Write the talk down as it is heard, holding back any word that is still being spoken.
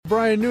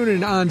Brian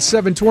Noonan on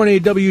 720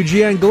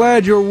 WGN.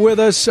 Glad you're with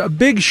us. A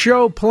big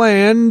show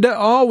planned.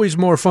 Always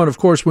more fun, of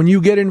course, when you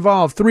get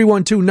involved.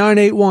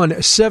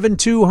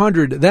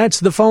 312-981-7200. That's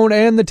the phone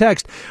and the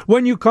text.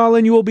 When you call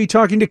in, you will be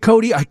talking to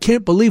Cody. I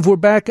can't believe we're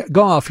back at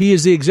golf. He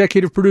is the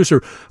executive producer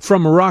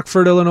from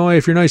Rockford, Illinois.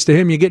 If you're nice to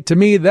him, you get to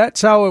me.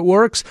 That's how it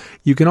works.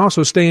 You can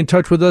also stay in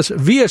touch with us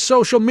via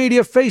social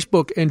media,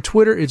 Facebook and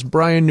Twitter. It's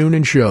Brian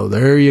Noonan Show.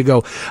 There you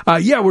go.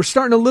 We're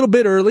starting a little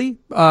bit early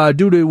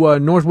due to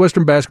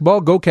Northwestern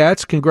basketball. Go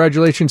Cats.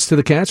 Congratulations to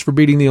the Cats for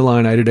beating the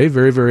Illini today.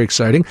 Very, very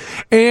exciting.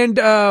 And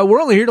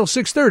we're only here till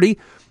 6:30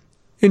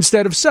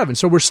 instead of 7.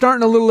 So we're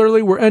starting a little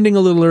early. We're ending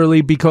a little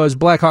early because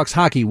Blackhawks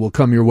hockey will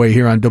come your way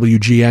here on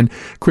WGN.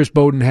 Chris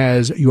Bowden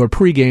has your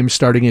pregame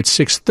starting at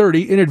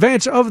 6:30 in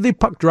advance of the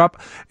puck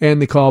drop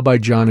and the call by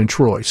John and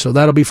Troy. So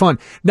that'll be fun.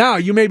 Now,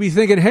 you may be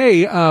thinking,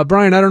 hey,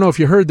 Brian, I don't know if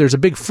you heard, there's a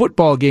big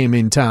football game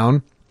in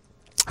town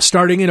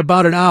starting in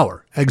about an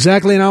hour.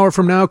 Exactly an hour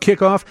from now,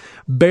 kickoff.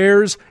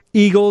 Bears,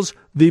 Eagles,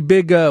 the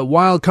big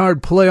wild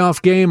card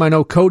playoff game. I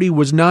know Cody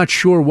was not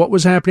sure what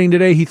was happening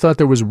today. He thought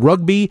there was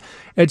rugby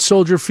at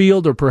Soldier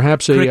Field or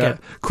perhaps a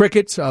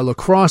cricket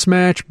lacrosse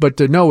match, but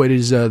no, it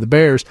is the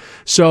Bears.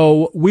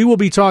 So we will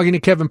be talking to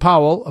Kevin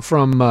Powell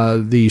from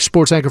the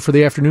sports anchor for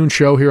the afternoon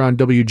show here on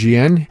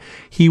WGN.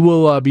 He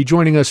will be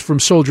joining us from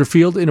Soldier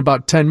Field in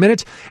about 10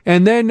 minutes.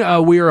 And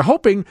then we are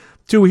hoping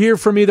to hear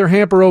from either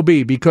Hamp or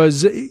OB,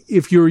 because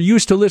if you're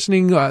used to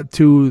listening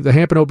to the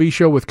Hamp and OB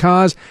show with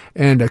Kaz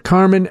and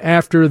Carmen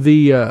after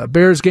the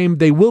Bears game,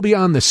 they will be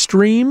on the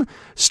stream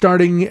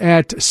starting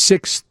at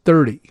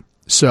 6:30.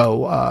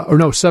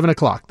 So, 7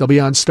 o'clock. They'll be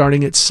on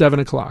starting at 7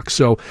 o'clock.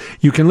 So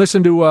you can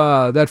listen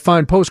to that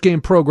fine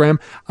post-game program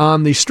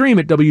on the stream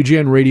at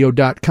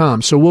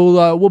WGNradio.com. So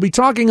we'll be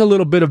talking a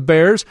little bit of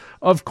Bears.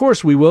 Of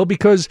course we will,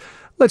 because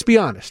let's be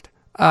honest.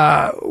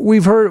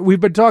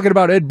 We've been talking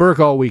about Ed Burke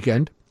all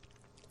weekend.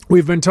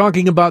 We've been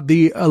talking about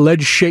the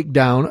alleged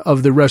shakedown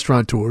of the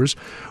restaurateurs.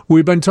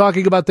 We've been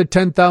talking about the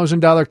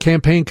 $10,000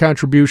 campaign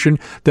contribution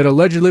that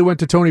allegedly went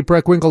to Tony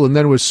Preckwinkle and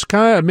then was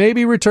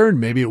maybe returned.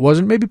 Maybe it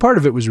wasn't. Maybe part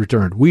of it was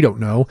returned. We don't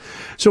know.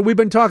 So we've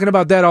been talking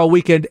about that all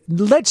weekend.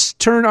 Let's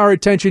turn our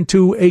attention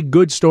to a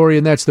good story,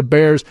 and that's the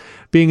Bears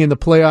being in the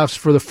playoffs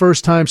for the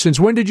first time since,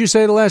 when did you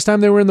say the last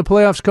time they were in the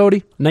playoffs,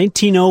 Cody?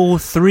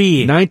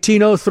 1903.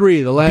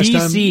 1903, the last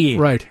BC.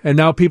 time. Right. And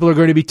now people are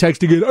going to be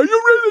texting in, are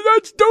you really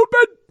that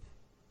stupid?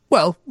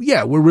 Well,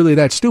 yeah, we're really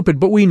that stupid,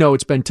 but we know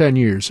it's been 10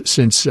 years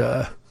since,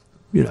 or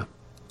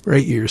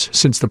 8 years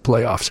since the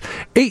playoffs.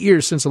 8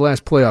 years since the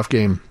last playoff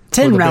game.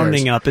 10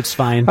 rounding up, it's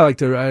fine. I like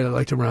to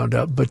round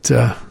up, but,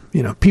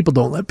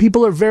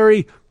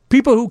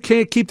 people who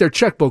can't keep their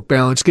checkbook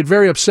balance get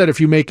very upset if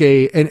you make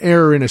an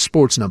error in a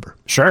sports number.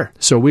 Sure.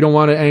 So we don't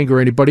want to anger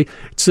anybody.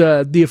 It's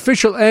the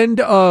official end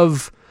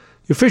of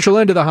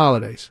the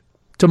holidays.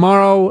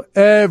 Tomorrow,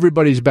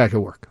 everybody's back at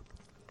work.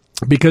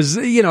 Because,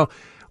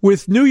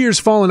 with New Year's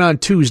falling on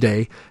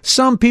Tuesday,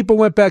 some people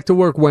went back to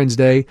work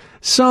Wednesday.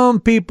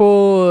 Some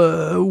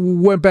people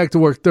went back to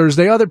work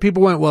Thursday. Other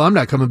people went, well, I'm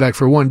not coming back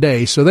for one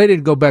day, so they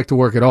didn't go back to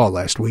work at all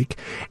last week.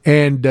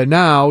 And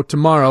now,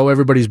 tomorrow,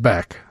 everybody's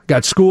back.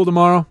 Got school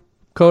tomorrow.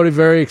 Cody,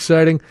 very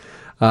exciting.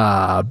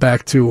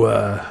 Back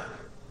to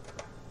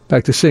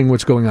seeing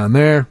what's going on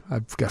there.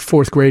 I've got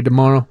 4th grade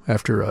tomorrow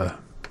after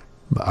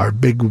our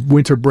big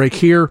winter break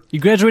here.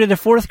 You graduated to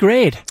 4th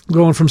grade.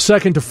 Going from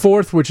 2nd to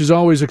 4th, which is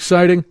always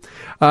exciting.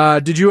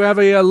 Did you have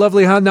a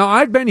lovely holiday? Now,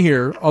 I've been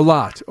here a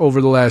lot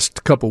over the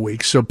last couple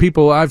weeks, so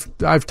people,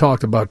 I've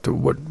talked about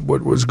what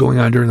was going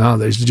on during the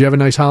holidays. Did you have a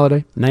nice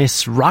holiday?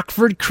 Nice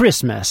Rockford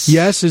Christmas.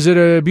 Yes, is it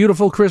a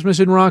beautiful Christmas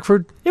in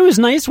Rockford? It was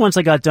nice once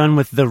I got done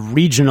with the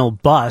regional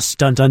bus.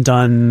 Dun, dun,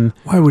 dun.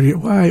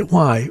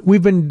 Why?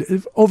 We've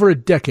been over a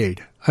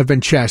decade. I've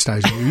been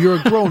chastising you. You're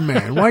a grown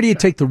man. Why do you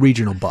take the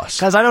regional bus?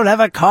 Because I don't have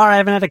a car. I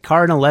haven't had a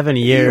car in 11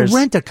 years. You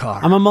rent a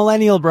car. I'm a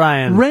millennial,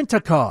 Brian. Rent a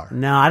car.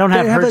 No, I don't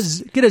have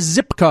get a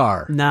zip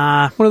car.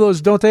 Nah. One of those,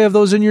 don't they have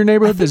those in your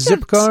neighborhood, the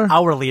zip car?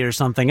 Hourly or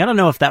something. I don't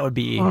know if that would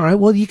be... All right,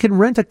 well, you can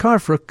rent a car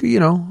for,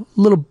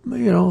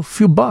 a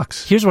few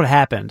bucks. Here's what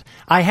happened.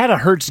 I had a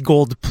Hertz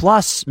Gold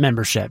Plus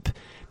membership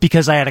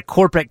because I had a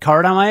corporate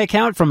card on my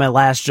account from my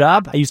last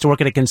job. I used to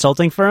work at a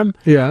consulting firm.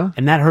 Yeah.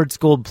 And that Hertz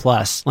Gold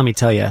Plus, let me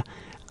tell you,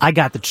 I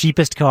got the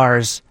cheapest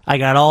cars. I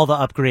got all the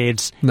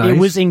upgrades. Nice. It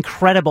was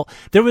incredible.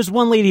 There was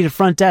one lady at the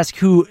front desk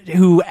who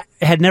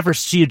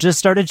she had just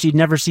started. She'd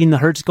never seen the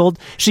Hertz Gold.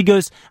 She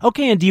goes,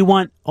 okay, and do you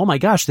want, oh my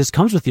gosh, this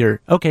comes with your,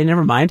 okay,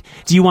 never mind.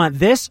 Do you want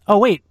this? Oh,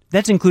 wait.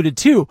 That's included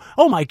too.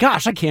 Oh my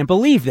gosh, I can't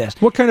believe this.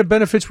 What kind of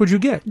benefits would you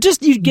get?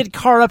 Just, you'd get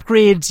car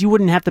upgrades. You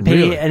wouldn't have to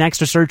pay an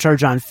extra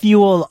surcharge on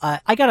fuel.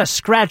 I got a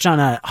scratch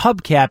on a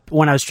hubcap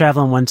when I was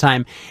traveling one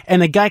time,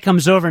 and the guy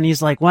comes over and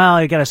he's like, well,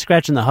 I got a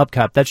scratch in the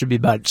hubcap. That should be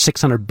about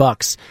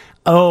 $600.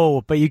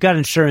 Oh, but you got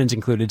insurance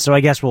included, so I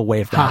guess we'll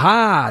waive that.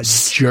 Ha-ha,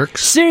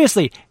 jerks.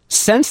 Seriously,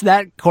 since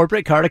that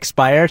corporate card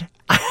expired,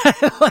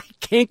 I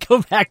can't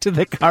go back to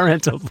the car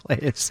rental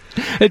place.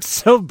 It's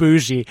so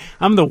bougie.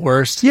 I'm the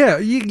worst. Yeah,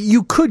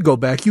 you could go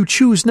back. You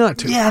choose not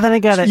to. Yeah, then I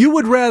got it. You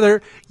would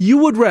rather,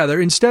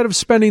 instead of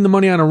spending the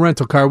money on a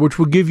rental car, which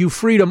would give you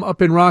freedom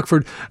up in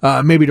Rockford,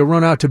 maybe to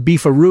run out to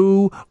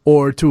Beefaroo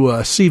or to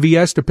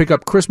CVS to pick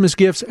up Christmas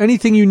gifts,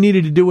 anything you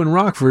needed to do in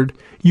Rockford,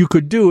 you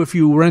could do if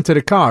you rented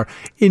a car.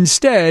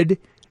 Instead,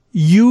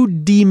 you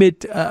deem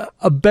it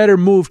a better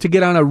move to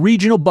get on a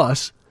regional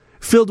bus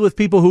filled with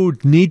people who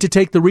need to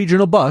take the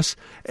regional bus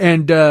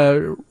and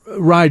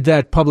ride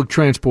that public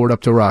transport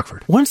up to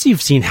Rockford. Once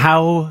you've seen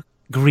how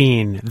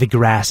green the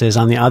grass is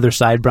on the other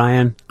side,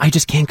 Brian, I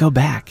just can't go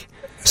back.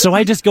 So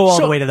I just go all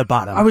the way to the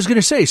bottom. I was going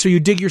to say, so you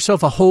dig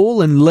yourself a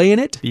hole and lay in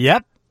it?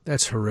 Yep.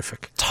 That's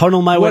horrific.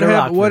 Tunnel my way to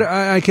Rockford.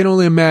 I can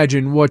only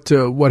imagine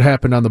what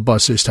happened on the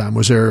bus this time.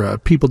 Was there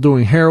people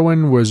doing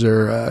heroin? Was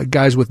there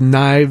guys with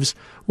knives?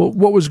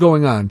 What was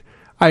going on?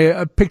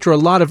 I picture a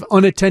lot of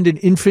unattended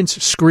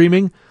infants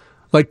screaming.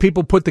 Like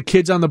people put the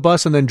kids on the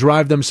bus and then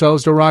drive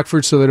themselves to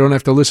Rockford so they don't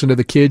have to listen to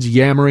the kids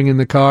yammering in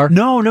the car?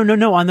 No.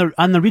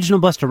 On the regional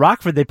bus to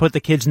Rockford, they put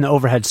the kids in the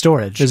overhead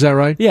storage. Is that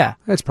right? Yeah.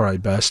 That's probably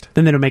best.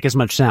 Then they don't make as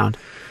much sound.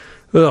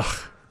 Ugh.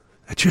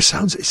 It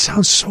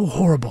sounds so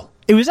horrible.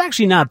 It was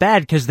actually not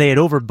bad because they had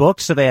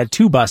overbooked, so they had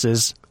 2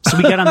 buses. So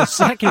we got on the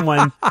second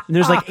one, and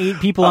there's like 8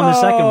 people on the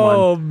second one.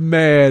 Oh,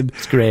 man.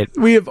 It's great.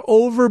 We have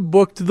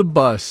overbooked the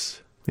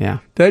bus. Yeah.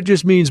 That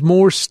just means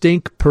more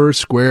stink per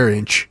square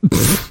inch.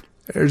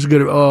 There's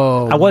good.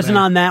 Oh, I wasn't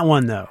on that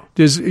one though.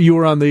 You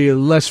were on the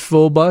less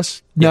full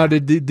bus. Yeah. Now,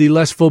 did the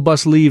less full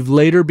bus leave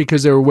later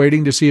because they were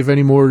waiting to see if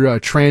any more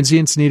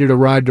transients needed a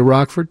ride to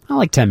Rockford? Oh,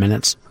 like 10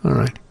 minutes. All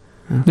right.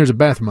 There's a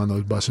bathroom on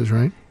those buses,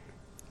 right?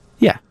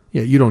 Yeah.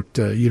 Yeah. You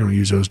don't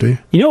use those, do you?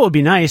 You know what would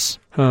be nice?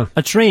 Huh?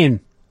 A train.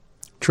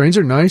 Trains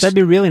are nice. That'd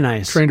be really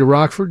nice. Train to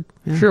Rockford.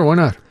 Yeah. Sure. Why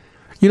not?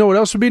 You know what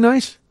else would be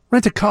nice?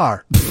 Rent a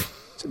car.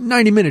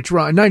 90-minute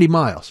drive, 90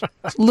 miles.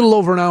 It's a little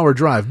over an hour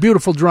drive.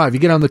 Beautiful drive. You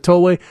get on the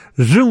tollway,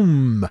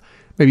 zoom.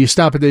 Maybe you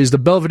stop at is the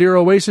Belvedere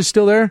Oasis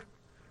still there?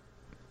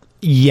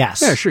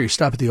 Yes. Yeah, sure. You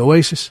stop at the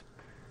Oasis.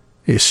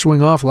 You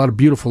swing off. A lot of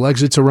beautiful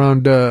exits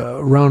around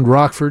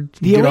Rockford.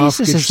 You the get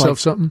Oasis off, get is yourself like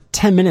something.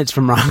 10 minutes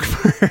from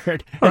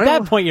Rockford. At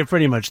that point, you're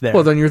pretty much there.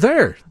 Well, then you're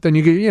there. Then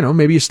you get,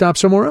 maybe you stop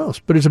somewhere else.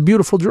 But it's a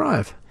beautiful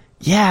drive.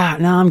 Yeah,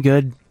 no, I'm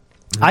good.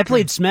 Okay. I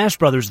played Smash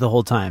Brothers the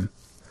whole time.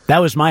 That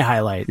was my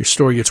highlight. Your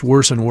story gets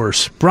worse and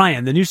worse.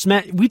 Brian, the new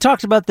Smash... We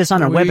talked about this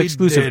on our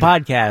web-exclusive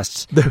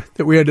podcasts.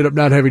 That we ended up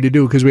not having to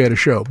do because we had a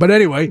show. But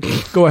anyway,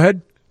 go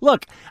ahead.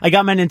 Look, I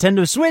got my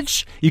Nintendo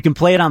Switch. You can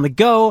play it on the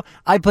go.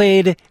 I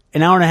played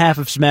an hour and a half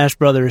of Smash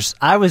Brothers.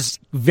 I was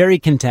very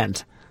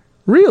content.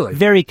 Really?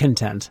 Very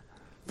content.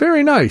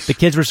 Very nice. The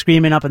kids were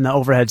screaming up in the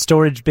overhead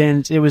storage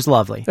bins. It was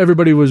lovely.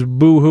 Everybody was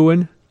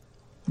boo-hooing?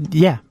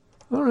 Yeah.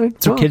 All right.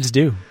 That's what kids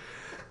do.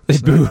 They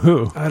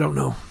boo-hoo. I don't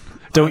know.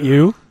 Don't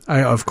you?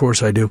 Of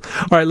course I do.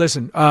 All right,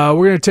 listen, we're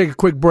going to take a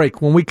quick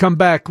break. When we come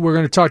back, we're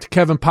going to talk to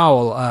Kevin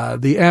Powell,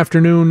 the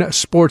afternoon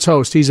sports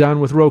host. He's on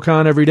with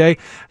Rokon every day.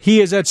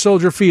 He is at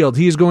Soldier Field.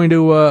 He's going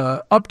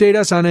to update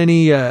us on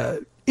any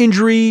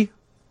injury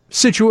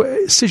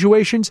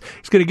situations.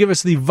 He's going to give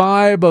us the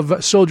vibe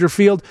of Soldier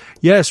Field.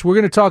 Yes, we're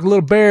going to talk a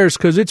little Bears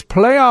because it's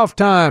playoff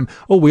time.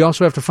 Oh, we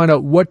also have to find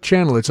out what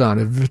channel it's on,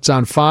 if it's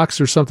on Fox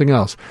or something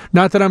else.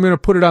 Not that I'm going to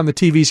put it on the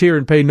TVs here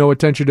and pay no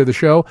attention to the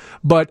show,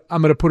 but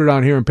I'm going to put it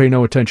on here and pay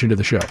no attention to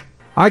the show.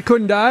 I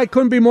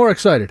couldn't be more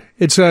excited.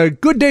 It's a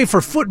good day for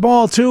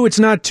football, too. It's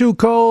not too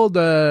cold.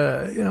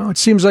 It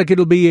seems like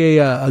it'll be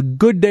a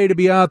good day to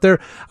be out there.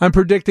 I'm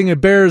predicting a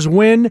Bears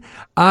win.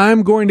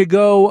 I'm going to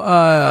go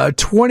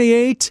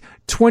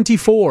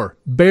 28-24.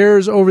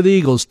 Bears over the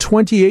Eagles.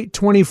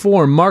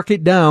 28-24. Mark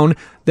it down.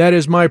 That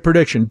is my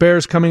prediction.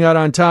 Bears coming out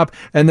on top,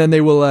 and then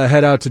they will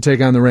head out to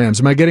take on the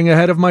Rams. Am I getting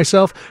ahead of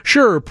myself?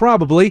 Sure,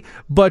 probably.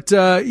 But,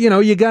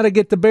 you got to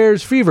get the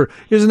Bears fever.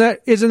 Isn't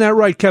that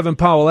right, Kevin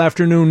Powell,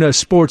 afternoon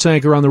sports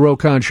anchor on the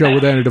Rokon Show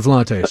with Anna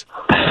Devlantes?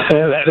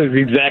 That is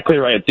exactly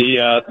right.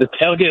 The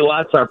tailgate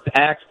lots are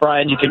packed,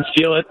 Brian. You can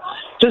feel it.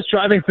 Just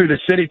driving through the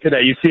city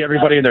today, you see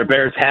everybody in their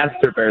Bears hats,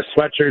 their Bears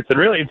sweatshirts, and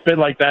really it's been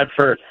like that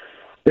for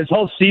this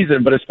whole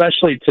season, but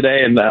especially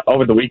today and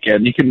over the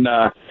weekend. You can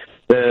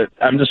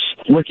I'm just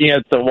looking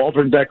at the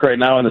Waldron deck right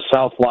now in the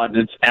South Lawn.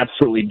 It's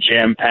absolutely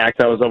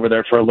jam-packed. I was over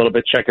there for a little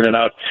bit checking it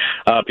out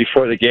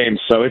before the game.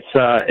 So it's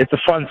a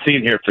fun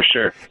scene here for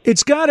sure.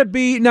 It's got to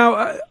be.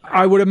 Now,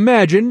 I would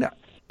imagine,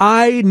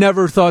 I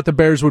never thought the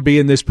Bears would be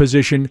in this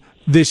position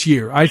this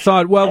year. I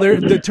thought, well,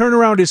 the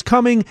turnaround is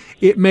coming.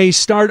 It may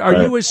start. Are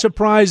you as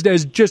surprised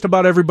as just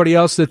about everybody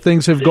else that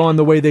things have gone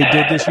the way they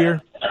did this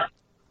year?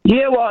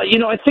 Yeah, well,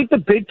 I think the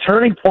big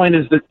turning point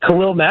is the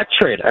Khalil Mack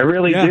trade. I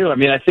really do. I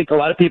mean, I think a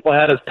lot of people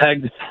had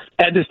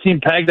this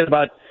team pegged at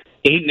about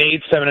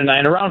 8-8,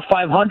 7-9, around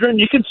 500. And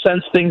you could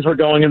sense things were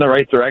going in the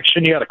right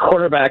direction. You got a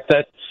quarterback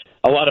that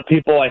a lot of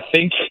people, I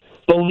think,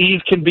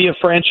 believe can be a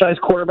franchise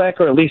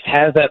quarterback or at least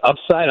has that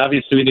upside.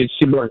 Obviously, we need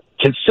to see more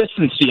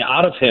consistency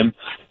out of him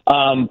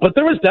But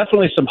there was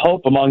definitely some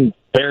hope among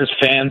Bears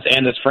fans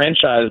and this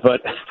franchise.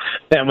 But,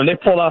 man, when they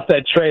pulled off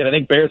that trade, I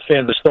think Bears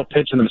fans are still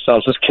pinching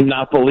themselves. Just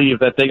cannot believe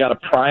that they got a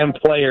prime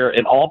player,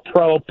 an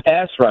all-pro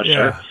pass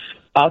rusher,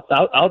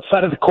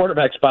 outside of the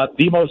quarterback spot,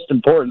 the most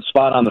important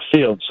spot on the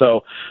field.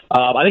 So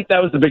I think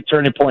that was the big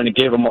turning point and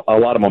gave them a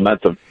lot of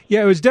momentum.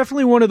 Yeah, it was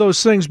definitely one of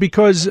those things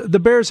because the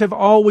Bears have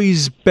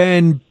always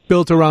been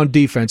built around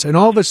defense. And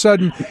all of a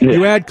sudden,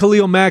 you add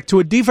Khalil Mack to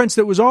a defense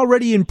that was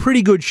already in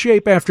pretty good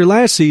shape after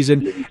last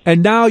season,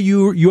 and now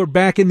you're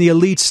back in the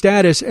elite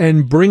status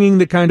and bringing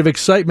the kind of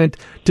excitement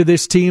to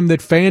this team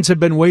that fans have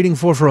been waiting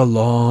for a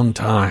long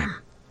time.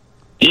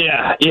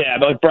 Yeah,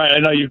 but Brian, I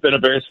know you've been a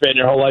Bears fan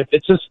your whole life.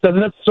 It just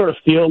doesn't it sort of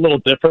feel a little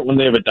different when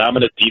they have a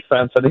dominant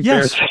defense. I think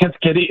Bears fans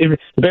get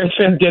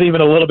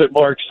even a little bit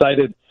more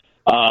excited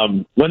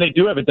when they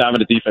do have a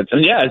dominant defense.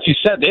 And yeah, as you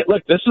said,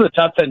 look, this is a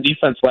top 10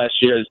 defense last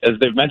year, as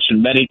they've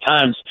mentioned many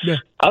times. Yeah.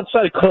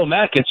 Outside of Khalil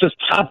Mack, it's just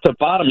top to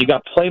bottom. You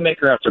got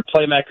playmaker after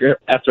playmaker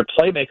after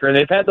playmaker, and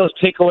they've had those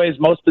takeaways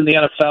most in the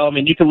NFL. I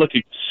mean, you can look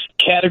at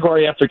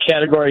category after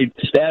category,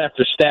 stat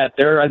after stat.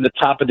 They're on the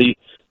top of the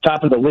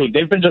league.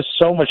 They've been just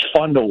so much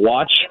fun to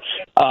watch,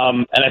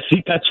 and I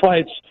think that's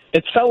why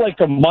it felt like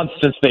a month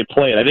since they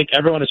played. I think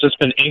everyone has just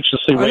been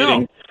anxiously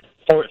waiting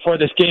for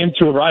this game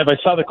to arrive. I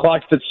saw the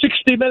clock said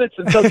 60 minutes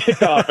until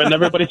kickoff, and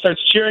everybody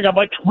starts cheering. I'm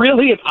like,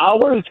 really, an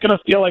hour? It's going to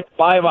feel like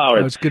 5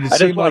 hours. It's going to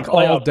seem like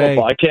all day.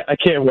 Football. I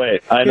can't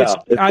wait. I know.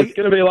 It's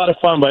going to be a lot of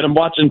fun, but I'm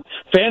watching.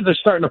 Fans are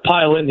starting to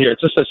pile in here.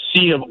 It's just a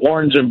sea of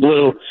orange and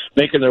blue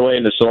making their way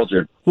into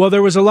Soldier. Well,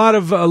 there was a lot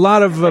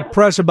of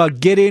press about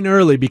get in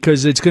early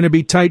because it's going to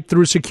be tight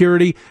through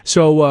security.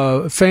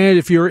 So, fan,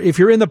 if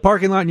you're in the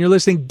parking lot and you're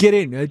listening, get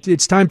in.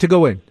 It's time to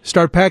go in.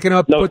 Start packing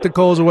up. Put the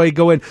coals away.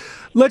 Go in.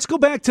 Let's go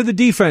back to the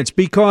defense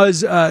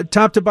because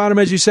top to bottom,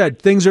 as you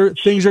said, things are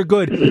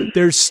good.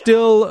 There's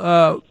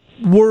still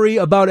worry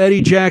about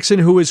Eddie Jackson,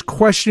 who is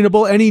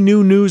questionable. Any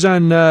new news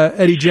on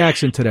Eddie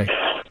Jackson today?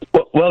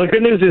 Well, the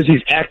good news is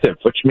he's active,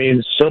 which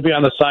means he'll be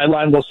on the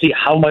sideline. We'll see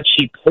how much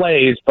he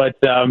plays, but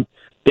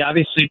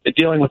obviously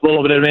dealing with a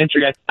little bit of an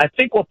injury. I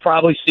think we'll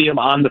probably see him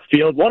on the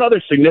field. One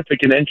other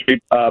significant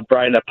injury,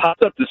 Brian, that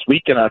popped up this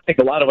weekend, I think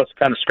a lot of us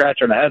kind of scratch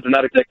our heads. We're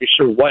not exactly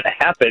sure what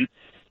happened.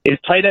 Is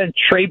tight end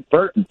Trey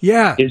Burton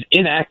is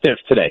inactive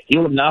today. He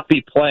will not be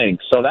playing.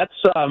 So that's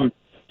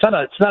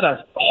it's not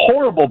a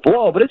horrible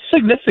blow, but it's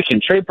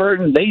significant. Trey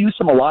Burton, they use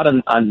him a lot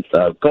on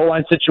goal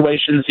line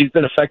situations. He's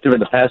been effective in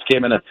the pass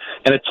game, and a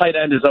tight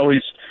end is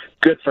always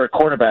good for a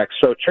quarterback.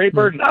 So Trey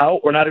Burton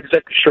out. We're not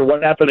exactly sure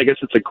what happened. I guess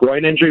it's a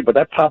groin injury, but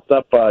that popped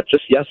up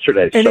just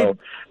yesterday.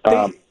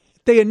 And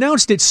they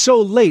announced it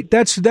so late.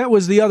 That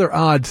was the other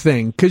odd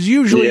thing because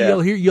usually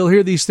you'll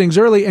hear these things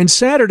early, and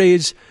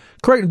Saturdays.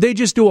 Correct. They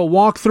just do a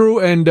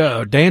walkthrough and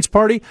a dance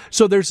party,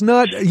 so there's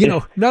not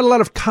a lot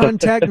of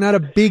contact, not a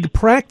big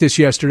practice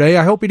yesterday.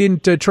 I hope he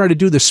didn't try to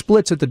do the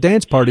splits at the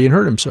dance party and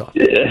hurt himself.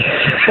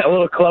 A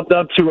little clubbed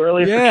up too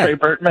early for Trey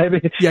Burton,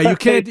 maybe. Yeah, you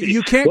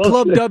can't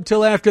club dub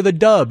till after the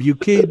dub. You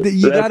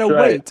gotta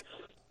wait.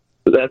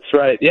 That's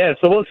right. Yeah,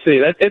 so we'll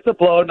see. It's a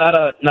blow, not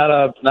a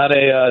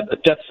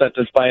death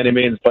sentence by any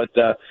means, but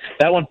that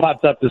one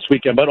popped up this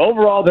weekend. But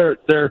overall,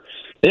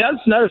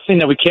 that's another thing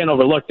that we can't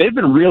overlook. They've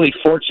been really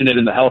fortunate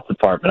in the health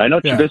department. I know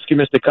Trubisky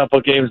missed a couple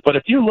of games, but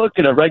if you look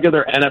at a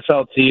regular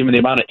NFL team and the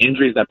amount of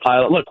injuries that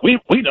pile up, look, we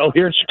know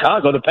here in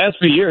Chicago the past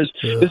few years,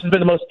 this has been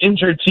the most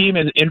injured team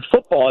in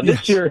football. And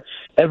this year,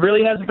 it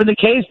really hasn't been the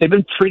case. They've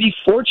been pretty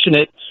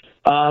fortunate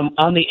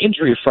on the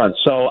injury front.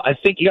 So I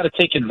think you got to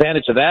take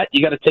advantage of that.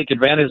 You got to take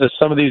advantage of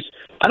some of these.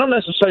 I don't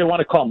necessarily want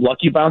to call them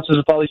lucky bounces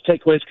with all these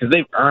takeaways because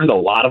they've earned a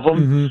lot of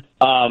them.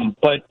 Mm-hmm.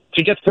 But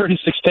to get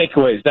 36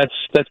 takeaways,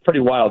 that's pretty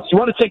wild. So you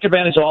want to take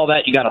advantage of all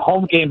that. You got a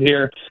home game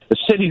here. The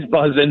city's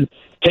buzzing.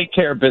 Take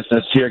care of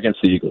business here against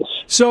the Eagles.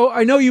 So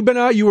I know you've been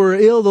out. You were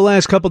ill the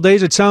last couple of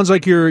days. It sounds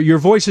like your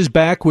voice is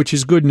back, which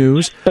is good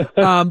news.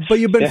 But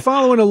you've been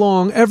following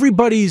along.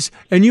 Everybody's,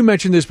 and you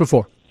mentioned this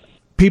before,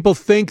 people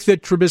think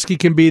that Trubisky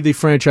can be the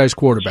franchise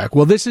quarterback.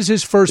 Well, this is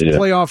his first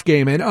playoff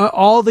game, and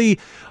all the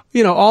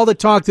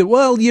talk that,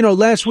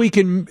 last week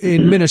in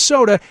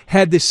Minnesota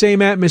had the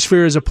same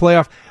atmosphere as a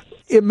playoff.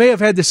 It may have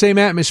had the same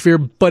atmosphere,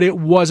 but it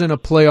wasn't a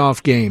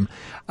playoff game.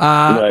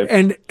 Right.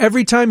 And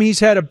every time he's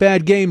had a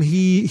bad game,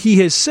 he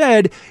has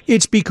said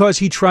it's because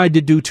he tried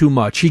to do too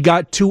much. He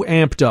got too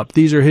amped up.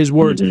 These are his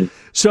words. Mm-hmm.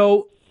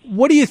 So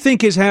what do you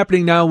think is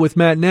happening now with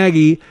Matt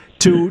Nagy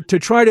to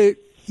try to,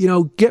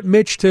 get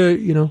Mitch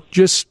to,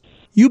 just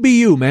you be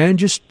you, man.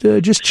 Just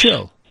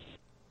chill.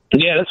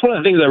 Yeah, that's one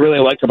of the things I really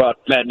like about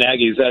Matt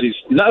Nagy is that he's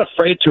not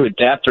afraid to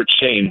adapt or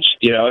change.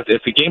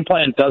 If a game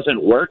plan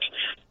doesn't work,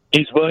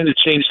 he's willing to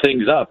change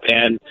things up.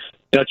 And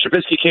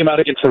Trubisky came out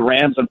against the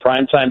Rams in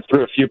primetime,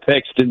 threw a few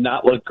picks, did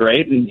not look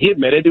great, and he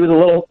admitted he was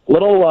a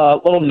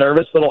little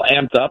nervous, a little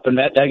amped up. And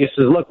Matt Nagy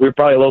says, "Look, we were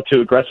probably a little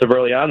too aggressive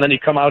early on." Then you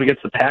come out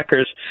against the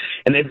Packers,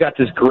 and they've got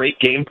this great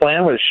game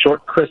plan with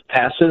short, crisp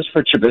passes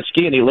for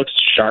Trubisky, and he looks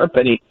sharp,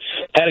 and he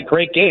had a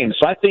great game.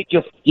 So I think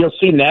you'll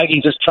see Nagy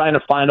just trying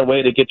to find a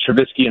way to get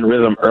Trubisky in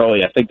rhythm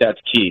early. I think that's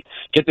key.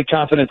 Get the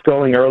confidence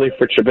going early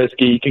for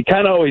Trubisky. You can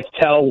kind of always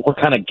tell what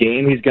kind of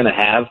game he's going to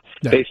have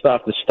based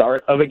off the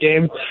start of a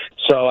game.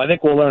 So I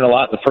think we'll learn a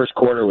lot in the first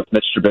quarter with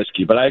Mitch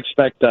Trubisky. But I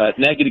expect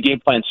Nagy to game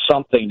plan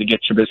something to get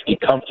Trubisky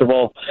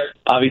comfortable.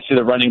 Obviously,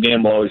 the running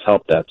game will always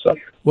help that. So,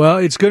 well,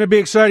 it's going to be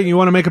exciting. You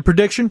want to make a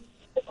prediction?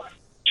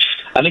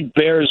 I think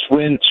Bears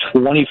win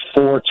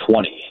 24-20.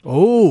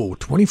 Oh,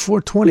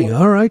 24-20.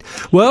 All right.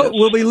 Well,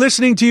 we'll be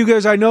listening to you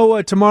guys. I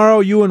know tomorrow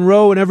you and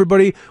Roe and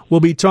everybody will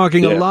be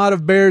talking a lot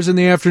of Bears in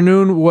the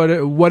afternoon,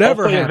 whatever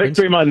Hopefully happens.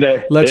 Victory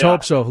Monday. Let's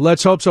hope so.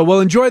 Let's hope so. Well,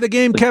 enjoy the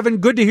game, Kevin.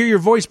 Good to hear your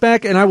voice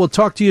back, and I will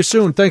talk to you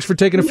soon. Thanks for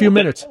taking a few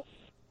minutes.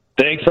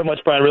 Thanks so much,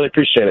 Brian. Really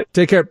appreciate it.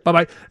 Take care.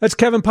 Bye-bye. That's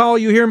Kevin Powell.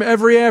 You hear him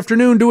every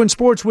afternoon doing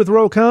sports with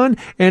Ro Khan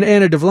and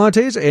Anna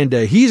Devlantes, and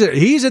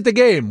he's at the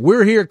game.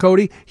 We're here,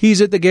 Cody.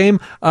 He's at the game.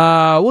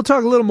 We'll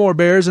talk a little more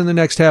Bears in the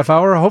next half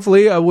hour.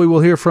 Hopefully, we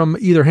will hear from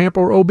either Hamp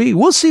or OB.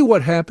 We'll see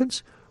what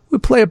happens. We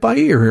play it by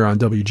ear here on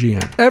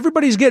WGN.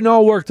 Everybody's getting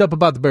all worked up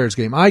about the Bears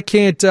game. I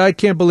can't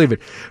believe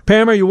it.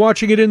 Pam, are you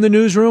watching it in the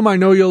newsroom? I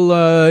know you'll,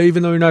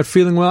 even though you're not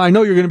feeling well, I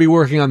know you're going to be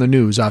working on the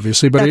news,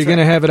 obviously, but are you going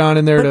to have it on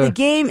in there? But the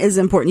game is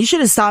important. You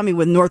should have saw me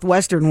with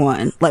Northwestern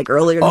one, like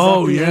earlier this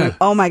afternoon. Yeah.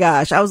 Oh my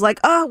gosh. I was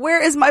like,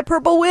 where is my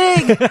purple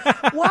wig?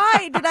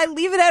 Why did I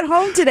leave it at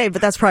home today?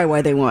 But that's probably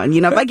why they won.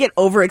 If I get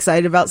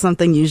overexcited about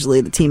something, usually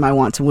the team I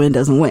want to win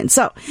doesn't win.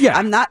 So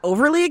I'm not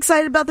overly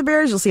excited about the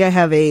Bears. You'll see I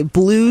have a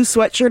blue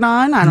sweatshirt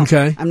on.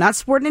 I'm not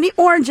sporting any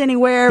orange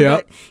anywhere,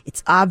 but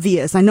it's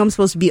obvious. I know I'm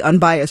supposed to be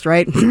unbiased,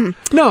 right?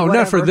 No,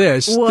 not for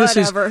this.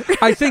 Whatever. This is,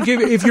 I think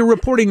if you're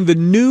reporting the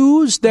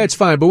news, that's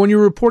fine. But when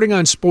you're reporting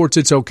on sports,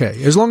 it's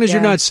okay. As long as you're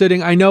not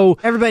sitting, I know.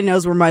 Everybody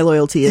knows where my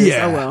loyalty is.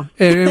 Yeah. Oh, well.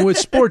 And with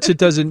sports, it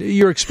doesn't,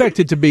 you're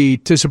expected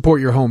to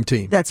support your home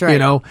team. That's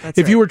right.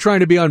 If you were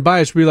trying to be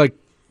unbiased, be like,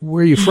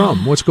 where are you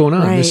from? What's going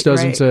on? This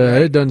doesn't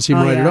it doesn't seem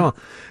right at all.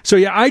 So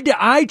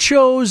I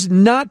chose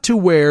not to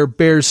wear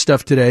Bears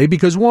stuff today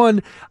because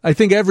one, I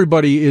think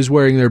everybody is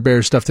wearing their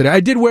Bears stuff today. I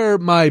did wear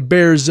my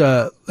Bears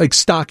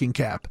stocking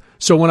cap.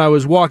 So when I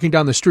was walking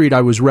down the street,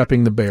 I was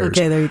repping the Bears.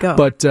 Okay, there you go.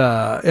 But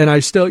and I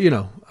still,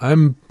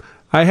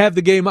 I have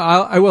the game.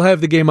 I will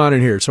have the game on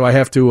in here, so I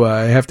have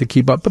to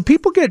keep up. But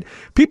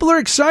people are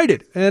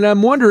excited, and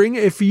I'm wondering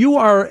if you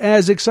are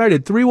as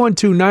excited.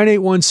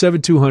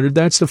 312-981-7200.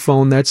 That's the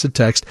phone. That's the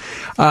text.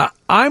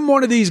 I'm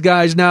one of these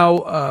guys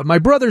now. My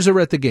brothers are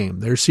at the game.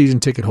 They're season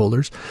ticket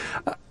holders.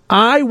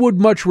 I would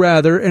much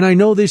rather, and I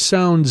know this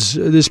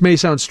may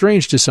sound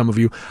strange to some of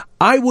you.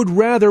 I would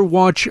rather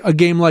watch a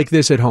game like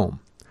this at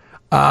home.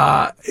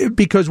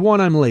 Because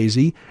one, I'm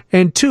lazy,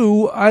 and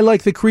two, I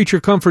like the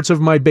creature comforts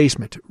of my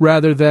basement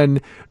rather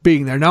than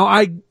being there. Now,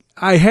 I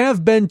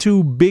have been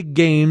to big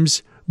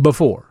games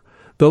before.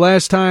 The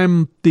last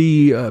time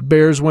the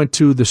Bears went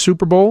to the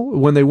Super Bowl,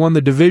 when they won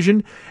the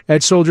division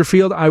at Soldier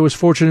Field, I was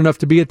fortunate enough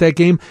to be at that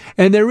game,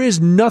 and there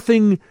is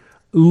nothing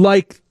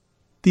like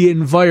the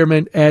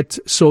environment at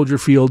Soldier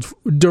Field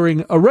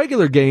during a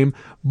regular game,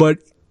 but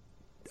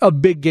a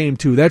big game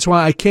too. That's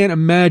why I can't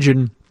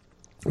imagine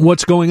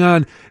what's going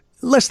on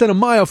less than a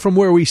mile from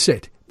where we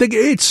sit.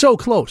 It's so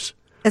close.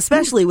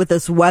 Especially with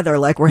this weather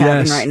like we're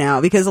having right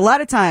now. Because a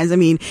lot of times,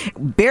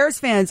 Bears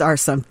fans are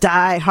some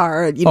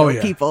die-hard,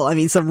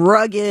 people. Some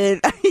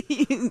rugged,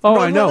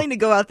 willing to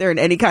go out there in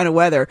any kind of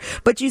weather.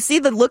 But you see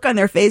the look on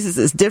their faces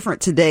is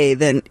different today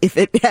than if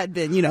it had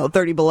been,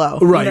 30 below.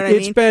 Right.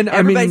 You know what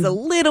everybody's a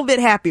little bit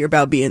happier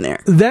about being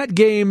there. That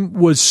game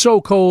was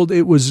so cold.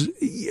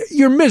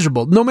 You're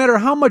miserable. No matter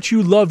how much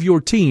you love your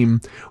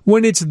team,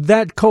 when it's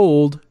that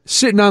cold,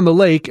 sitting on the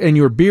lake and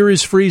your beer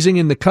is freezing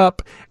in the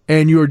cup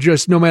and you're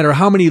just, no matter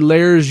how many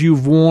layers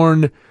you've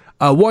worn,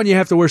 one, you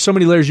have to wear so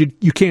many layers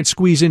you can't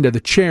squeeze into the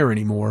chair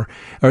anymore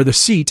or the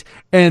seat.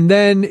 And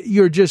then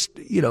you're just,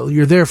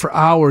 you're there for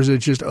hours.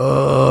 It's just,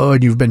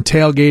 and you've been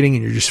tailgating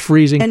and you're just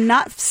freezing. And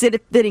not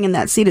sitting in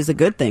that seat is a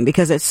good thing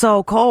because it's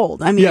so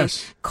cold.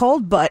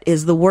 Cold butt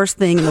is the worst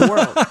thing in the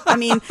world.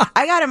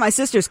 I got in my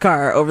sister's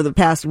car over the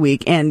past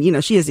week and,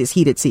 she has these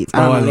heated seats.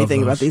 I don't know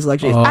anything about these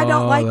luxuries. I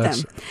don't like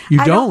them.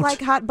 I don't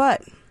like hot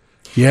butt.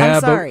 Yeah,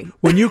 I'm sorry. But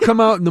when you come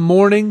out in the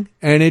morning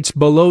and it's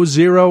below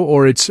zero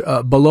or it's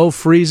below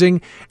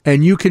freezing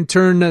and you can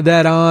turn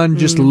that on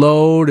just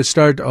low to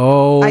start,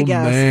 I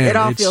guess. Man. It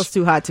all feels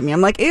too hot to me. I'm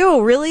like,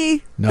 ew,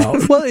 really?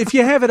 No. Well, if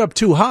you have it up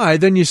too high,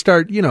 then you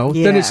start,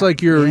 then it's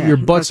like your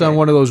butt's on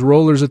one of those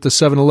rollers at the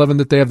 7-Eleven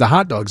that they have the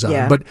hot dogs on.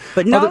 Yeah.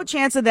 But no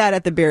chance of that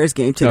at the Bears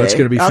game today. No, it's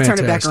going to be fantastic. I'll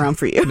turn it back around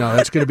for you. No,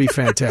 that's going to be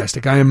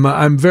fantastic.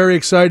 I'm very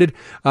excited.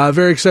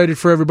 Very excited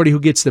for everybody who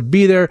gets to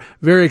be there.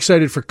 Very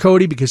excited for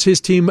Cody because his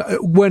team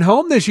went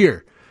home this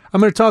year.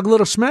 I'm going to talk a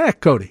little smack,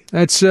 Cody.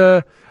 That's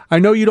I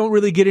know you don't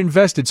really get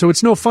invested, so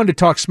it's no fun to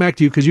talk smack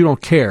to you because you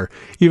don't care.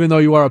 Even though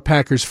you are a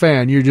Packers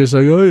fan, you're just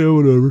like, oh yeah,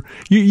 whatever.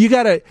 You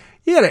gotta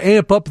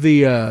amp up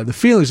the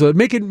feelings. So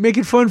make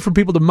it fun for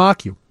people to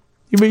mock you.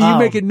 You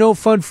make it no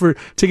fun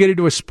to get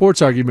into a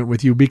sports argument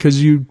with you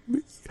because you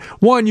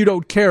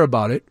don't care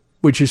about it,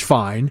 which is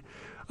fine,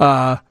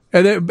 and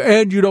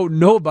you don't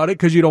know about it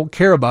because you don't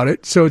care about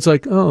it. So it's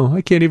like, oh,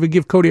 I can't even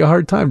give Cody a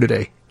hard time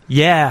today.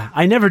 Yeah,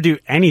 I never do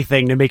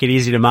anything to make it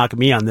easy to mock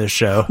me on this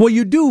show. Well,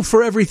 you do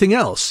for everything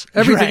else.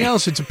 Everything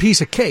else, it's a piece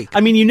of cake.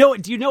 I mean,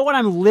 do you know what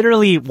I'm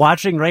literally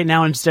watching right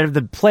now instead of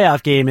the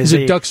playoff game? Is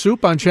it Duck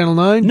Soup on Channel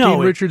 9? No.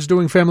 Dean Richards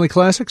doing Family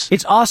Classics?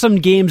 It's Awesome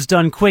Games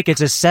Done Quick.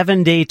 It's a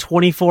 7-day,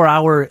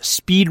 24-hour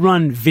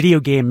speedrun video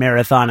game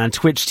marathon on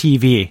Twitch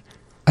TV.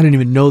 I didn't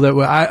even know that.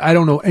 I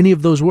don't know any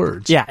of those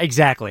words. Yeah,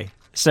 exactly.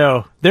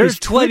 So there's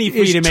plenty for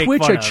you to make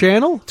Twitch fun a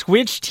channel?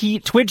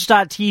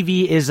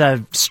 Twitch.tv is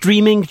a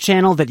streaming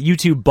channel that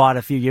YouTube bought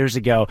a few years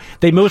ago.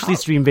 They mostly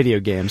stream video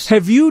games.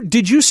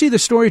 Did you see the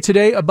story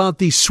today about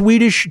the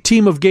Swedish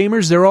team of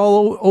gamers? They're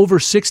all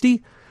over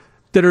 60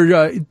 that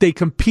are they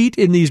compete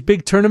in these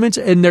big tournaments,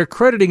 and they're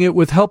crediting it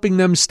with helping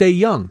them stay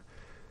young.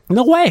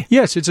 No way.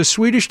 Yes, it's a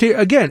Swedish team.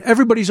 Again,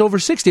 everybody's over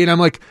 60, and I'm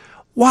like,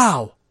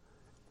 wow,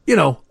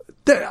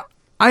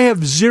 I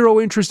have zero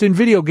interest in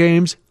video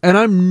games, and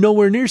I'm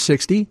nowhere near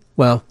 60.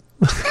 Well,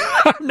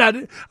 I'm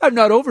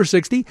not over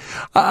 60,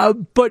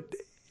 but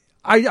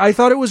I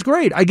thought it was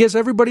great. I guess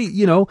everybody,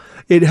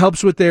 it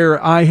helps with their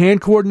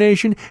eye-hand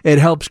coordination. It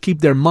helps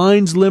keep their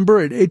minds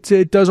limber.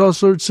 It does all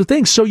sorts of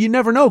things. So you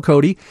never know,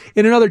 Cody.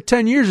 In another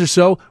 10 years or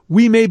so,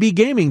 we may be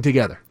gaming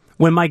together.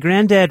 When my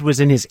granddad was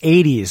in his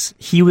 80s,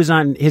 he was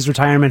on his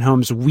retirement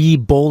home's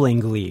Wii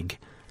Bowling League.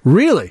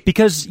 Really?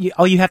 Because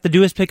all you have to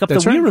do is pick up the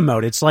Wii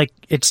remote. It's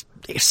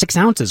 6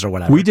 ounces or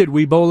whatever. We did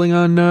Wii bowling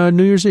on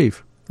New Year's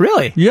Eve.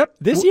 Really? Yep.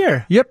 This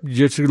year? Yep.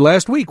 Just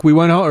last week we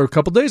went home, or a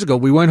couple days ago.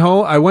 We went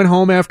home. I went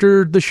home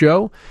after the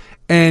show,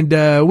 and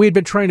we had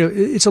been trying to.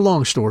 It's a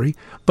long story,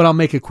 but I'll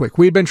make it quick.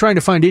 We had been trying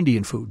to find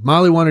Indian food.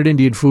 Molly wanted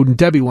Indian food, and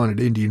Debbie wanted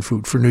Indian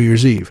food for New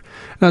Year's Eve.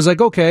 And I was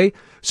like, okay.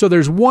 So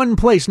there's one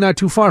place not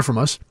too far from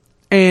us,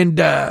 and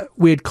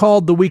we had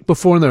called the week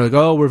before, and they're like,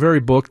 oh, we're very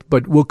booked,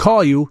 but we'll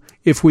call you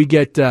if we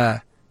get.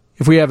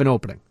 If we have an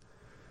opening.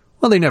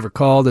 Well, they never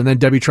called, and then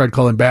Debbie tried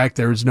calling back.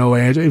 There was no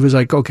answer. It was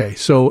like, okay,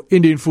 so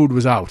Indian food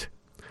was out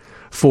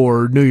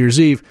for New Year's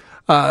Eve.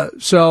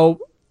 So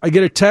I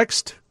get a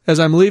text as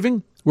I'm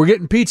leaving. We're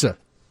getting pizza.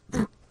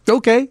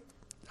 Okay.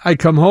 I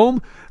come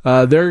home.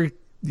 They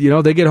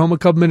get home a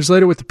couple minutes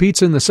later with the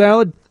pizza and the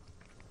salad.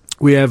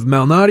 We have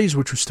Malnati's,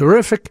 which was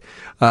terrific.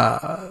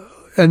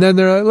 And then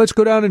they're like, let's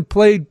go down and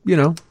play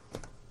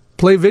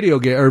video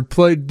game or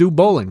do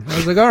bowling. I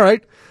was like, all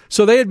right.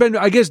 So they had been,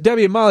 I guess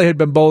Debbie and Molly had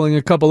been bowling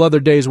a couple other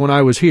days when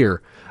I was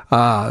here.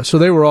 So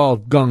they were all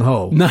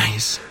gung-ho.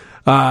 Nice.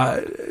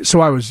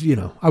 So I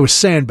was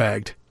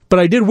sandbagged. But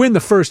I did win the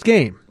first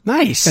game.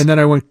 Nice. And then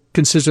I went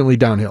consistently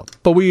downhill.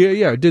 But we,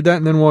 did that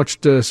and then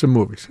watched some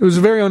movies. It was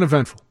very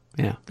uneventful.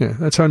 Yeah. Yeah,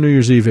 that's how New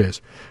Year's Eve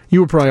is.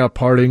 You were probably out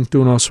partying,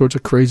 doing all sorts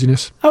of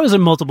craziness. I was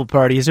in multiple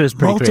parties. It was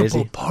pretty crazy.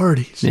 Multiple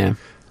parties. Yeah.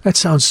 That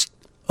sounds,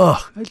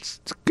 I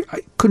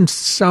couldn't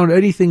sound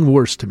anything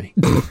worse to me.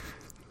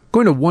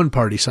 Going to one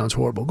party sounds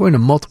horrible. Going to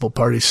multiple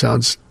parties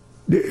sounds,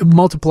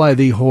 multiply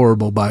the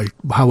horrible by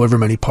however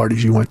many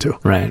parties you went to.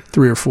 Right.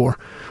 3 or 4.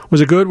 Was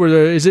it good?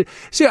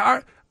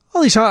 Are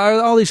all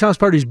these house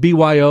parties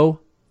BYO?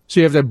 So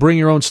you have to bring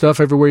your own stuff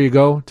everywhere you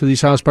go to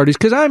these house parties?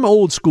 Because I'm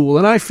old school,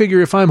 and I figure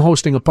if I'm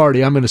hosting a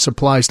party, I'm going to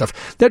supply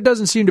stuff. That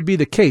doesn't seem to be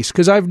the case,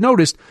 because I've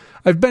noticed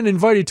I've been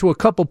invited to a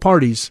couple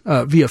parties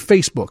via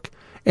Facebook.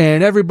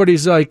 And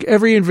everybody's like,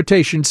 every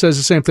invitation says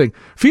the same thing.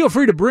 Feel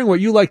free to bring what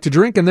you like to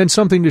drink and then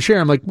something to share.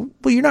 I'm like,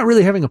 well, you're not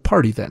really having a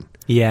party then.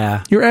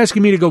 Yeah. You're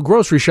asking me to go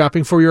grocery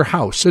shopping for your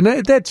house. And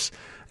that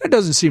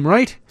doesn't seem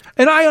right.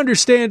 And I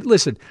understand,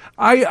 listen,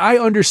 I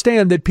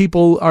understand that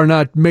people are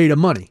not made of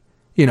money,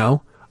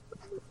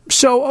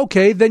 So,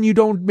 okay, then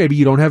maybe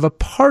you don't have a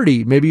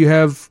party. Maybe you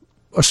have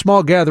a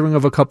small gathering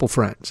of a couple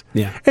friends.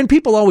 Yeah. And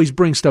people always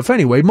bring stuff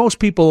anyway. Most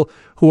people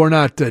who are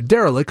not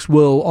derelicts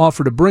will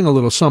offer to bring a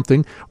little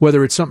something,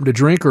 whether it's something to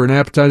drink or an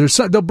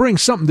appetizer. They'll bring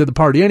something to the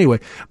party anyway.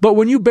 But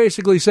when you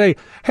basically say,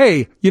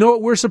 hey, you know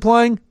what we're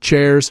supplying?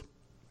 Chairs.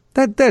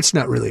 That's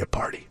not really a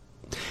party.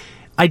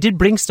 I did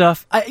bring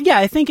stuff.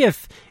 I think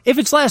if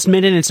it's last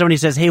minute and somebody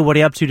says, hey, what are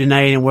you up to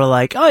tonight? And we're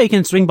like, oh, you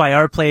can swing by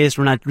our place.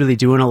 We're not really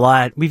doing a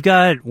lot. We've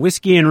got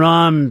whiskey and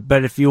rum,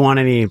 but if you want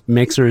any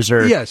mixers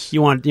or yes.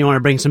 you want to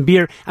bring some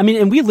beer. I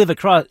mean, and we live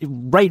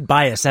right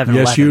by a 7-Eleven.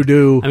 Yes, you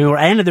do. I mean,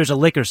 and there's a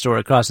liquor store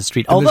across the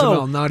street. And there's a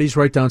Malnati's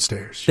right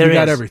downstairs. You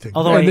got everything.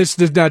 And this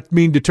does not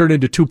mean to turn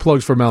into 2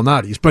 plugs for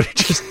Malnati's, but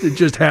it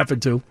just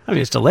happened to. I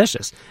mean, it's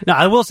delicious. No,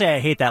 I will say I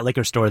hate that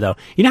liquor store, though.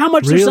 You know how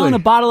much they're selling a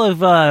bottle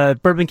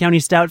of Bourbon County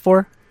Stout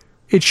for?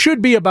 It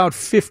should be about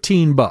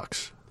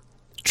 $15.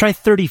 Try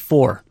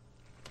 34.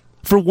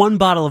 For one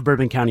bottle of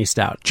Bourbon County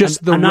Stout. I'm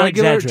just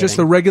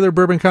the regular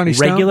Bourbon County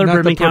Stout? Regular not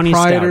Bourbon County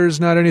Stout. Not proprietors,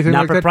 not anything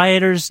like that? Not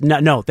proprietors.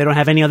 No, they don't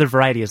have any other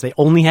varieties. They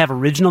only have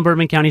original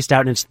Bourbon County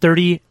Stout, and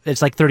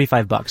it's like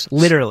 $35,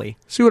 literally.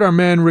 See what our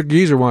man Rick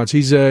Geezer wants.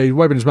 He's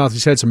wiping his mouth.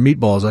 He's had some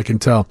meatballs, I can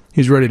tell.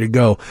 He's ready to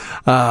go.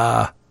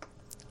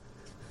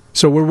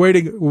 So we're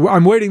waiting.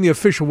 I'm waiting the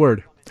official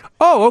word.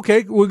 Oh,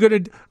 okay.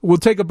 We'll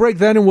take a break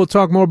then, and we'll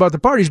talk more about the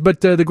parties.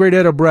 But the great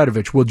Ed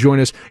Obradovich will join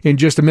us in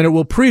just a minute.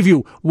 We'll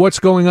preview what's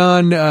going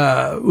on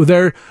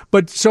there.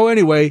 But so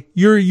anyway,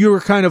 you're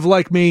kind of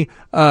like me.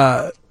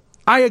 I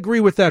agree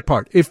with that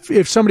part.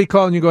 If somebody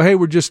called and you go, hey,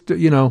 we're just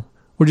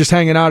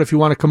hanging out. If you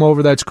want to come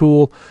over, that's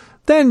cool.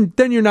 Then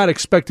you're not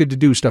expected to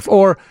do stuff.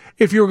 Or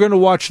if you're going to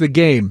watch the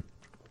game,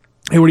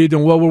 hey, what are you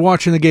doing? Well, we're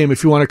watching the game.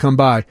 If you want to come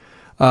by.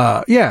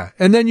 Yeah,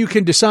 and then you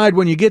can decide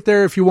when you get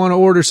there if you want to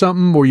order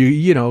something,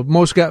 or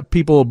most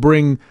people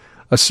bring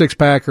a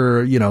 6-pack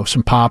or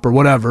some pop or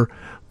whatever.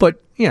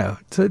 But yeah,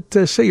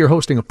 to say you're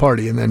hosting a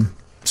party and then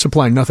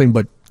supplying nothing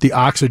but the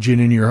oxygen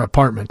in your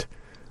apartment,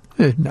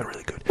 not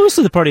really good. Most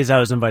of the parties I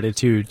was invited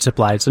to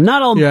supplied, so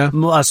not all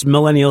us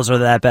millennials are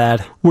that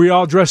bad. Were you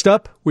all dressed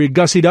up? Were you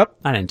gussied up?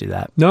 I didn't do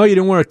that. No, you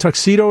didn't wear a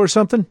tuxedo or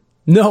something?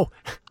 No,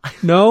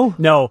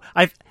 no.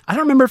 I don't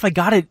remember if I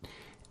got it.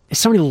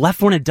 Somebody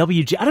left one at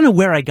WG. I don't know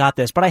where I got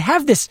this, but I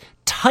have this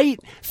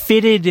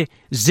tight-fitted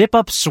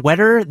zip-up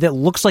sweater that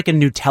looks like a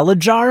Nutella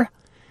jar.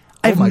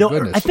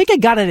 Goodness. I think I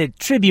got it at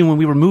Tribune when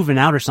we were moving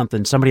out or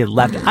something. Somebody had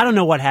left it. I don't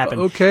know what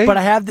happened. Okay. But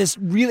I have this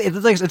really, it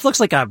looks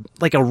like a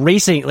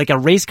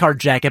race car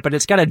jacket, but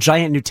it's got a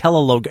giant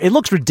Nutella logo. It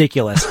looks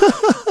ridiculous.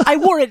 I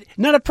wore it.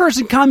 Not a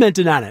person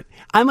commented on it.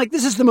 I'm like,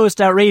 this is the most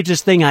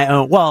outrageous thing I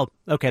own. Well,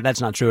 okay, that's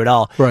not true at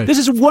all. Right. This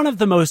is one of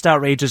the most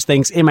outrageous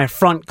things in my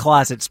front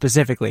closet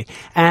specifically.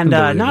 And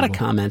not a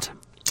comment.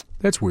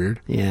 That's weird.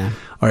 Yeah.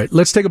 All right,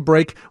 let's take a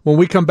break. When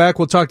we come back,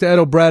 we'll talk to Ed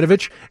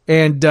Obradovich,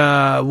 and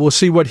we'll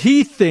see what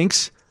he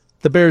thinks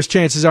the Bears'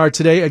 chances are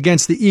today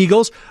against the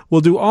Eagles.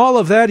 We'll do all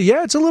of that.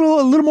 Yeah, it's a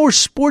little more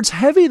sports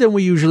heavy than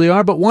we usually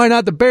are, but why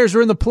not? The Bears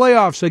are in the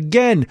playoffs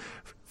again.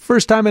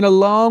 First time in a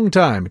long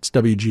time. It's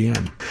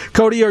WGN.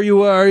 Cody,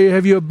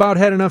 have you about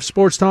had enough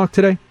sports talk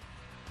today?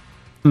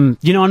 I'm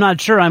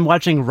not sure. I'm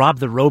watching Rob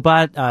the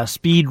Robot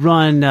speed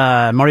run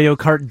Mario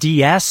Kart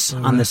DS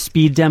on the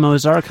Speed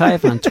Demos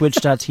archive on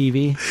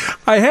Twitch.tv.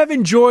 I have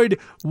enjoyed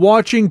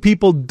watching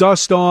people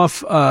dust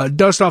off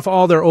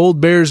all their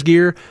old Bears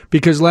gear,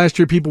 because last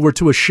year people were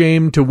too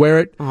ashamed to wear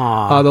it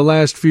the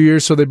last few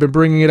years, so they've been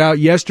bringing it out.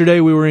 Yesterday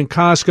we were in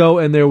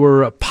Costco, and there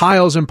were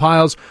piles and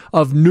piles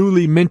of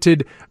newly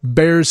minted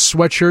Bears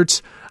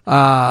sweatshirts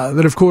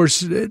that, of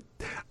course,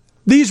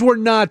 these were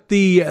not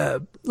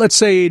the... let's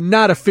say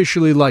not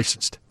officially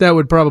licensed. That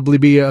would probably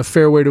be a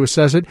fair way to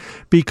assess it,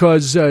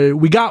 because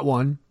we got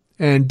one,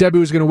 and Debbie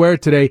was going to wear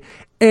it today,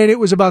 and it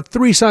was about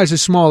 3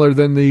 sizes smaller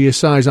than the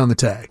size on the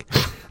tag.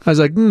 I was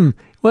like,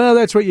 well,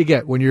 that's what you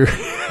get when you're,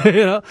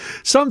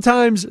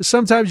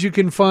 Sometimes you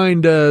can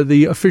find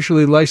the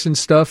officially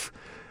licensed stuff,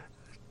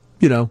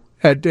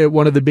 at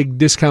one of the big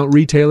discount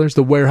retailers,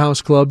 the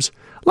warehouse clubs.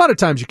 A lot of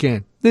times you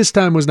can. This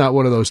time was not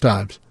one of those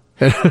times.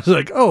 And I was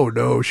like, oh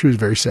no, she was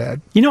very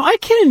sad. I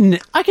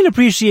can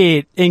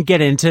appreciate and get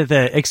into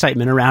the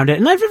excitement around it.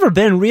 And I've never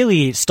been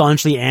really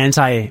staunchly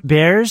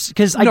anti-Bears,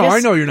 because I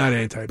know you're not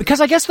anti-Bears. Because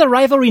I guess the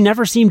rivalry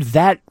never seemed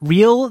that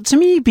real to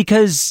me,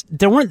 because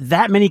there weren't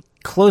that many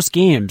close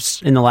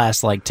games in the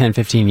last 10,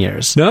 15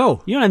 years.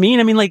 No. You know what I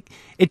mean?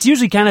 It's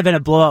usually kind of been a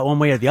blowout one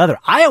way or the other.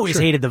 I always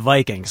hated the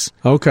Vikings.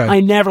 Okay.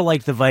 I never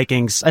liked the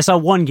Vikings. I saw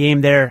one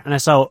game there, and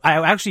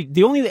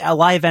the only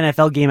live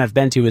NFL game I've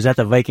been to was at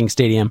the Viking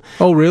Stadium.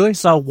 Oh, really?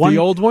 Saw one. The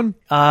old one?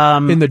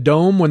 In the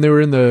Dome, when they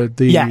were in the...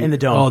 Yeah, in the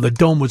Dome. Oh, the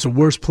Dome was the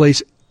worst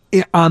place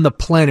on the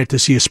planet to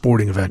see a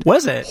sporting event.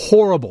 Was it?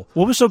 Horrible.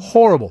 What was so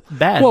horrible?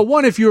 Bad? Well,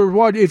 one, if you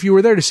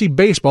were there to see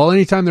baseball,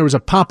 anytime there was a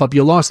pop-up,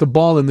 you lost the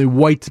ball in the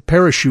white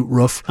parachute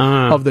roof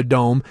of the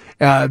Dome.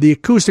 The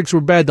acoustics were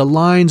bad. The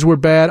lines were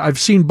bad. I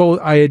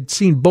had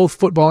seen both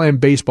football and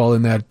baseball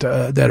in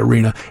that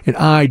arena, and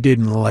I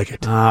didn't like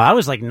it. I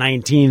was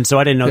 19, so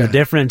I didn't know the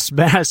difference.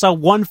 But I saw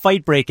one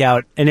fight break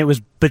out, and it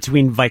was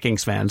between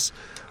Vikings fans.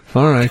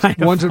 All right.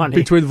 One's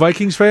between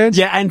Vikings fans?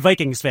 Yeah, and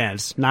Vikings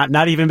fans.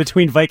 Not even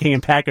between Viking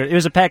and Packers. It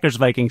was a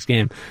Packers-Vikings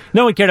game.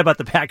 No one cared about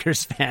the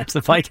Packers fans. The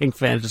Viking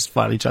fans just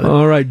fought each other.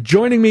 All right.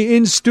 Joining me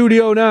in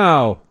studio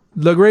now,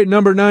 the great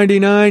number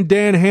 99,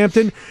 Dan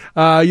Hampton.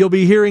 You'll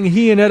be hearing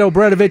he and Ed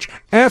Obradovich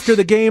after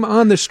the game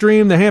on the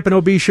stream, the Hamp and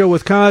OB Show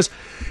with Kaz.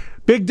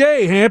 Big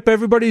day, Hamp.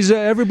 Everybody's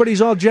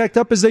all jacked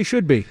up as they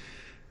should be.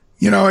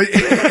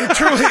 It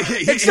truly...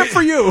 Except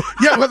for you.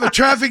 Yeah, well, the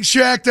traffic's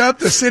jacked up.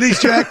 The city's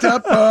jacked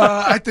up.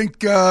 I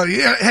think,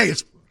 hey,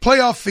 it's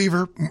playoff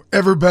fever.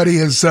 Everybody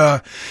is...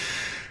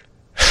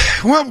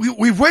 Well,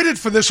 we've waited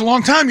for this a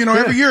long time.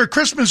 Every year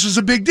Christmas is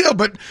a big deal,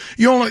 but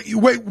you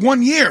wait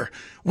 1 year.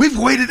 We've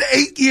waited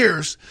 8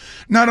 years,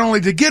 not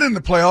only to get in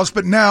the playoffs,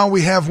 but now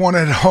we have one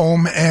at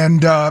home,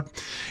 and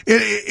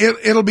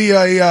it'll be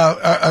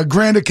a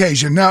grand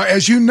occasion. Now,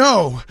 as you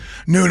know,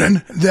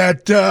 Noonan,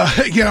 that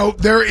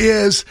there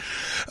is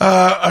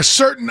a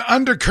certain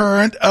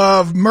undercurrent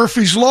of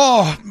Murphy's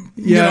Law.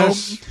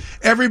 Yes.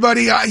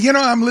 Everybody,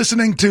 I'm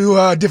listening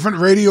to different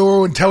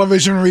radio and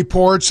television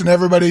reports, and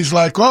everybody's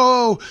like,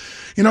 "Oh,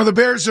 the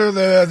Bears are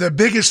the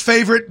biggest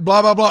favorite."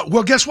 Blah blah blah.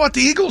 Well, guess what?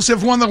 The Eagles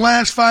have won the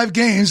last 5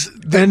 games,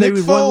 and they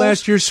won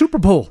last year's Super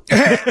Bowl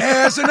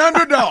as an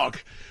underdog.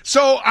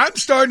 So I'm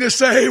starting to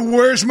say,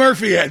 "Where's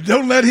Murphy at?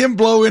 Don't let him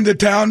blow into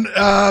town."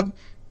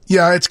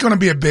 It's going to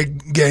be a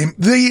big game.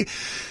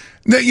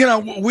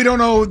 We don't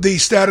know the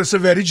status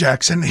of Eddie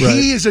Jackson. Right.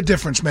 He is a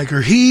difference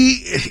maker.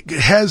 He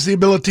has the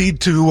ability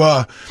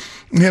to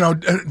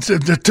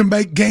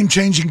make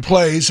game-changing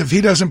plays. If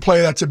he doesn't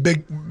play, that's a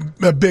big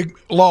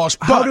loss.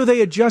 How do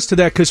they adjust to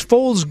that? Because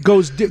Foles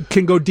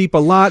can go deep a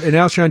lot, and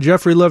Alshon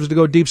Jeffrey loves to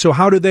go deep. So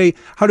how do they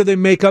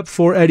make up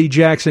for Eddie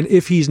Jackson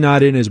if he's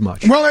not in as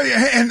much? Well,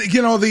 and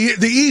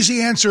the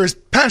easy answer is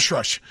pass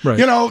rush. Right.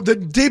 The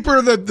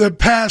deeper the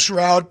pass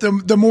route,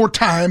 the more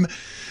time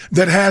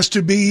that has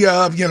to be,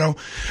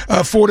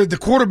 afforded the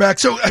quarterback.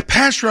 So a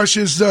pass rush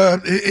is,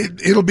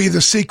 it'll be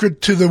the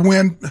secret to the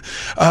win,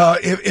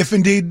 if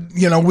indeed,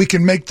 we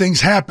can make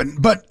things happen.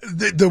 But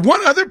the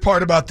one other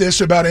part about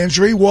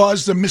injury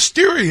was the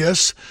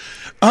mysterious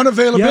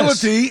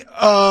unavailability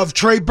of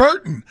Trey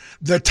Burton,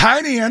 the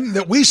tight end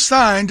that we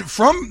signed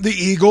from the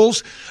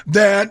Eagles,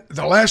 that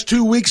the last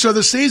 2 weeks of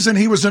the season,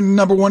 he was the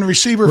number one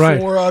receiver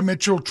for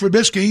Mitchell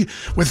Trubisky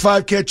with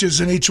 5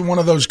 catches in each one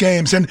of those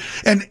games. And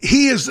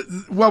he is,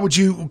 what would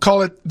you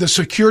call it, the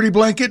security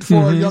blanket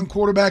for a young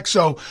quarterback.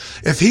 So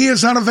if he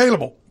is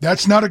unavailable,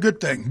 that's not a good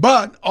thing.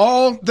 But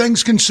all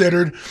things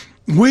considered,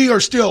 we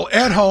are still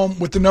at home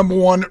with the number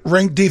 1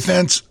 ranked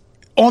defense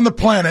on the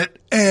planet,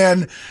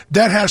 and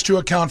that has to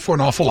account for an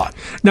awful lot.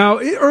 Now,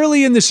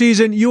 early in the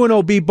season, you and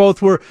OB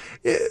both were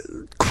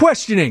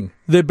questioning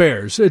the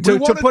Bears,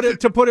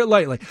 to put it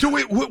lightly.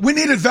 We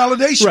needed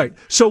validation. Right.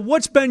 So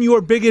what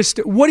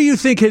do you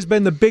think has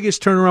been the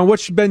biggest turnaround?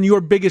 What's been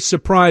your biggest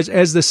surprise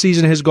as the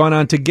season has gone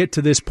on to get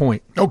to this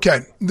point?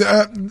 Okay.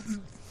 The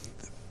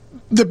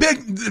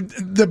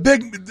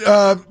big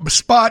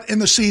spot in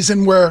the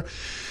season where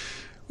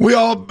we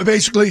all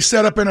basically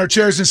sat up in our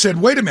chairs and said,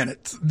 wait a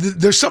minute,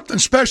 there's something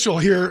special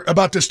here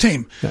about this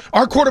team. Yeah.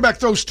 Our quarterback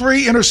throws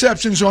 3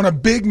 interceptions on a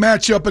big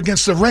matchup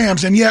against the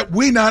Rams, and yet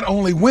we not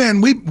only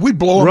win, we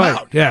blow them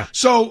out. Yeah.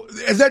 So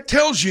that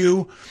tells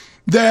you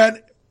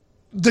that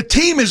the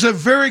team is a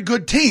very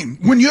good team.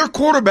 When your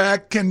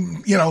quarterback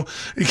can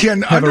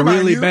have a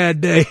really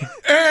bad day,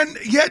 and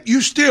yet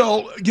you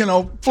still,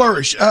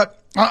 flourish.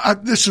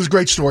 This is a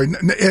great story.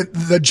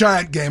 The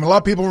Giant game. A lot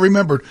of people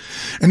remembered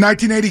in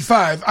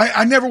 1985.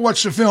 I never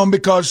watched the film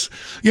because,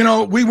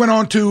 we went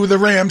on to the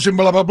Rams and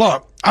blah, blah,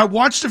 blah. I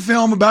watched the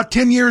film about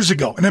 10 years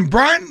ago. And then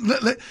Brian,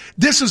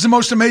 this is the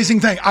most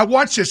amazing thing. I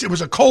watched this. It was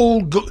a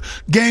cold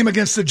game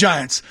against the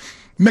Giants.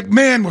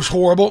 McMahon was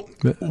horrible.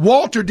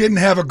 Walter didn't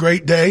have a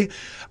great day.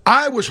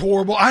 I was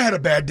horrible. I had a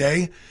bad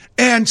day.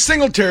 And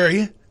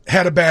Singletary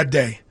had a bad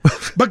day.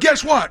 But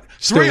guess what?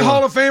 3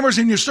 Hall of Famers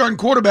and your starting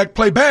quarterback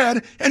play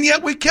bad, and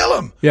yet we kill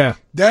them. Yeah.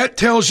 That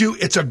tells you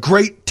it's a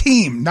great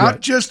team,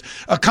 not just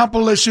a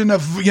compilation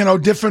of,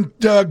 different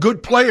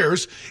good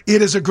players.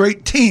 It is a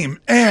great team.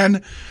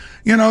 And,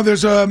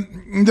 there's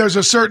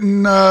a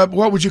certain,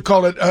 what would you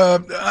call it,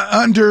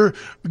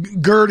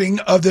 undergirding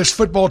of this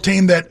football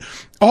team that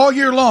all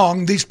year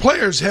long, these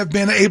players have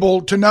been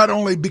able to not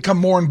only become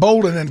more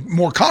emboldened and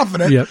more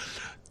confident,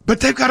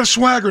 but they've got a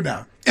swagger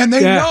now. And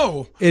they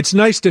know. It's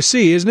nice to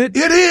see, isn't it?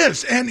 It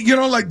is. And,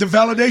 like the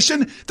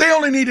validation, they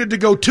only needed to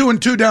go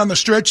 2-2 down the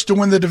stretch to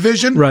win the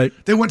division. Right.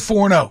 They went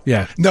 4-0.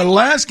 Yeah. The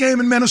last game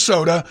in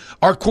Minnesota,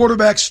 our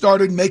quarterback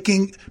started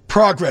making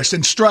progress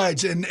and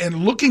strides and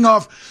looking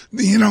off,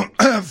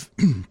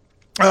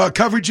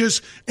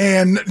 coverages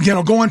and,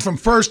 going from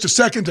first to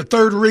second to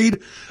third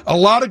read. A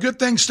lot of good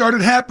things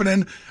started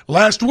happening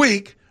last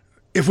week.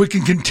 If we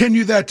can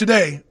continue that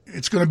today,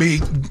 it's going to be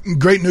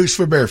great news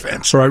for Bear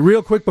fans. All right,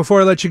 real quick before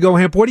I let you go,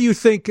 Hamp, what do you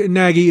think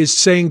Nagy is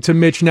saying to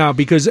Mitch now?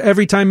 Because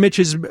every time Mitch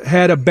has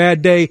had a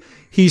bad day,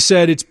 he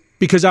said it's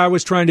because I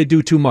was trying to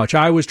do too much.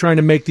 I was trying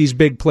to make these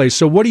big plays.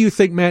 So what do you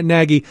think Matt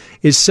Nagy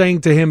is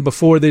saying to him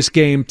before this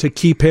game to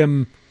keep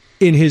him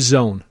in his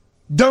zone?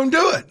 Don't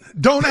do it.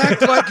 Don't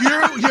act like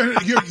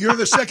you're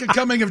the second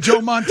coming of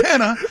Joe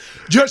Montana.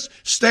 Just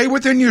stay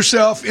within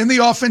yourself in the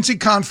offensive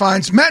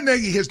confines. Matt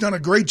Nagy has done a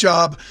great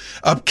job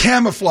of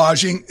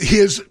camouflaging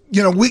his,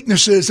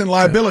 weaknesses and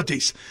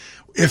liabilities.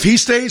 If he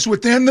stays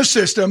within the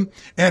system,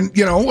 and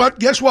what?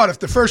 Guess what? If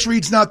the first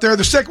read's not there,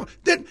 the second,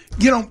 then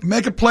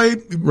make a play,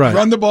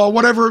 run the ball,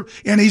 whatever.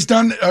 And he's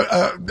done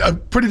a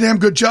pretty damn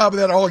good job of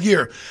that all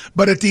year.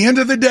 But at the end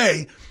of the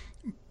day,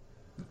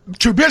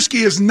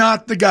 Trubisky is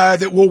not the guy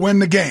that will win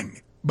the game.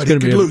 but he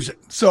could lose it.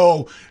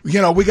 So, we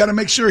got to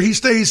make sure he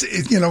stays,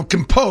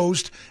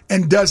 composed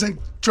and doesn't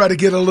try to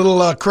get a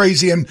little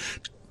crazy and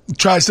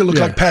tries to look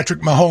like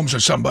Patrick Mahomes or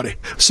somebody.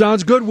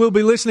 Sounds good. We'll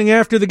be listening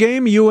after the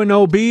game.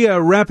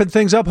 UNLV wrapping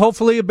things up.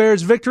 Hopefully a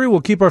Bears victory.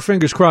 We'll keep our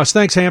fingers crossed.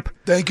 Thanks, Hamp.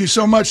 Thank you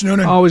so much,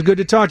 Noonan. Always good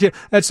to talk to you.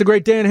 That's the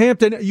great Dan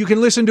Hampton. You can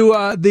listen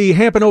to the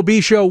Hampton OB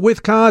Show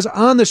with Kaz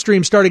on the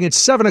stream starting at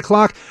 7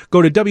 o'clock.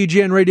 Go to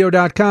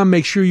WGNradio.com.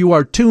 Make sure you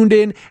are tuned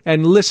in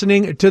and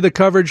listening to the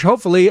coverage.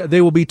 Hopefully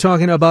they will be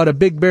talking about a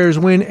big Bears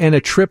win and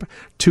a trip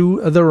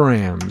to the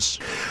Rams.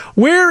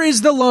 Where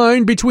is the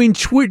line between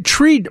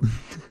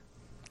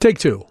Take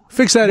two.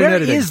 Fix that in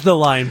editing. Where is the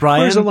line,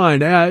 Brian? Where's the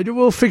line?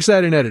 We'll fix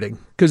that in editing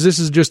because this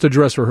is just a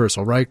dress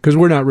rehearsal, right? Because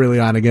we're not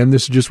really on again.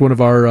 This is just one of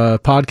our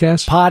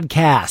podcasts.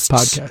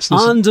 Podcasts.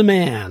 On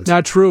demand.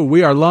 Not true.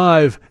 We are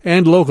live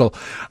and local.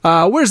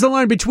 Where's the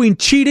line between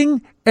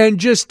cheating and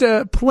just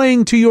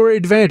playing to your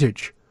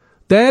advantage?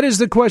 That is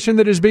the question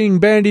that is being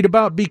bandied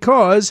about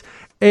because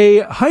a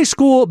high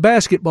school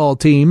basketball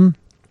team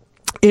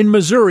in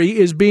Missouri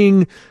is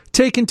being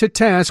taken to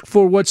task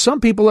for what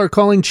some people are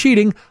calling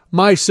cheating,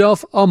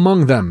 myself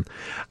among them.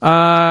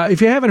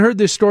 If you haven't heard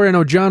this story, I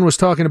know John was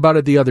talking about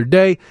it the other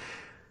day.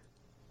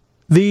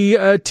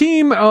 The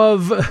team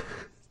at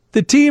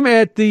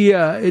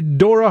the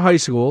Dora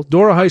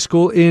High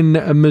School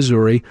in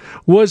Missouri,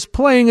 was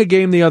playing a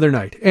game the other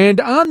night. And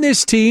on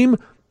this team,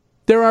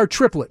 there are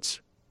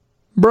triplets,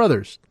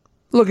 brothers.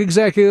 Look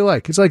exactly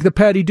alike. It's like the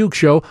Patty Duke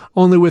Show,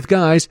 only with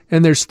guys,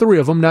 and there's 3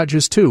 of them, not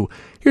just 2.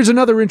 Here's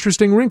another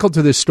interesting wrinkle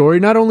to this story.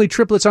 Not only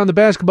triplets on the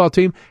basketball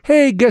team,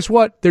 hey, guess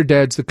what? Their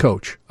dad's the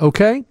coach,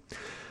 okay?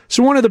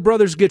 So one of the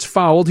brothers gets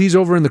fouled. He's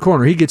over in the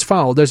corner. He gets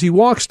fouled. As he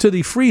walks to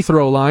the free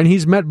throw line,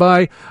 he's met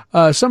by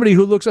somebody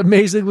who looks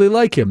amazingly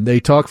like him. They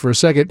talk for a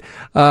second.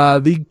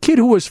 The kid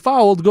who was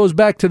fouled goes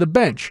back to the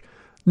bench.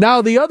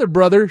 Now the other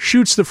brother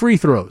shoots the free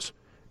throws.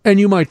 And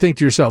you might think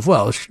to yourself,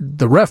 well,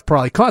 the ref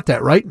probably caught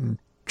that, right? And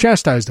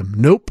chastised him.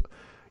 Nope.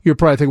 You're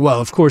probably thinking, well,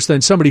 of course,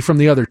 then somebody from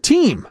the other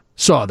team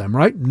saw them,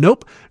 right?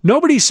 Nope.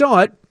 Nobody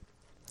saw it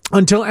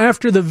until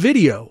after the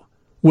video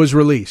was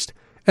released.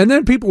 And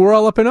then people were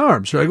all up in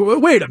arms. Like,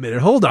 wait a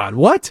minute, hold on.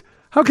 What?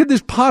 How could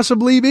this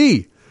possibly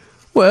be?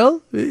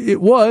 Well, it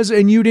was,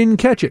 and you didn't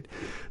catch it.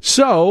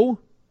 So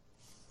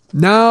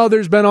now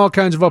there's been all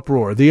kinds of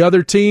uproar. The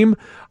other team,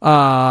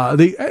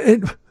 I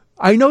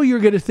know you're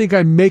going to think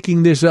I'm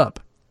making this up,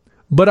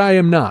 but I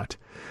am not.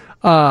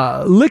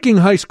 Licking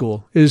High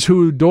School is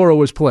who Dora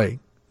was playing.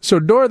 So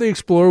Dora the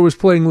Explorer was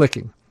playing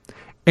Licking.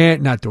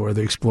 And not Dora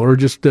the Explorer,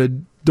 just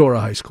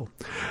Dora High School.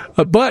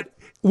 But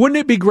wouldn't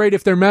it be great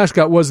if their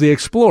mascot was the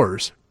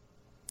Explorers?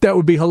 That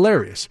would be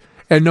hilarious.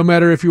 And no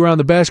matter if you were on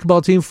the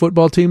basketball team,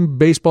 football team,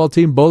 baseball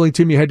team, bowling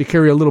team, you had to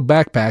carry a little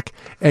backpack,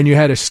 and you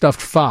had a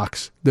stuffed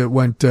fox that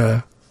went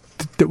that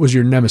was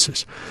your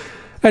nemesis.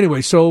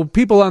 Anyway, so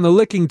people on the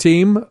Licking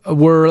team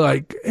were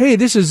like, hey,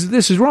 this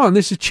is wrong.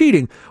 This is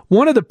cheating.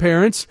 One of the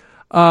parents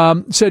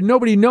said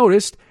nobody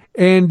noticed,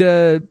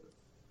 and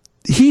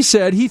he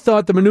said he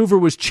thought the maneuver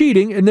was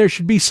cheating, and there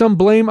should be some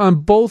blame on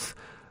both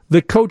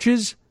the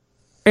coaches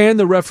and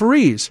the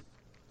referees.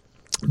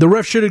 The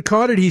ref should have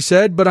caught it, he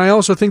said, but I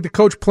also think the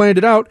coach planned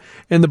it out,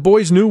 and the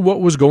boys knew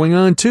what was going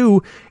on,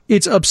 too.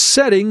 It's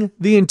upsetting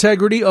the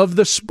integrity of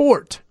the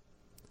sport.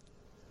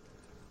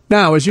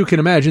 Now, as you can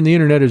imagine, the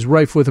internet is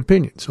rife with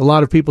opinions. A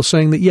lot of people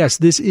saying that, yes,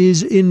 this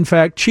is, in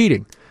fact,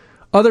 cheating.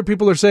 Other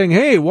people are saying,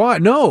 hey,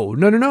 what?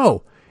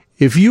 No.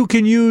 If you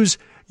can use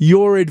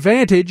your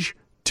advantage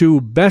to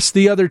best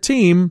the other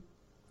team,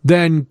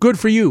 then good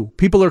for you.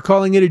 People are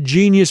calling it a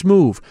genius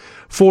move.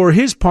 For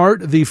his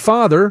part, the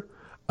father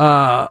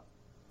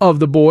of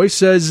the boy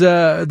says,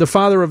 the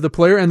father of the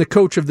player and the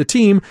coach of the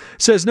team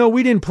says, no,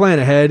 we didn't plan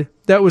ahead.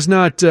 That was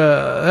not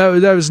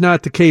that was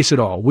not the case at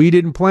all. We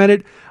didn't plan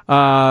it.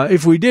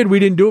 If we did, we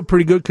didn't do it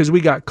pretty good because we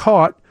got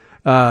caught.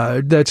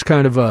 That's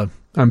kind of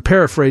I'm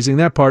paraphrasing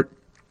that part.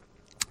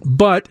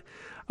 But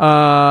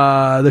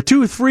the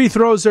 2 free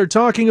throws they're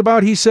talking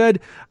about, he said,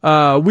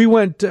 we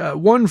went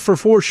 1 for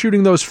 4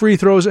 shooting those free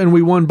throws, and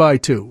we won by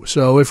 2.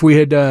 So if we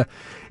had,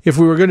 if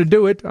we were going to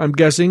do it, I'm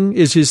guessing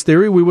is his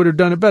theory, we would have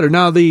done it better.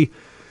 Now the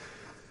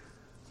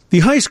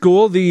high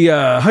school,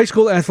 High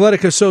School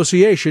Athletic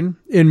Association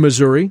in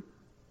Missouri,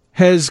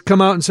 has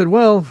come out and said,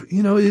 well,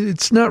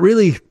 it's not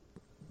really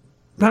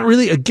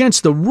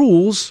against the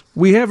rules.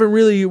 We haven't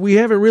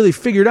really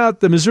figured out.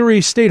 The Missouri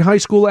State High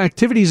School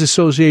Activities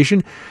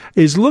Association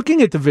is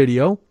looking at the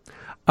video.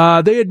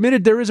 They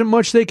admitted there isn't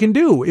much they can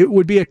do. It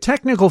would be a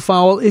technical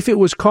foul if it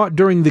was caught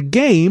during the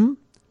game,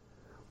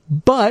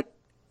 but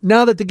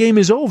now that the game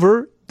is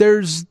over,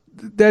 that's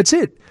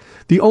it.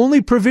 The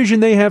only provision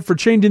they have for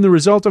changing the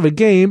result of a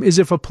game is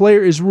if a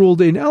player is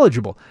ruled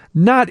ineligible,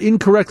 not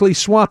incorrectly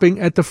swapping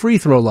at the free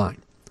throw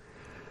line.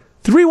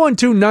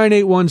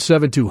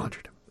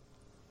 312-981-7200.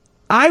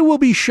 I will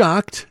be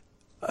shocked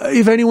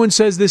if anyone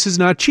says this is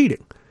not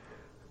cheating,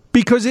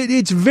 because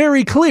it's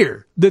very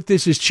clear that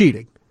this is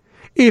cheating.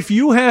 If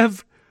you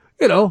have,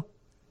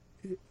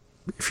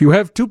 if you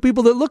have 2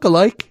 people that look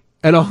alike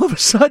And all of a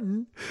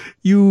sudden,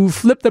 you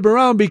flip them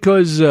around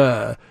because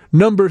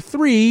number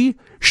 3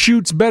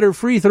 shoots better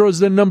free throws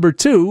than number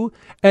 2,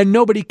 and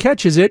nobody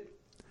catches it.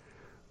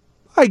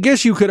 I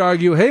guess you could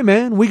argue, hey,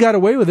 man, we got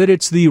away with it.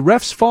 It's the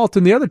ref's fault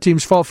and the other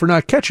team's fault for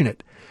not catching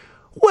it.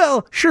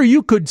 Well, sure,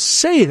 you could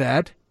say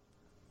that,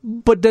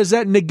 but does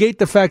that negate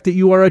the fact that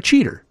you are a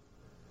cheater?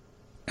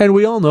 And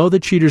we all know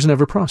that cheaters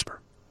never prosper.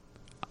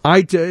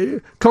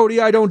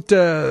 Cody,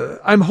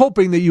 I'm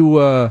hoping that you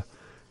are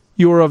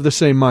of the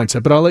same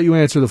mindset, but I'll let you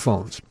answer the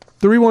phones.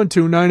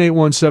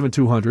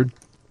 312-981-7200.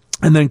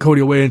 And then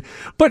Cody will weigh in.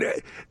 But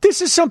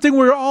this is something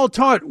we're all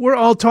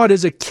taught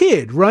as a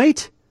kid,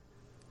 right?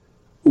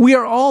 We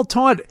are all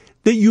taught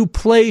that you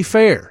play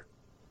fair.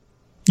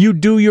 You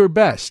do your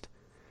best.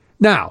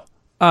 Now,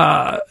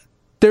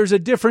 there's a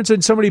difference,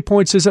 and somebody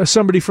from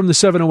the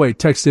 708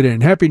 texted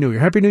in. Happy New Year.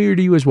 Happy New Year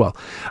to you as well.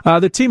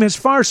 The team has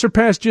far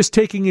surpassed just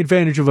taking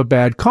advantage of a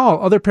bad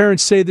call. Other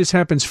parents say this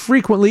happens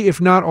frequently,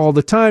 if not all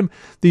the time.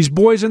 These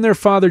boys and their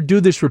father do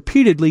this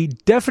repeatedly,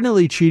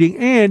 definitely cheating,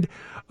 and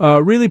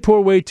a really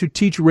poor way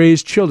to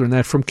raise children.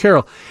 That from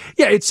Carol.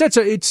 Yeah, it sets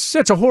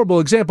a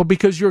horrible example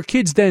because your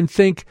kids then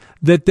think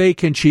that they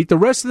can cheat. The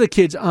rest of the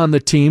kids on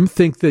the team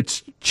think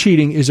that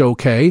cheating is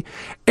okay.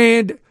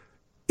 And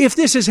if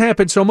this has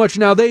happened so much,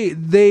 now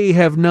they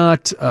have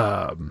not,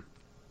 I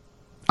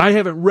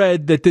haven't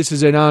read that this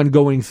is an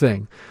ongoing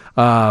thing.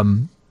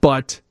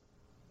 But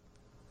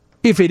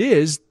if it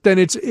is, then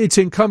it's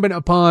incumbent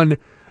upon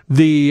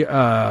the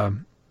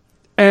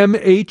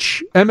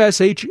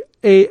MSHSAA,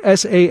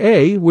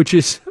 which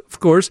is, of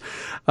course,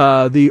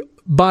 the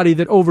body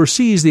that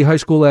oversees the high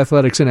school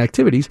athletics and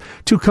activities,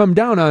 to come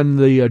down on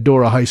the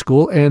Dora High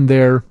School and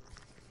their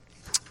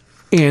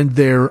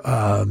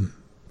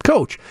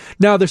coach.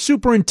 Now, the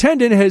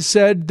superintendent has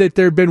said that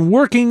they've been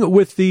working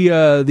with the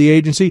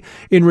agency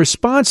in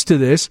response to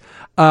this.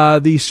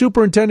 The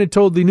superintendent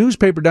told the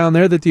newspaper down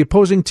there that the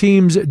opposing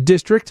team's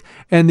district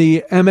and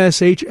the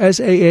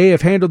MSHSAA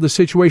have handled the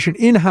situation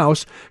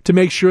in-house to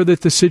make sure that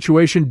the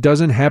situation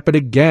doesn't happen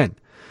again.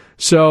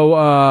 So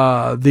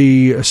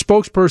the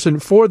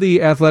spokesperson for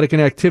the athletic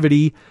and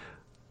activity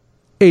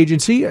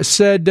agency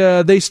said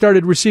they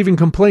started receiving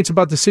complaints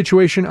about the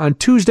situation on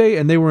Tuesday,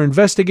 and they were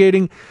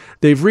investigating.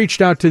 They've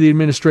reached out to the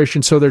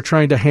administration, so they're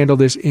trying to handle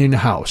this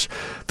in-house.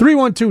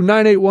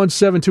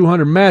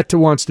 312-981-7200. Matt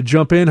wants to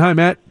jump in. Hi,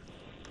 Matt.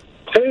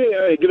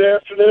 Hey, good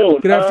afternoon.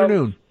 Good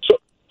afternoon. So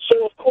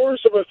of course,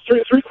 about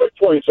three quick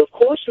points. Of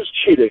course, it's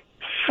cheating.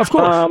 Of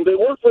course. They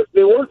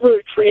weren't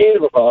very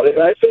creative about it,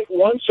 and I think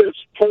once it's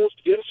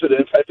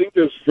post-incident, I think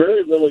there's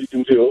very little you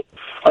can do.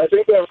 I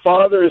think that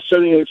father is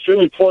setting an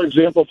extremely poor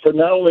example for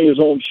not only his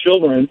own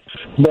children,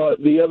 but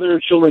the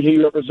other children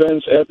he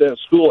represents at that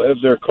school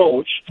as their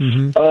coach.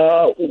 Mm-hmm.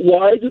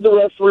 Why did the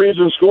referees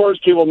and scores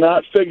table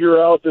not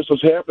figure out this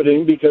was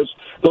happening? Because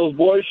those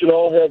boys should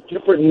all have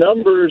different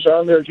numbers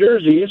on their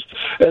jerseys,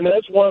 and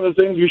that's one of the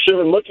things you should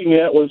have been looking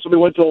at when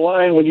somebody went to the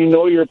line when you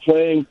know you're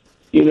playing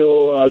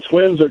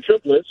twins or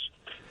triplets.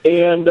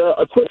 And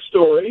a quick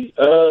story,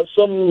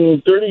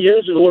 some 30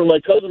 years ago when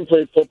my cousin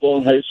played football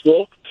in high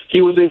school,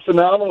 he was a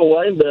phenomenal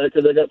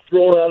linebacker that got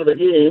thrown out of a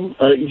game,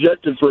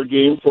 ejected for a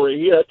game for a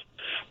hit.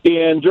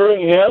 And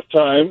during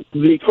halftime,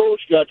 the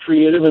coach got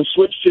creative and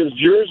switched his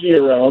jersey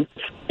around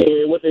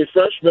with a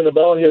freshman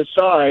about his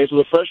size.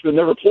 The freshman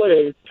never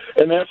played,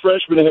 and that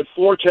freshman had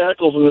 4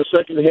 tackles in the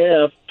second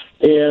half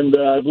and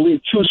I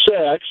believe 2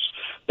 sacks.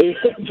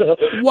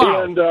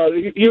 Wow. And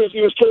he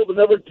was told to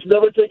never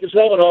take his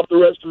helmet off the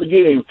rest of the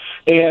game,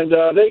 and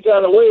they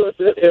got away with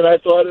it. And I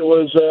thought it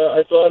was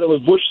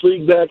Bush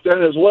League back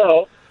then as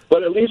well.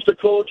 But at least the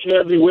coach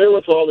had the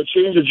wherewithal to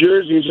change the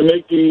jerseys and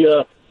make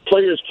the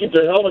players keep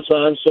their helmets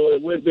on, so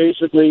it went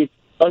basically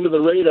under the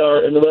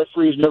radar, and the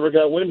referees never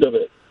got wind of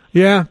it.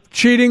 Yeah,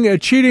 cheating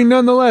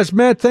nonetheless.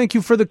 Matt, thank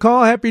you for the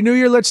call. Happy New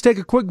Year. Let's take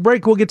a quick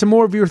break. We'll get to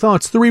more of your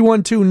thoughts.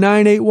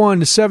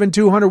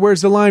 312-981-7200.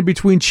 Where's the line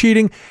between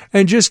cheating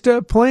and just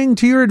playing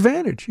to your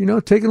advantage?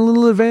 Taking a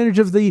little advantage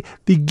of the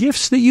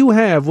gifts that you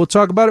have. We'll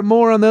talk about it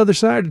more on the other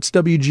side. It's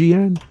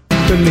WGN.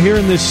 Been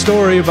hearing this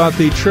story about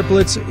the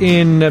triplets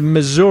in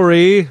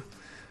Missouri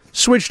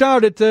switched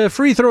out at the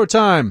free throw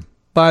time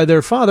by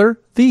their father,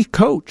 the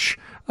coach.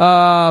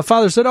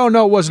 Father said, "Oh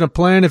no, it wasn't a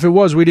plan. If it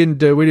was, we didn't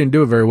do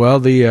it very well."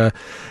 The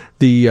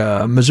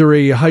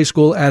Missouri High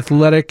School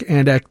Athletic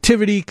and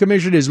Activity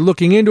Commission is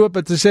looking into it,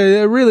 but to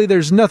say really,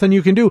 there's nothing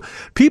you can do.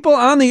 People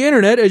on the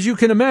internet, as you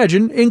can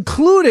imagine,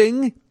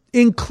 including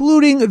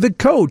the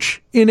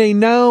coach, in a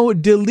now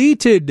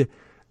deleted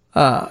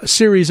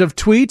series of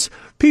tweets.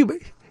 People,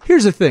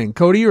 here's the thing,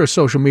 Cody, you're a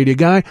social media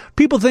guy.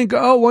 People think,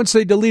 once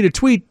they delete a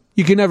tweet,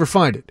 you can never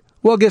find it.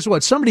 Well, guess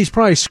what? Somebody's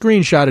probably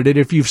screenshotted it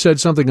if you've said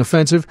something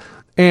offensive,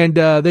 and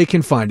they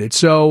can find it.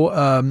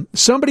 So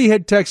somebody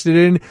had texted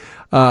in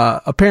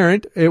a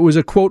parent. It was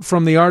a quote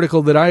from the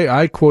article that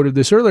I quoted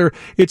this earlier.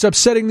 It's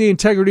upsetting the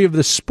integrity of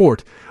the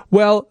sport.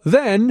 Well,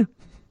 then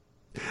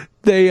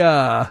they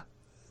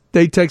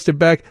texted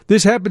back,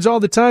 "This happens all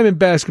the time in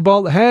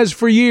basketball. It has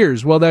for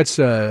years." Well, that's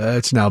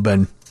now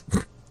been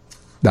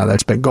Now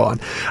that's been gone.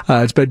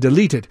 It's been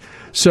deleted.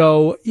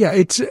 So, yeah,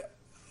 it's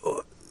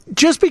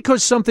just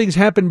because something's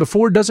happened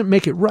before doesn't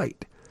make it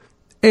right.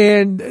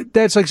 And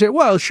that's like saying,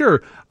 well,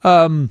 sure,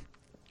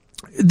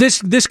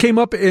 this came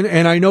up,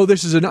 and I know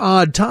this is an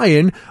odd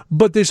tie-in,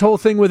 but this whole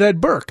thing with Ed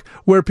Burke,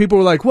 where people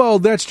were like, well,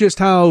 that's just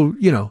how,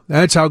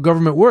 that's how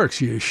government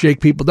works. You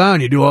shake people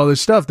down, you do all this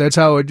stuff. That's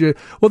how it,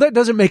 well, that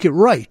doesn't make it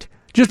right,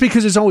 just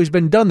because it's always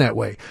been done that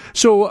way.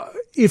 So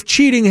if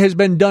cheating has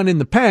been done in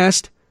the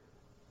past,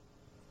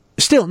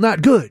 still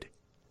not good.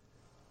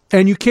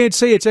 And you can't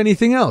say it's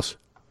anything else.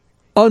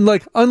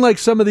 Unlike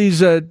some of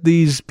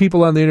these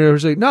people on the internet who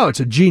say, no, it's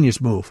a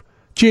genius move.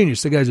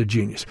 Genius. The guy's a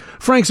genius.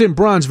 Frank's in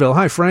Bronzeville.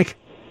 Hi, Frank.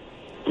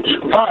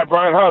 Hi,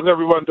 Brian. How's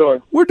everyone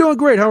doing? We're doing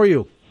great. How are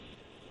you?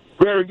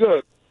 Very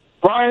good.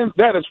 Brian,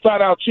 that is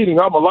flat out cheating.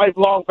 I'm a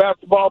lifelong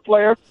basketball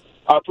player.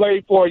 I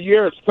played for a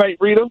year at St.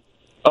 Rita,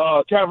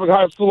 Catholic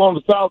High School on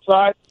the South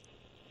Side.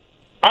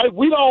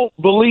 We don't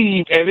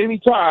believe at any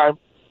time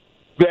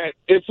that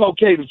it's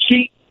okay to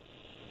cheat,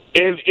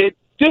 and it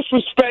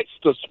disrespects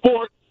the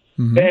sport.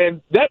 Mm-hmm.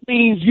 And that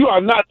means you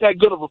are not that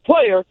good of a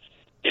player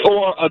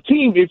or a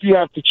team if you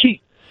have to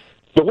cheat.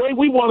 The way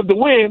we wanted to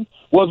win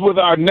was with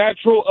our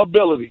natural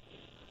ability.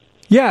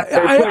 Yeah,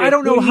 I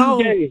don't know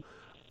how.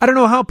 I don't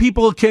know how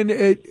people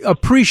can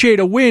appreciate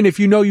a win if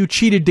you know you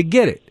cheated to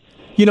get it.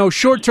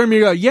 Short term,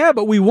 you go, yeah,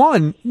 but we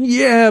won.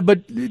 Yeah,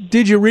 but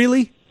did you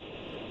really?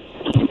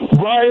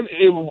 Brian,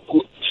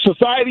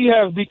 society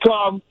has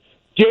become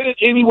get it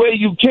any way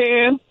you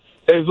can,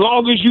 as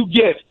long as you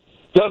get it.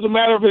 Doesn't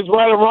matter if it's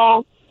right or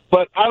wrong.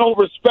 But I don't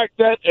respect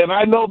that, and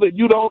I know that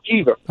you don't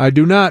either. I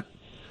do not.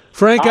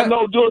 Frank, I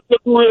know during your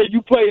career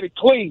you played it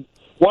clean,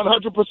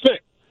 100%.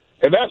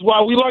 And that's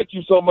why we like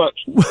you so much.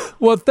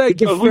 Well, thank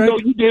you, Frank. Because we know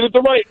you did it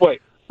the right way.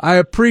 I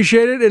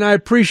appreciate it, and I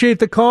appreciate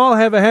the call.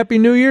 Have a happy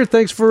New Year.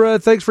 Thanks for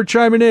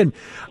chiming in.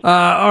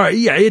 All right,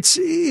 yeah, it's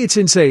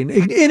insane,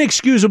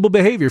 inexcusable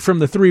behavior from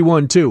the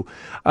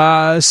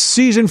 312.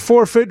 Season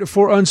forfeit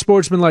for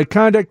unsportsmanlike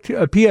conduct.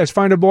 P.S.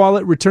 Find a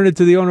wallet, return it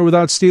to the owner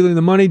without stealing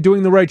the money.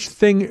 Doing the right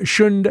thing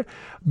shouldn't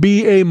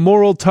be a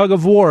moral tug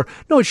of war.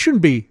 No, it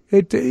shouldn't be.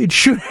 It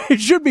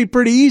should be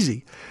pretty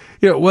easy.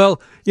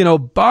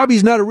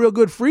 Bobby's not a real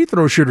good free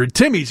throw shooter.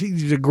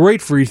 He's a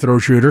great free throw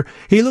shooter.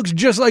 He looks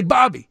just like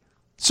Bobby.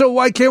 So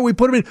why can't we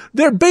put them in?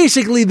 They're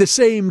basically the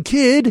same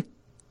kid,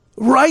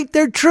 right?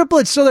 They're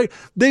triplets. So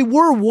they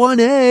were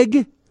one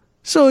egg.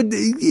 So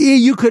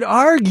you could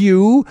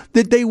argue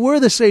that they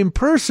were the same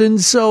person.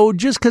 So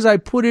just because I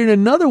put in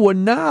another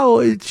one now,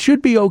 it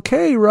should be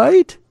okay,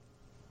 right?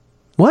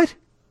 What?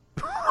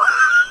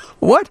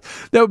 What?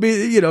 That would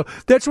be,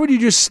 that's when you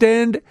just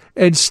stand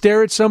and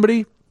stare at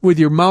somebody with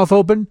your mouth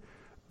open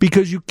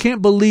because you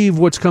can't believe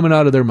what's coming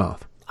out of their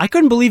mouth. I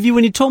couldn't believe you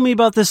when you told me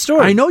about this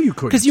story. I know you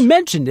couldn't. Because you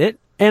mentioned it.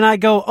 And I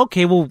go,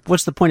 okay, well,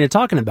 what's the point of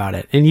talking about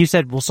it? And you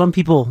said, well, some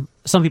people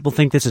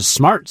think this is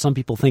smart. Some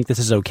people think this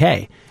is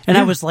okay. And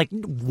I was like,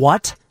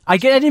 what? I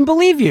didn't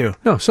believe you.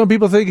 No, some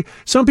people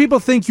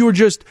think you're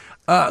just,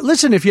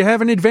 listen, if you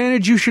have an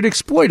advantage, you should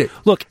exploit it.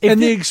 Look,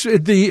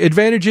 the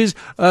advantage is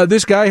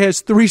this guy has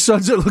 3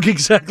 sons that look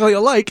exactly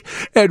alike,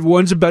 and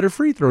one's a better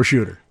free throw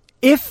shooter.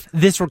 If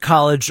this were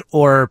college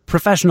or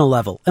professional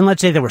level, and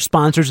let's say there were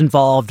sponsors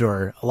involved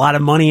or a lot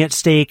of money at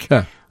stake,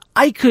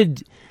 I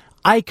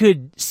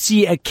could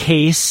see a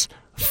case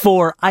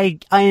for, I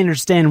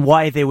understand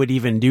why they would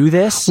even do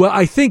this. Well,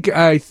 I think,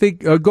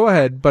 go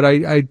ahead, but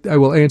I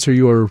will answer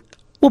your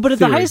Well, but at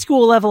theory. The high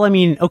school level, I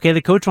mean, okay,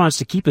 the coach wants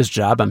to keep his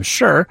job, I'm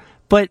sure,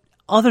 but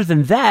other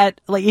than that,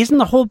 isn't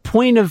the whole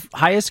point of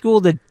high school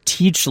to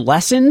teach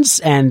lessons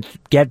and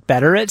get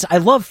better at? I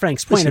love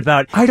Frank's point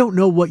about... I don't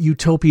know what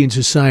utopian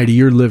society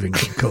you're living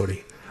in,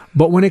 Cody,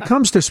 but when it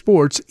comes to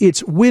sports,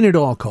 it's win at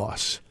all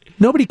costs.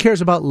 Nobody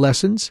cares about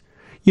lessons.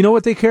 You know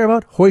what they care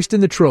about? Hoisting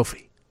the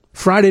trophy.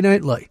 Friday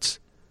night lights.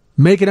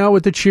 Making out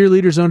with the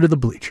cheerleaders under the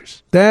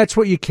bleachers. That's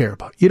what you care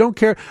about. You don't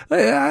care.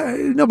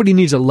 Nobody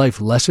needs a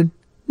life lesson.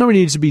 Nobody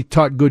needs to be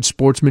taught good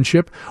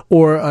sportsmanship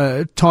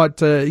or taught,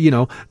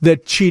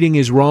 that cheating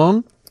is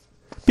wrong.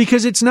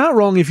 Because it's not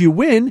wrong if you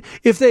win.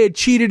 If they had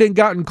cheated and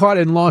gotten caught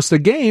and lost the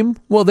game,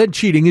 well, then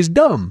cheating is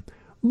dumb.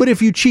 But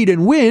if you cheat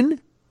and win,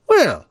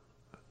 well,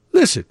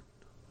 listen,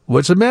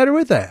 what's the matter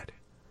with that?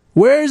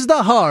 Where's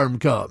the harm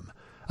come?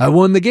 I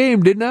won the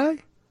game, didn't I?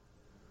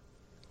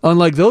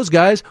 Unlike those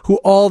guys who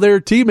all their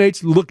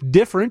teammates look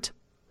different.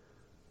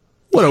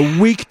 What a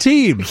weak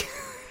team.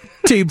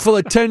 Team full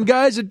of 10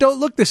 guys that don't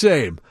look the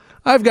same.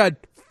 I've got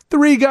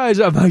 3 guys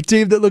on my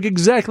team that look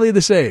exactly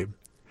the same.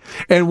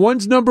 And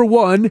one's number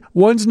 1,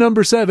 one's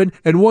number 7,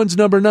 and one's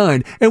number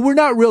 9. And we're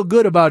not real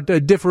good about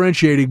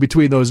differentiating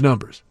between those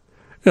numbers.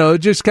 It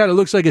just kind of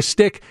looks like a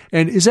stick.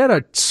 And is that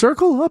a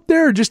circle up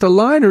there or just a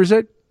line? Or is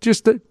that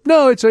just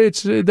no,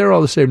 they're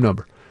all the same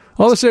number.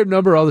 All the same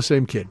number, all the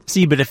same kid.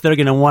 See, but if they're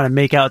going to want to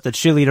make out the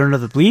cheerleader under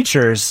the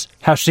bleachers,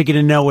 how's she going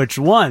to know which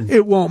one?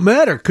 It won't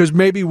matter, because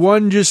maybe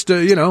one just,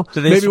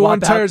 maybe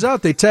one tires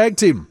out. They tag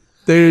team.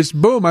 They just,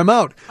 boom, I'm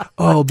out.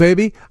 Oh,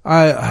 baby,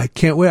 I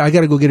can't wait. I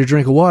got to go get a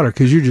drink of water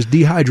because you're just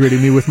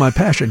dehydrating me with my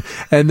passion.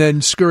 And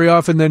then scurry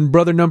off, and then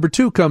brother number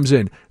 2 comes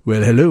in.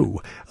 Well,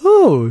 hello.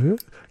 Oh,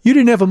 you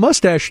didn't have a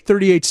mustache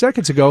 38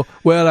 seconds ago.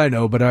 Well, I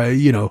know, but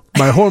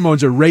my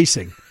hormones are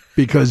racing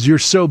because you're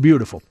so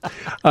beautiful.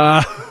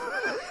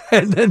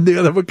 And then the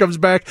other one comes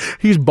back.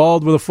 He's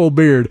bald with a full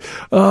beard.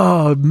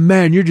 Oh,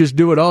 man, you're just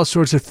doing all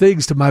sorts of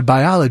things to my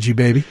biology,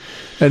 baby.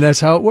 And that's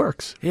how it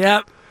works.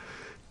 Yep.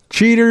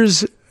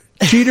 Cheaters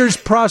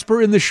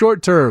prosper in the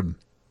short term.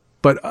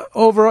 But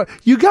overall,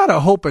 you got to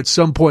hope at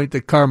some point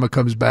that karma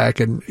comes back.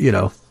 And,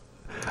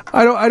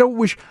 I don't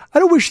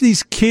wish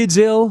these kids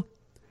ill.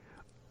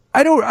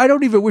 I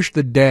don't even wish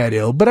the dad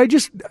ill. But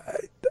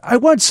I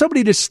want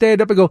somebody to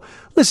stand up and go,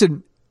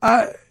 listen,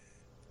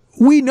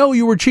 we know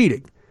you were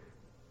cheating.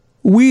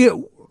 The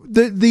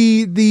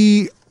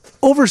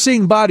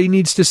overseeing body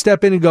needs to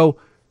step in and go,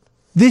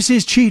 this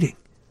is cheating,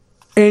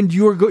 and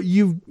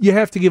you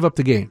have to give up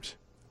the games.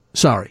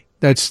 Sorry,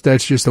 that's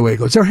just the way it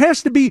goes. There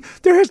has to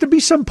be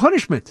some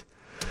punishment.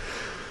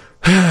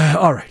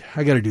 All right,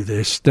 I got to do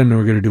this. Then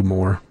we're going to do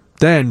more.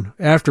 Then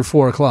after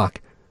 4:00,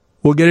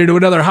 we'll get into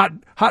another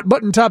hot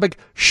button topic.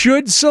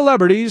 Should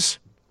celebrities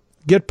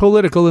get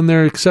political in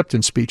their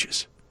acceptance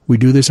speeches? We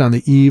do this on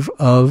the eve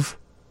of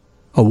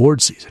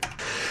award season.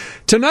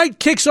 Tonight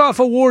kicks off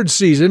awards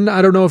season.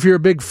 I don't know if you're a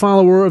big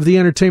follower of the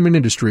entertainment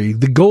industry.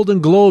 The Golden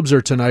Globes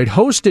are tonight,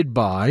 hosted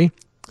by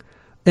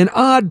an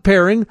odd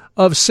pairing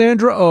of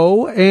Sandra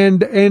Oh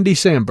and Andy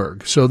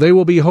Samberg. So they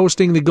will be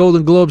hosting the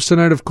Golden Globes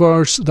tonight, of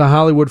course, the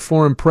Hollywood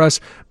Foreign Press,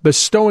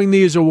 bestowing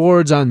these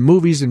awards on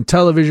movies and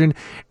television.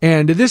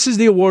 And this is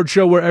the award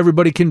show where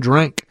everybody can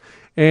drink.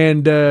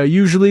 And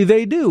usually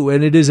they do,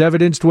 and it is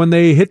evidenced when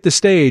they hit the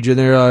stage, and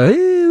they're a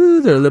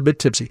little bit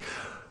tipsy.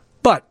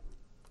 But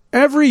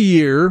every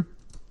year,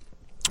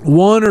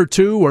 one or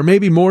two or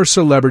maybe more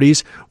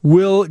celebrities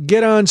will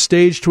get on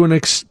stage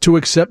to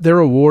accept their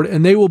award,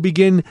 and they will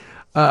begin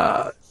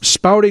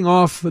spouting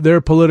off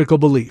their political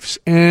beliefs.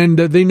 And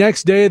the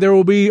next day there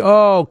will be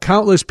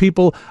countless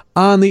people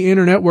on the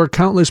internet where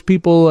countless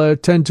people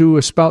tend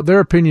to spout their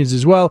opinions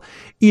as well,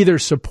 either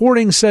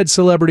supporting said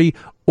celebrity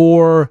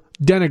or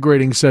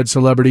denigrating said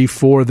celebrity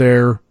for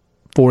their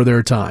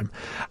time.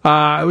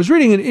 I was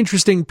reading an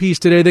interesting piece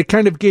today that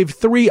kind of gave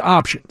 3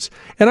 options.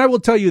 And I will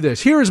tell you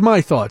this. Here is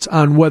my thoughts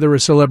on whether a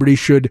celebrity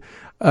should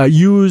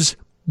use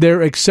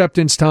their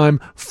acceptance time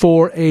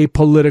for a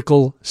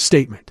political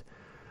statement.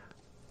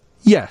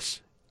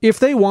 Yes, if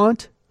they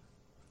want,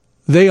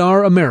 they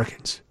are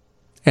Americans,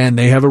 and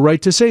they have a right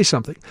to say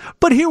something.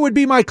 But here would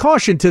be my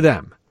caution to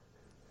them.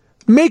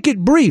 Make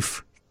it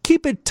brief.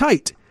 Keep it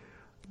tight.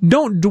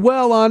 Don't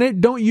dwell on it.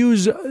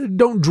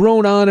 Don't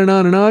drone on and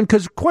on and on,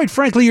 because quite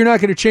frankly, you're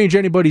not going to change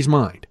anybody's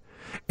mind.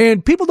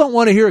 And people don't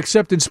want to hear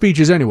acceptance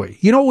speeches anyway.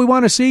 You know what we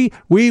want to see?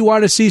 We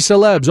want to see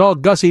celebs all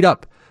gussied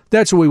up.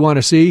 That's what we want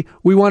to see.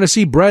 We want to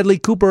see Bradley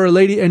Cooper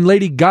and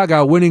Lady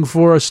Gaga winning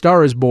for A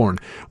Star Is Born.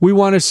 We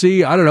want to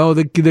see, I don't know,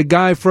 the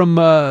guy from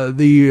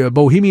the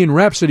Bohemian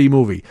Rhapsody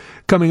movie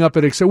coming up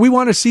at. We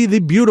want to see the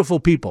beautiful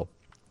people.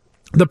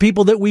 The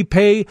people that we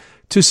pay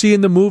to see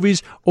in the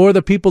movies, or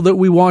the people that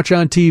we watch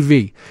on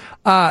TV.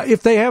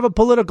 If they have a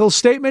political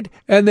statement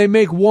and they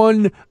make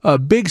one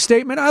big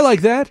statement, I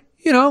like that.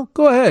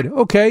 Go ahead.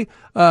 Okay.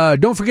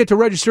 Don't forget to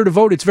register to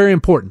vote. It's very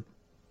important.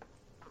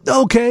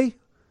 Okay.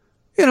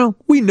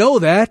 We know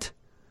that.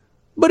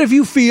 But if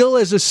you feel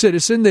as a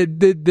citizen that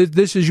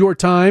this is your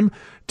time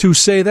to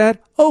say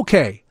that,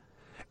 okay.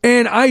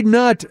 And I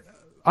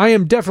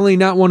am definitely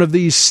not one of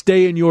these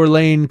stay in your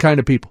lane kind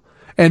of people.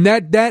 And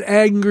that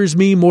angers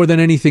me more than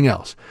anything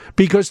else.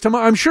 Because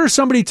tomorrow, I'm sure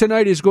somebody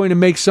tonight is going to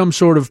make some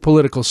sort of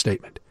political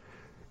statement.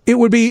 It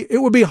would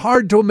be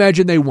hard to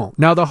imagine they won't.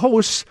 Now, the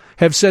hosts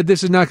have said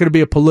this is not going to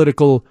be a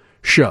political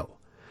show.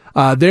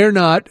 They're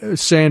not,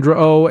 Sandra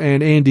Oh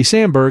and Andy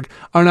Samberg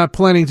are not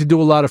planning to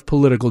do a lot of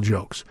political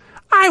jokes.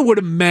 I would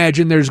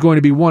imagine there's going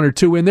to be 1 or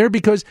 2 in there,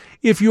 because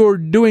if you're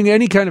doing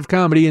any kind of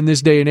comedy in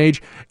this day and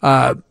age,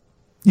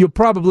 you'll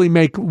probably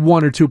make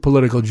 1 or 2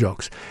 political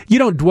jokes. You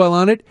don't dwell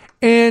on it,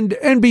 and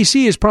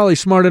NBC is probably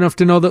smart enough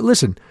to know that,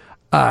 listen,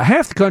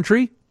 half the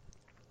country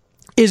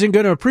isn't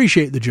going to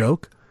appreciate the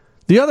joke.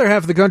 The other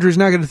half of the country is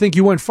not going to think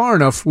you went far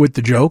enough with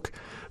the joke.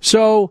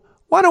 So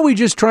why don't we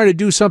just try to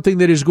do something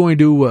that is going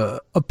to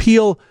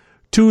appeal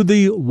to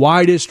the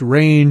widest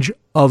range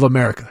of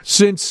America,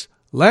 since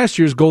last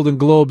year's Golden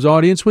Globes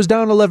audience was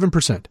down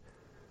 11%.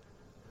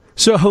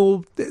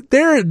 So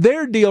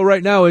their deal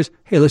right now is,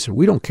 hey, listen,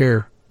 we don't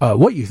care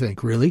what you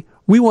think, really.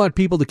 We want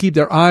people to keep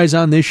their eyes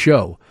on this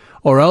show,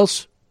 or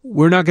else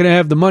we're not going to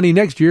have the money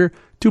next year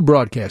to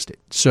broadcast it.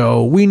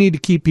 So we need to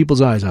keep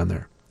people's eyes on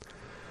there.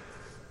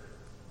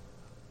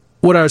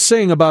 What I was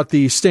saying about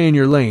the stay in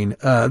your lane,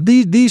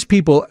 these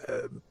people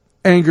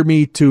anger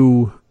me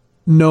to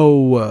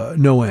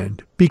no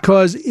end,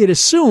 because it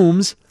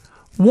assumes,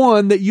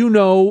 one, that you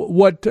know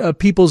what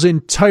people's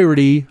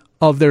entirety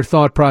of their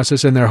thought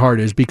process and their heart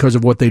is because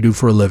of what they do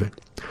for a living.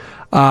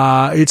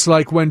 It's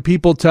like when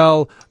people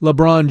tell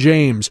LeBron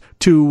James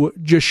to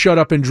just shut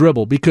up and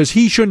dribble because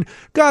he shouldn't,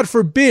 God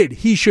forbid,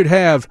 he should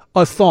have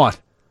a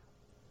thought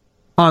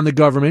on the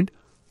government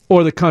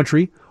or the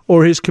country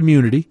or his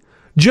community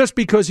just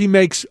because he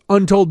makes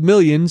untold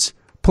millions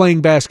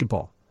playing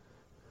basketball.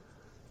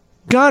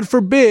 God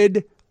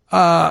forbid,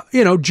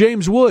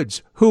 James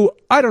Woods, who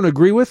I don't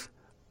agree with,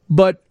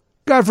 but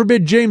God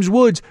forbid James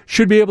Woods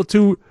should be able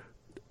to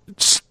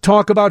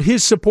talk about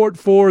his support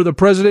for the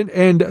president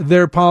and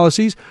their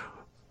policies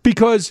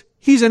because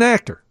he's an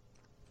actor.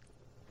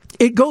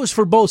 It goes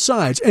for both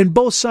sides, and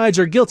both sides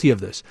are guilty of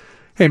this.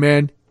 Hey,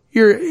 man,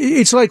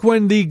 it's like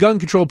when the gun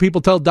control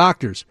people tell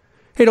doctors,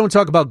 hey, don't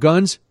talk about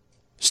guns.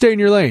 Stay in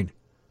your lane.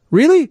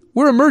 Really?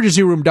 We're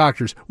emergency room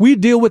doctors. We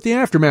deal with the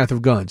aftermath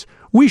of guns.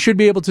 We should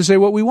be able to say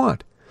what we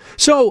want.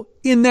 So,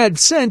 in that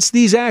sense,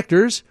 these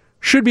actors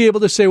should be able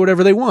to say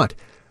whatever they want.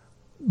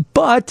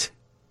 But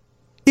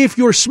if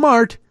you're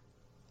smart,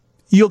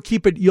 you'll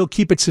keep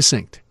it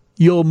succinct.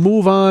 You'll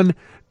move on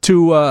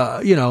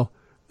to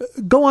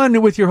go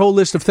on with your whole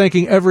list of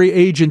thanking every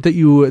agent that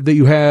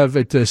you have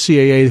at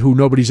CAA who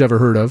nobody's ever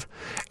heard of,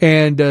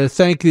 and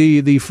thank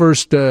the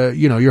first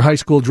your high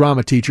school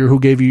drama teacher who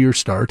gave you your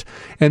start,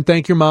 and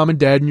thank your mom and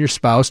dad and your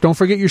spouse. Don't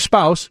forget your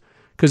spouse,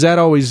 because that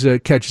always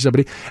catches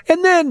somebody.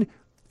 And then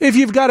if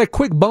you've got a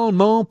quick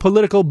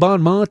political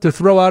bon mot to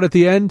throw out at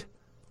the end,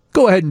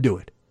 go ahead and do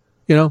it.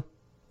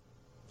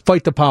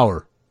 Fight the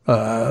power.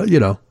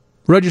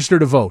 Register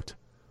to vote.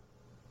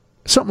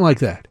 Something like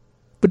that.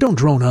 But don't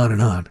drone on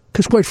and on,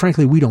 because quite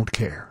frankly, we don't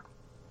care.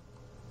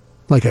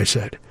 Like I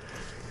said.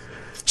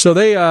 So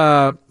they,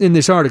 in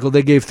this article,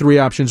 they gave 3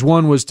 options.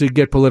 One was to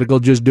get political,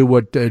 just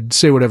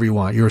say whatever you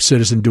want. You're a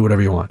citizen, do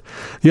whatever you want.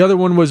 The other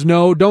one was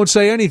no, don't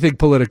say anything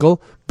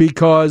political,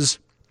 because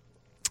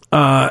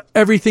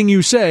everything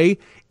you say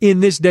in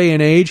this day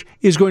and age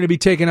is going to be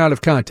taken out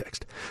of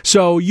context.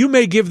 So you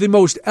may give the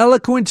most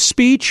eloquent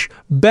speech,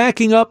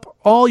 backing up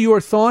all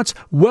your thoughts,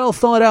 well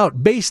thought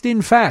out, based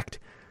in fact.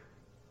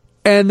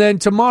 And then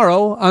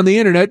tomorrow on the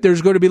internet,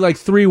 there's going to be like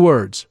 3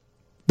 words.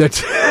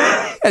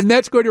 And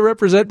that's going to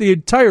represent the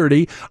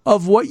entirety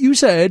of what you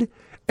said.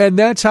 And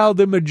that's how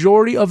the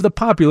majority of the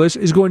populace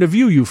is going to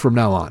view you from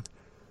now on.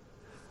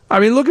 I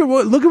mean, look at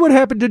what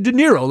happened to De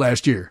Niro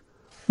last year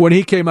when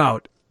he came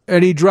out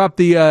and he dropped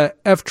the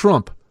F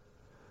Trump.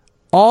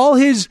 All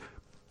his,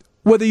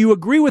 whether you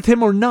agree with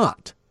him or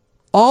not,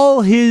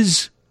 all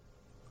his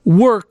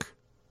work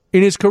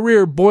in his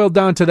career boiled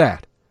down to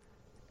that.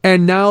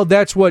 And now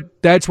that's what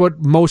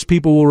most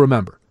people will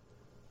remember.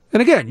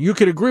 And again, you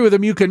could agree with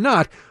him, you could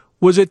not.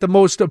 Was it the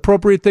most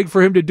appropriate thing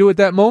for him to do at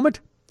that moment?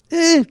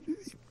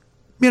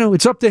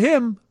 It's up to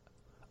him.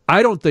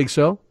 I don't think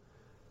so.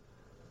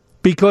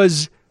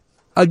 Because,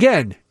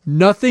 again,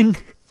 nothing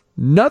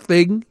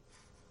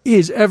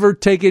is ever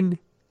taken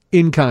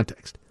in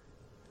context.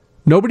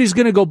 Nobody's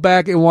going to go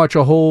back and watch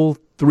a whole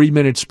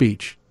 3-minute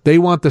speech. They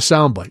want the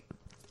soundbite.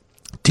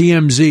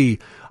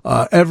 TMZ,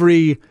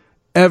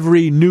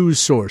 every news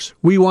source.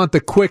 We want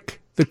the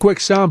quick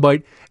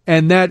soundbite,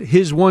 and that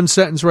his one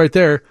sentence right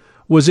there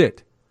was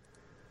it.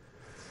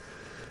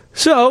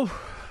 So,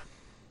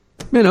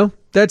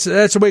 that's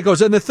the way it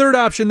goes. And the third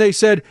option, they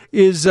said,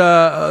 is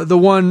the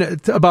one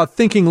about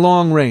thinking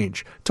long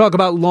range. Talk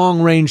about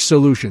long range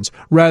solutions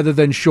rather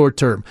than short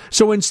term.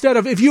 So instead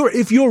of, if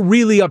you're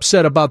really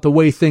upset about the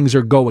way things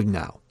are going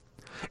now,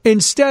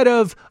 instead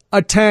of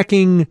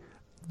attacking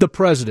the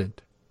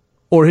president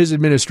or his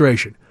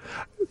administration,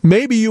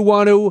 maybe you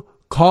want to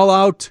call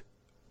out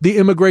the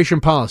immigration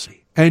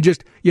policy and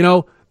just,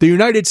 the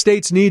United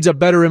States needs a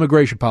better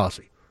immigration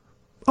policy.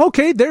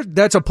 Okay,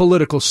 that's a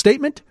political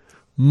statement.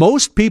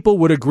 Most people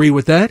would agree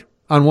with that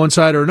on one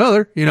side or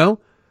another,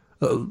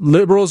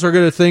 Liberals are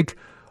going to think,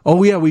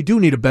 oh, yeah, we do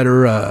need a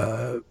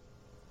better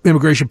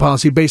immigration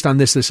policy based on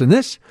this, and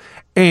this.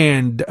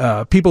 And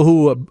people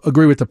who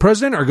agree with the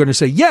president are going to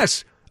say,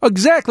 yes,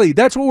 exactly,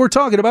 that's what we're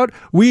talking about.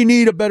 We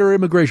need a better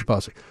immigration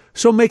policy.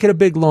 So make it a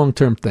big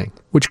long-term thing,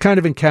 which kind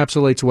of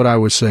encapsulates what I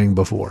was saying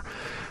before.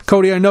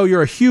 Cody, I know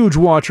you're a huge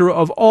watcher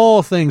of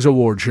all things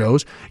award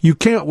shows. You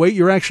can't wait.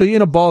 You're actually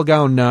in a ball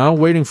gown now,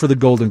 waiting for the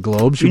Golden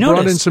Globes. You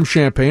brought in some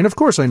champagne. Of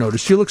course I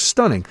noticed. You look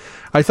stunning.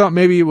 I thought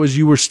maybe it was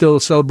you were still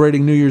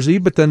celebrating New Year's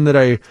Eve, but then that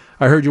I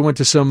heard you went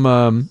to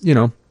some,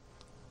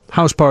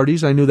 house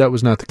parties. I knew that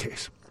was not the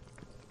case.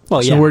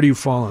 Well, so where do you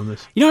fall on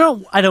this?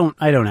 I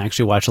don't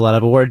actually watch a lot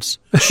of awards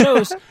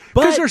shows.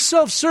 Because they're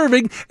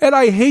self-serving, and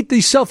I hate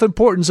the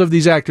self-importance of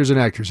these actors and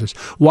actresses.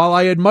 While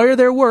I admire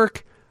their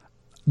work,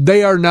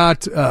 they are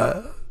not,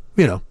 they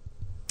do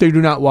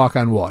not walk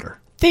on water.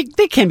 They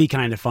can be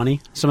kind of funny,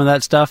 some of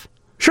that stuff.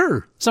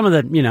 Sure. Some of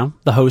the,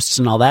 the hosts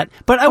and all that.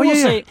 But I will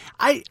say,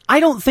 I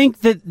don't think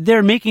that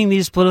they're making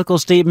these political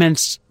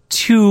statements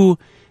to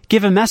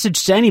give a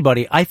message to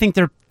anybody. I think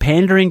they're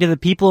pandering to the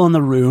people in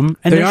the room.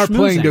 And they are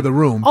playing to the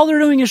room. All they're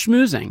doing is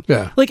schmoozing.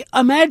 Yeah. Like,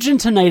 imagine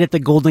tonight at the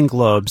Golden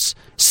Globes,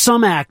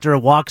 some actor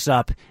walks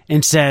up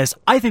and says,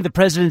 I think the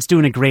president's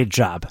doing a great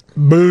job.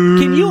 Boo.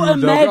 Can you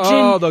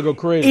imagine they'll go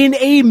crazy. in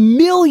a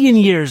million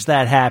years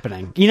that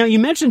happening? You know, you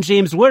mentioned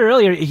James Wood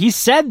earlier. He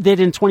said that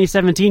in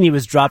 2017 he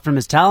was dropped from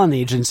his talent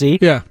agency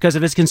because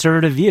of his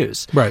conservative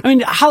views. Right. I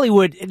mean,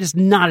 Hollywood, it is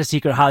not a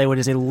secret. Hollywood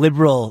is a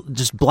liberal,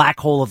 just black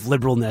hole of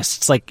liberalness.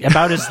 It's like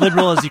about as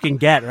liberal as you can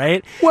get,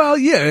 right? Well,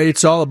 yeah,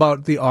 it's all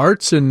about the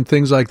arts and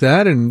things like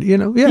that. And, you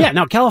know, Yeah,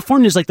 now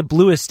California is like the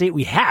bluest state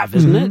we have,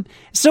 isn't it?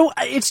 So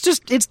it's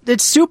just,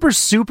 it's super,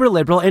 super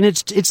liberal. And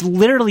it's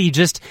literally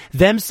just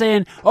them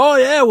saying, oh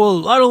yeah,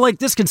 well, I don't like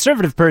this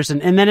conservative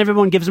person. And then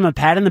everyone gives them a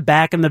pat in the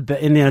back in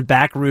the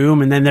back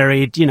room. And then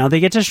they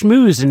get to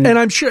schmooze. And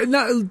I'm sure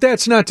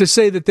that's not to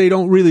say that they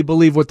don't really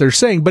believe what they're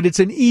saying, but it's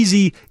an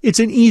easy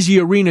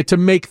arena to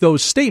make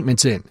those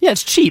statements in. Yeah,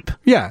 it's cheap.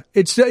 Yeah,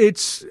 it's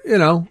you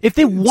know, if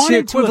they it's the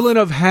equivalent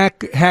of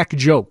hack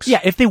jokes. Yeah,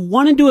 if they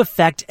wanted to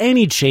affect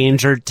any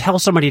change or tell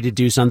somebody to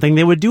do something,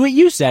 they would do what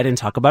you said and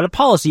talk about a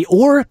policy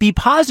or be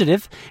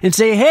positive and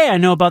say, hey, I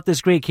know about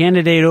this great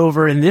candidate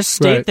over in this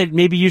state that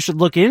maybe you should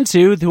look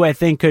into, who I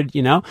think could,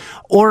 you know,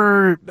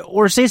 or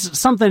say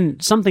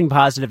something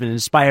positive and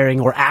inspiring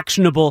or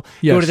actionable.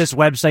 Yes. Go to this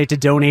website to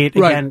donate.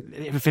 Again,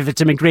 if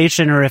it's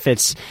immigration or if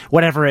it's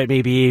whatever it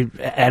may be,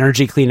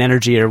 energy, clean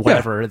energy or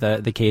whatever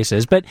the case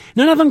is. But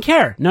none of them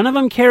care. None of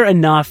them care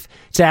enough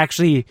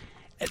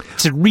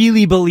to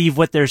really believe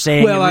what they're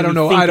saying. Well, I don't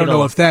know. I don't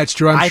know if that's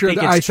true. I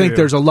think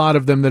there's a lot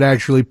of them that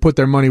actually put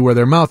their money where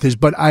their mouth is.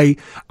 But I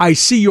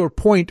see your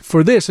point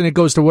for this, and it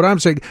goes to what I'm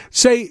saying.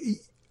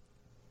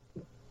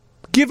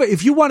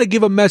 If you want to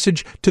give a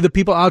message to the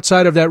people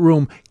outside of that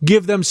room,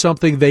 give them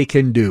something they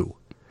can do.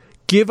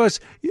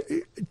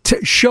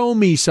 Show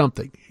me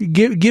something.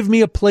 Give me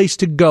a place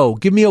to go.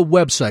 Give me a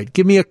website.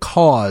 Give me a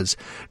cause.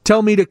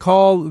 Tell me to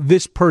call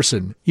this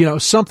person. You know,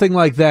 something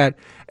like that.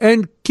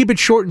 And keep it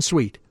short and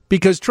sweet.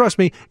 Because trust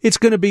me, it's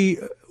going to be,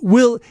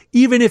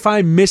 even if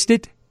I missed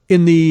it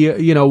in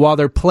the, while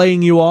they're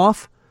playing you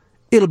off,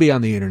 it'll be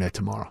on the internet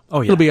tomorrow. Oh,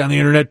 yeah. It'll be on the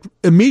internet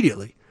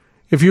immediately.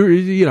 If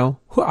you're,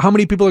 how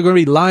many people are going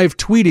to be live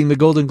tweeting the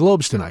Golden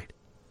Globes tonight?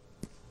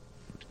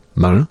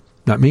 I don't know.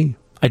 Not me.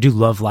 I do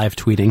love live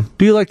tweeting.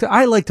 Do you like to?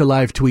 I like to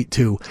live tweet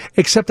too,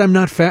 except I'm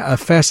not a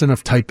fast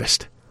enough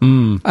typist.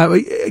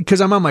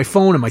 Because I'm on my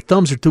phone and my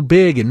thumbs are too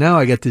big, and now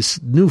I got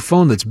this new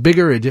phone that's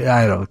bigger.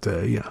 I don't,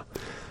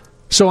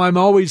 So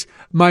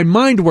my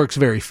mind works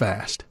very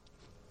fast.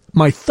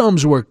 My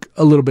thumbs work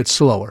a little bit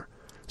slower.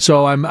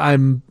 So I'm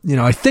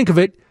I think of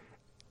it,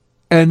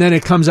 and then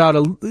it comes out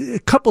a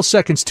couple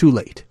seconds too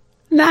late.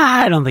 Nah,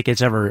 I don't think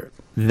it's ever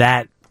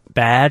that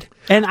bad.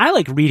 And I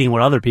like reading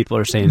what other people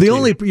are saying. The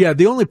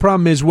only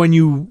problem is when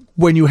you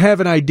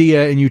have an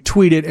idea and you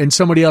tweet it, and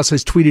somebody else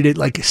has tweeted it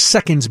like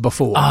seconds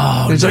before.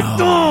 Oh, and it's like,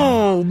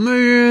 oh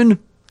man,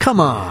 come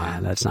on, yeah,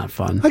 that's not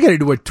fun. I got to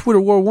do a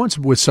Twitter war once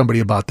with somebody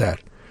about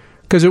that.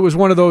 Because it was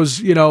one of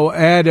those,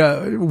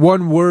 add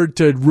one word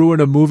to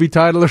ruin a movie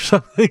title or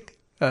something.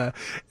 And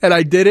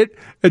I did it.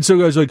 And some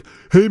guy's like,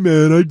 hey,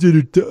 man, I did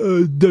it.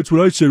 That's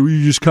what I said.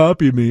 You just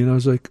copied me. And I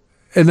was like,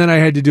 and then I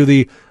had to do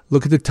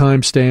look at the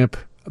timestamp.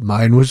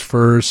 Mine was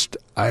first.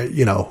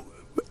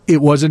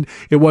 It wasn't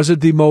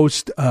the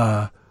most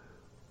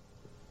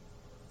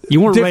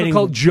you weren't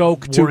difficult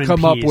joke to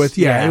come up with.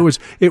 Yeah,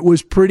 it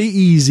was pretty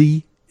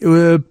easy.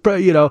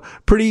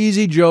 Pretty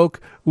easy joke,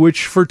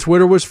 which for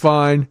Twitter was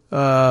fine.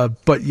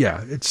 But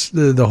yeah, it's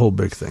the whole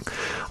big thing.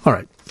 All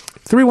right.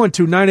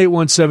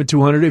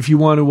 312-981-7200 if you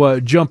want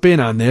to jump in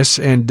on this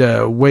and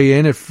weigh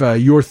in if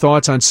your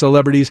thoughts on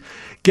celebrities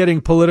getting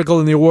political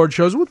in the award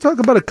shows. We'll talk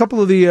about a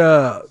couple of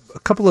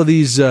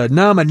these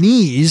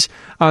nominees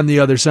on the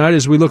other side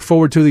as we look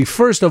forward to the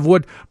first of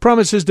what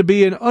promises to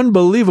be an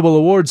unbelievable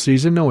award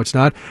season. No, it's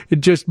not.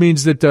 It just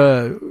means that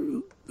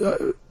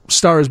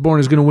Star is Born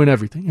is going to win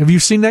everything. Have you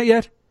seen that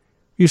yet?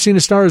 You seen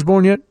A Star is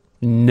Born yet?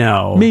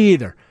 No. Me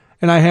either.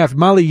 And I have.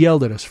 Molly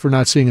yelled at us for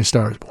not seeing A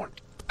Star is Born.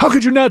 How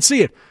could you not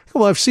see it?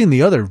 Well, I've seen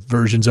the other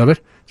versions of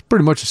it. It's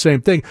pretty much the same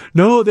thing.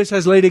 No, this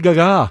has Lady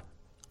Gaga.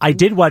 I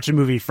did watch a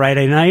movie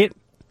Friday night.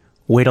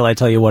 Wait till I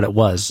tell you what it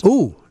was.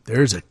 Ooh,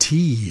 there's a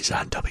tease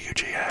on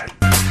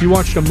WGN. You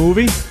watched a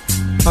movie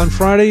on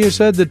Friday, you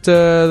said,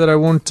 that I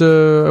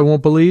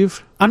won't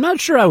believe? I'm not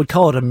sure I would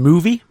call it a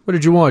movie. What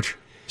did you watch?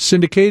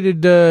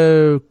 Syndicated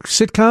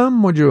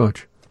sitcom? What did you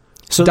watch?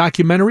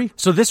 Documentary?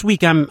 So this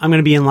week I'm going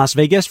to be in Las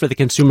Vegas for the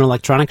Consumer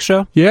Electronics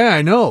Show. Yeah,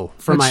 I know.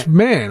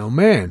 Man, oh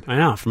man. I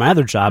know, for my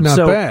other job. Not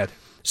bad.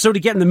 So to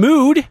get in the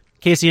mood,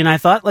 Casey and I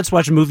thought, let's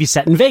watch a movie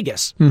set in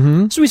Vegas.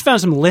 Mm-hmm. So we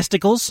found some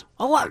listicles.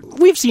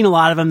 We've seen a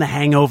lot of them. The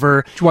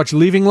Hangover. Did you watch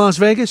Leaving Las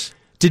Vegas?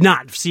 Did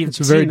not see.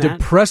 It's a very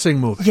depressing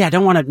movie. Yeah, I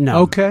don't want to. No.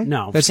 Okay.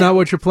 No. That's not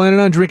what you're planning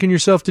on, drinking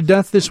yourself to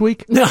death this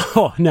week?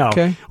 No.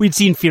 Okay. We'd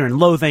seen Fear and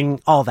Loathing,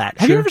 all that.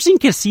 Have you ever seen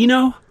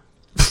Casino?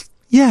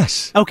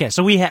 Yes. Okay,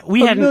 so we had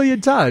a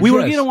million times. We were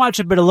going to watch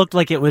it, but it looked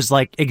like it was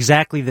like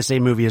exactly the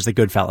same movie as The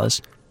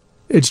Goodfellas.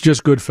 It's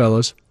just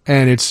Goodfellas,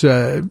 and it's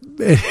so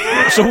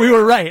we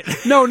were right.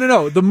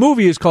 No. The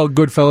movie is called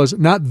Goodfellas,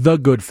 not The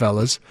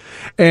Goodfellas,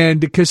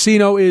 and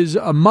Casino is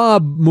a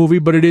mob movie,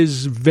 but it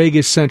is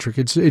Vegas centric.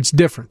 It's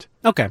different.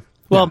 Okay,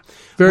 well,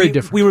 very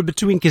different. We were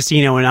between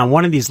Casino, and on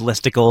one of these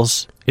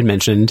listicles, it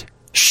mentioned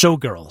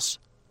Showgirls.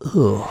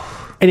 Ugh.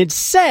 And it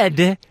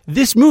said,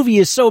 this movie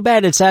is so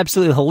bad it's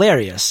absolutely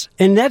hilarious.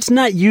 And that's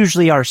not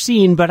usually our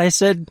scene, but I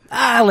said,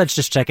 let's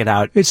just check it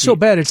out. It's so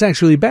bad it's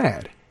actually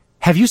bad.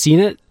 Have you seen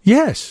it?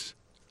 Yes.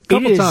 A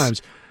couple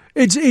times.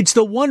 It's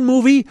the one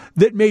movie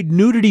that made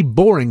nudity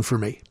boring for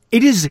me.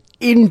 It is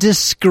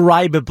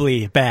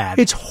indescribably bad.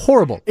 It's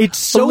horrible. It's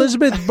so...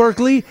 Elizabeth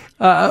Berkley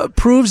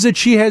proves that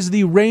she has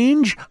the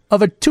range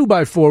of a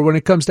 2x4 when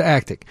it comes to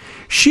acting.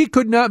 She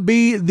could not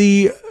be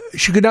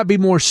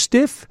more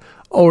stiff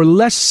or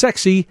less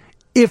sexy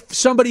if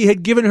somebody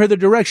had given her the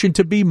direction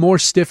to be more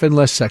stiff and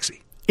less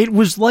sexy. It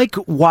was like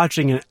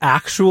watching an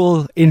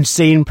actual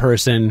insane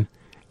person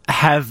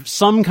have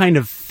some kind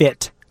of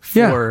fit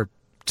for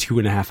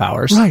 2.5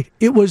 hours. Right.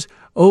 It was,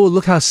 oh,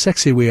 look how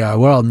sexy we are.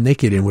 We're all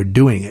naked and we're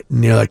doing it.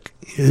 And you're like,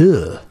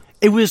 ugh.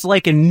 It was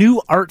like a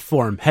new art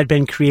form had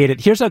been created.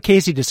 Here's how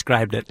Casey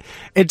described it.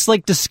 It's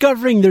like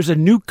discovering there's a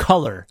new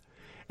color.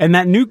 And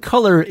that new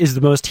color is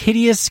the most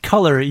hideous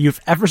color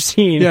you've ever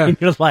seen in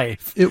your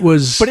life. It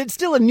was... But it's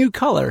still a new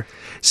color.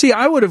 See,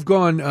 I would have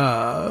gone,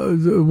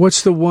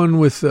 what's the one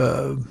with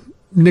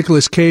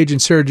Nicolas Cage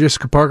and Sarah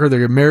Jessica Parker?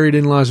 They're married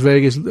in Las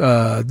Vegas.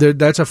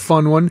 That's a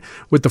fun one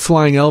with the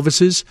flying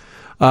Elvises.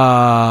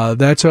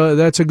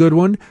 That's a good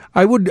one.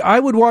 I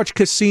would watch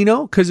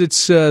Casino because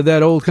it's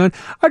that old kind.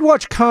 I'd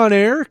watch Con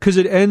Air because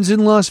it ends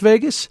in Las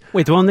Vegas.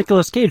 Wait, the one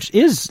Nicolas Cage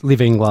is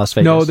leaving Las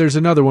Vegas. No, there's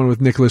another one with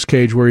Nicolas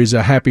Cage where he's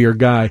a happier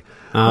guy.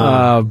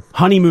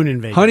 Honeymoon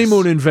in Vegas.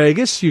 Honeymoon in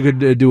Vegas. You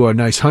could do a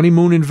nice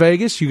honeymoon in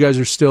Vegas. You guys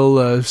are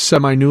still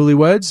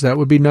semi-newlyweds. That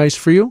would be nice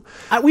for you.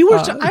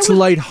 It's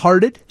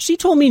lighthearted. She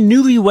told me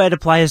newlywed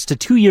applies to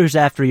 2 years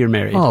after you're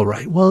married. All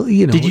right. Well,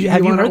 you know.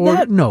 Have you heard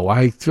that? No,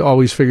 I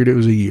always figured it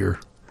was a year.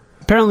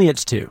 Apparently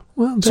it's 2.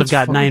 Well, that's so I've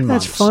got fine. 9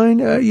 months. That's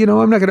fine.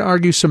 I'm not going to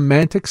argue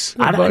semantics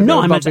about being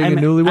a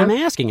newlywed. I'm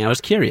asking. I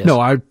was curious. No,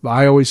 I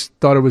always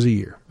thought it was a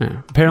year.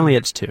 Yeah, apparently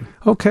it's 2.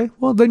 Okay,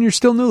 well, then you're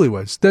still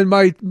newlyweds. Then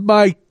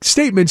my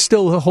statement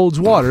still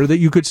holds water that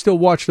you could still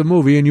watch the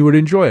movie and you would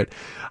enjoy it.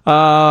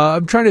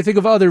 I'm trying to think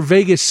of other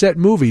Vegas set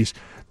movies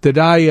that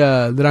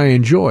I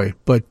enjoy,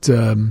 but...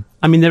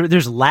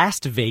 there's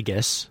Last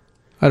Vegas.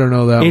 I don't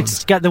know that one.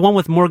 It's got the one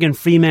with Morgan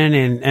Freeman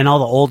and all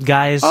the old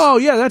guys. Oh,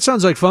 yeah, that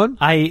sounds like fun.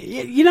 I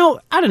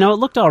don't know. It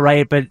looked all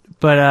right, but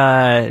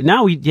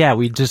now we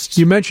just...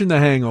 You mentioned The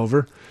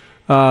Hangover.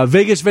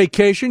 Vegas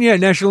Vacation. Yeah,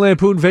 National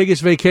Lampoon Vegas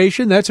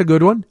Vacation. That's a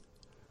good one.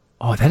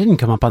 Oh, that didn't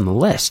come up on the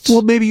list.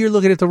 Well, maybe you're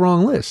looking at the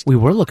wrong list. We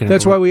were looking at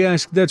That's why we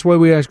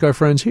ask our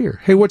friends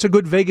here. Hey, what's a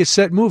good Vegas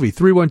set movie?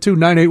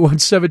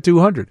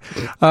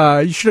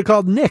 312-981-7200. You should have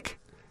called Nick.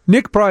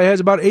 Nick probably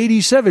has about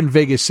 87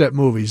 Vegas set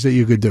movies that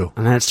you could do.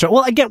 And that's true.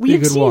 Well, I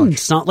had seen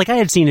some, like I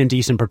had seen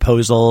Indecent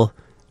Proposal.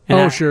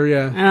 Sure,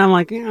 yeah. And I'm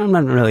like, I'm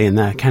not really in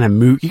that kind of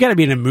mood. You got to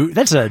be in a mood.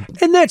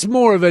 And that's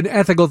more of an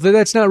ethical thing.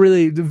 That's not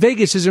really,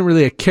 Vegas isn't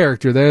really a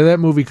character there. That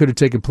movie could have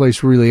taken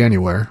place really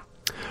anywhere.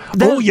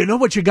 You know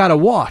what you got to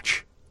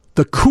watch?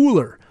 The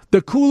Cooler.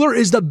 The Cooler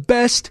is the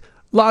best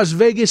Las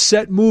Vegas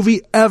set movie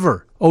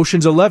ever.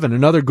 Ocean's 11,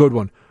 another good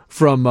one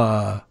from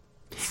our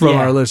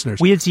listeners.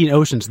 We had seen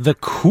Oceans. The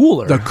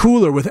Cooler. The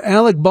Cooler with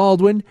Alec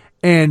Baldwin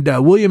and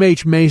William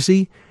H.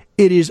 Macy.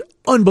 It is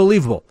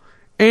unbelievable.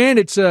 And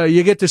it's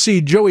you get to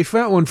see Joey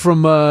Fatone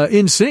from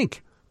NSYNC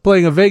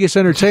playing a Vegas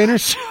entertainer.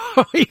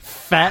 Joey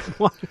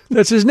Fatone.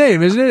 That's his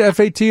name, isn't it?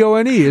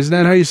 Fatone. Isn't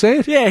that how you say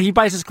it? Yeah, he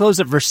buys his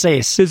clothes at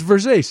Versace. It's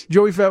Versace.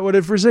 Joey Fatone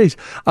at Versace.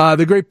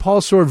 The great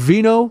Paul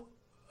Sorvino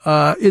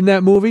in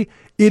that movie.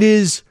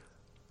 It's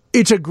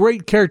a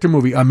great character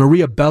movie.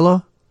 Maria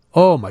Bella.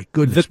 Oh my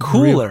goodness! The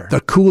Cooler.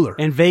 The Cooler.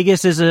 And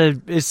Vegas is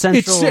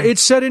central.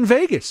 It's set in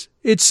Vegas.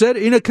 It's set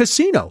in a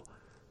casino.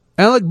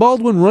 Alec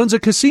Baldwin runs a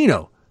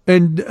casino,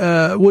 and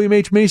William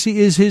H. Macy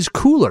is his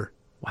cooler.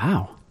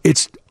 Wow,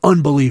 it's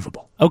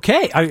unbelievable.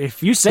 Okay,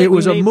 if you say it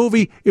was a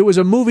movie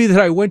that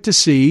I went to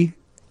see,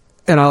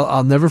 and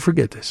I'll never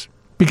forget this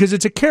because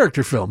it's a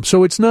character film.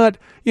 So it's not,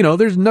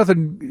 there's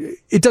nothing.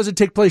 It doesn't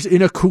take place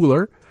in a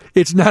cooler.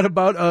 It's not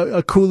about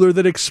a cooler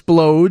that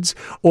explodes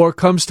or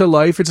comes to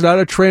life. It's not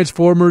a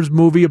Transformers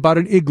movie about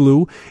an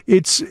igloo.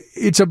 It's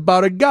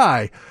about a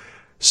guy.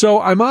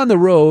 So I'm on the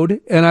road,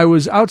 and I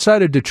was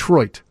outside of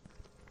Detroit,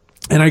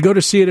 and I go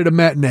to see it at a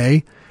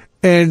matinee,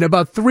 and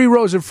about 3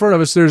 rows in front of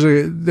us,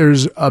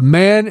 there's a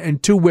man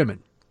and 2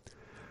 women.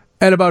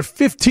 And about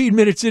 15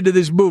 minutes into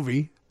this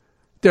movie,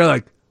 they're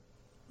like,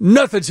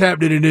 nothing's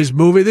happening in this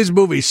movie. This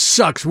movie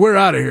sucks. We're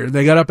out of here.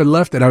 They got up and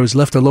left, and I was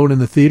left alone in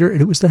the theater,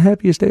 and it was the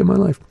happiest day of my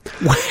life.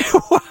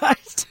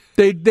 What?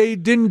 They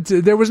didn't,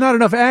 there was not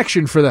enough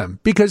action for them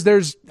because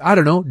there's, I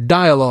don't know,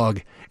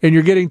 dialogue, and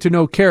you're getting to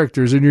know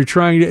characters, and you're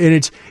trying to,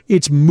 and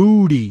it's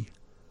moody.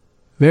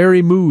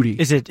 Very moody.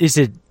 Is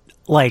it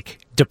like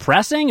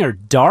depressing or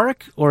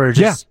dark or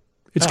just?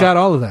 Yeah, it's got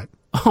all of that.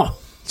 Oh.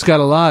 It's got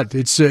a lot.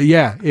 It's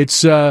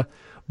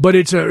but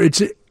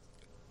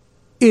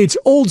it's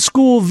old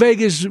school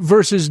Vegas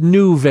versus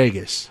new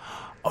Vegas.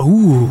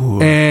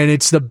 Ooh. And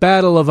it's the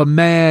battle of a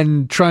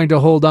man trying to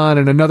hold on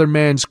and another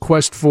man's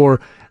quest for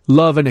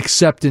love and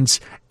acceptance,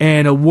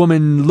 and a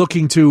woman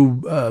looking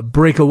to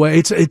break away.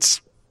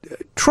 It's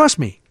trust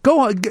me.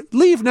 Go on,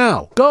 leave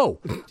now. Go.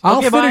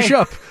 I'll finish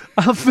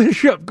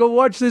up. Go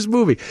watch this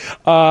movie.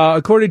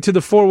 According to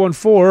the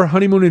 414,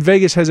 Honeymoon in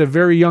Vegas has a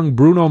very young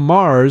Bruno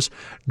Mars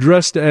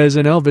dressed as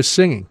an Elvis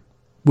singing,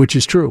 which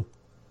is true.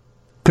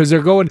 Because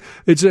they're going,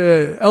 it's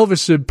a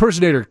Elvis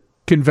impersonator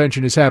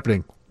convention is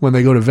happening when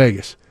they go to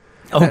Vegas.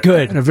 Oh,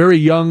 good. And a very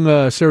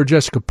young Sarah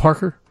Jessica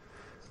Parker.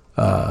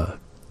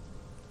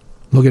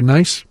 Looking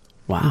nice.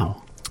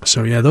 Wow.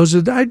 So, yeah, those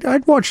are,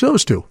 I'd watch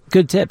those two.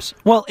 Good tips.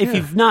 Well, if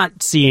you've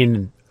not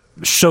seen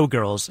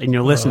Showgirls and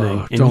you're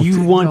listening and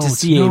you want to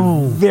see a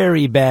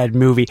very bad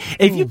movie,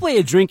 if you play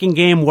a drinking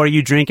game where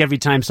you drink every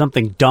time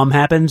something dumb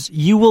happens,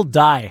 you will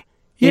die.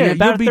 Yeah, in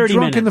about you'll be 30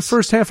 drunk minutes. in the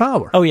first half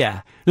hour. Oh,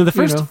 yeah. No, the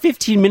first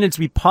 15 minutes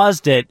we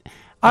paused it.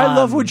 I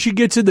love when she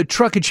gets in the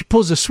truck and she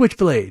pulls a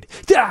switchblade.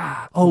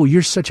 Ah! Oh,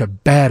 you're such a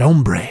bad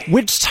hombre.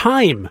 Which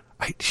time?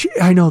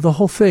 I know, the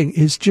whole thing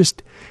is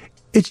just,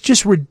 it's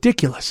just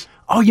ridiculous.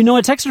 Oh, you know,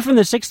 a texter from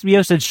the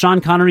 630 said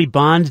Sean Connery,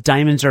 Bond,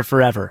 Diamonds Are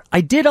Forever.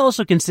 I did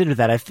also consider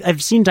that.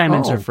 I've seen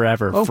Diamonds Are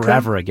Forever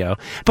forever ago.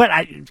 But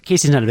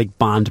Casey's not a big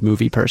Bond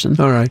movie person.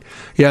 All right.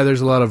 Yeah, there's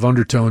a lot of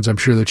undertones I'm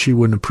sure that she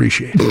wouldn't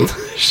appreciate. A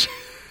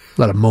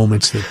lot of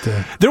moments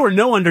that... There were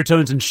no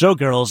undertones in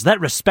Showgirls. That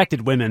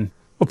respected women.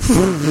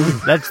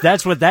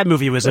 That's what that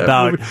movie was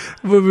about.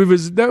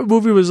 That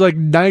movie was like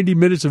 90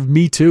 minutes of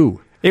Me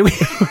Too. It was...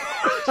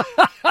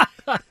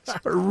 It's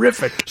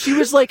horrific. She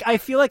was like, I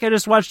feel like I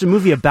just watched a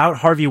movie about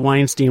Harvey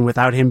Weinstein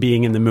without him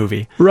being in the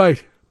movie.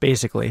 Right.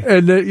 Basically.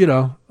 And,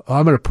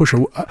 I'm going to push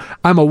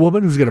I'm a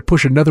woman who's going to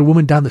push another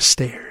woman down the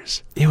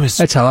stairs.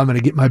 That's how I'm going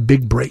to get my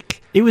big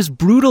break. It was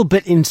brutal,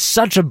 but in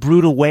such a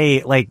brutal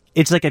way. Like,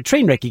 it's like a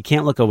train wreck you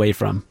can't look away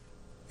from.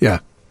 Yeah.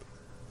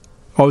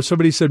 Oh,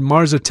 somebody said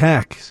Mars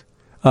Attacks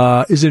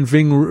is in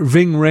Ving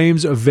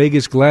Rhames of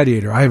Vegas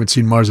Gladiator. I haven't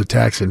seen Mars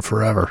Attacks in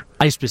forever.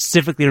 I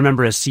specifically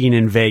remember a scene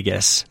in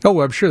Vegas.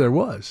 Oh, I'm sure there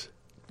was.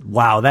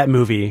 Wow, that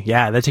movie.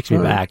 Yeah, that takes me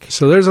back.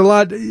 So there's a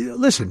lot.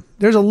 Listen,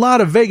 there's a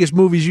lot of Vegas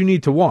movies you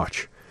need to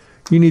watch.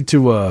 You need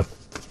to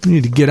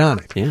get on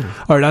it. Yeah.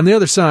 All right, on the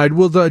other side,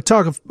 we'll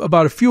talk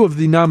about a few of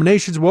the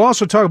nominations. We'll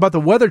also talk about the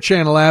Weather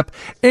Channel app.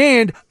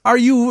 And are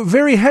you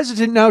very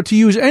hesitant now to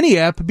use any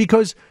app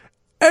because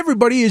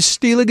everybody is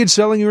stealing and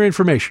selling your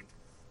information?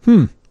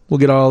 We'll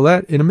get all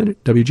that in a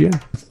minute.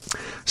 WGN.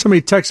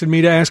 Somebody texted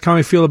me to ask how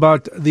I feel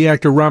about the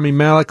actor Rami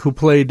Malek, who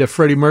played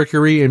Freddie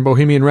Mercury in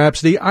Bohemian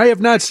Rhapsody. I have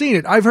not seen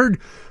it. I've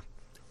heard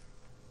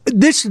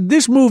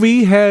this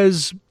movie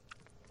has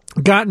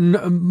gotten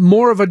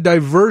more of a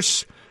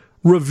diverse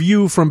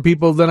review from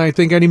people than I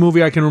think any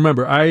movie I can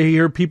remember. I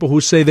hear people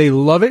who say they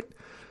love it,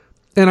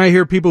 and I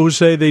hear people who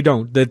say they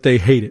don't, that they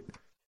hate it.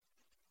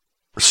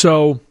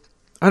 So,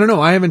 I don't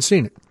know. I haven't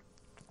seen it.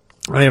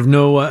 I have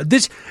no,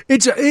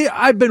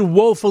 I've been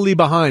woefully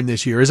behind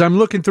this year. As I'm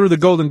looking through the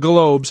Golden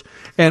Globes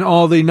and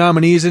all the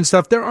nominees and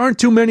stuff, there aren't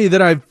too many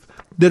that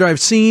I've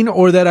seen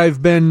or that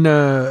I've been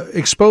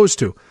exposed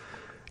to.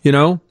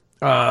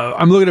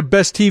 I'm looking at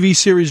Best TV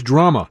Series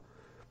Drama.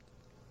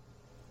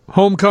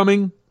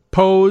 Homecoming,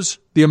 Pose,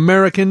 The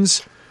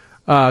Americans,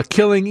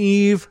 Killing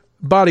Eve,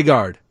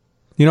 Bodyguard.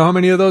 You know how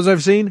many of those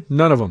I've seen?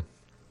 None of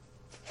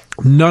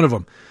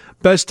them.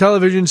 Best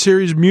Television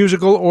Series,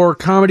 Musical or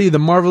Comedy, The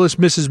Marvelous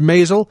Mrs.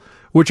 Maisel,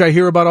 which I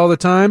hear about all the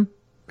time.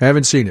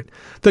 Haven't seen it.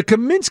 The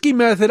Kominsky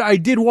Method I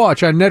did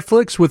watch on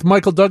Netflix with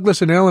Michael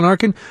Douglas and Alan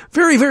Arkin.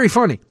 Very, very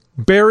funny.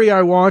 Barry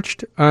I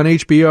watched on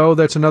HBO.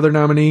 That's another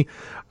nominee.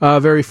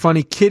 Very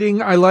funny.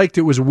 Kidding I liked.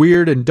 It was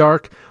weird and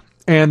dark.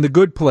 And The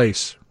Good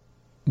Place,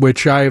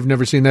 which I have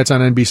never seen. That's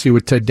on NBC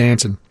with Ted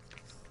Danson.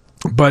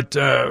 But,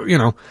 so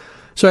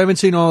I haven't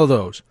seen all of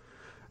those.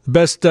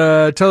 Best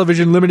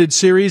Television Limited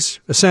Series,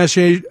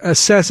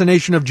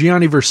 Assassination of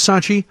Gianni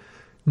Versace.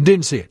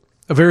 Didn't see it.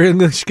 A Very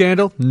English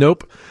Scandal.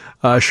 Nope.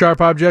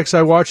 Sharp Objects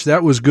I watched.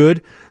 That was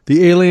good.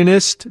 The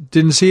Alienist.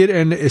 Didn't see it.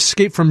 And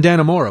Escape from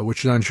Dannemora,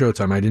 which is on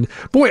Showtime. I didn't.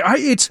 Boy,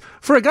 it's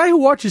for a guy who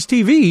watches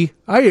TV,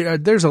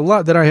 there's a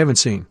lot that I haven't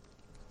seen.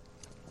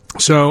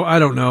 So, I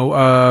don't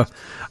know.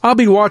 I'll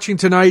be watching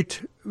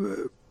tonight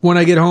when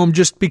I get home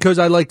just because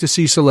I like to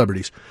see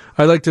celebrities.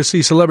 I like to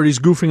see celebrities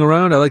goofing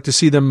around. I like to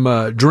see them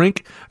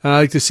drink. And I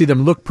like to see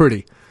them look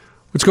pretty.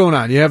 What's going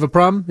on? You have a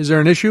problem? Is there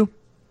an issue?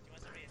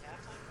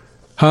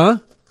 Huh?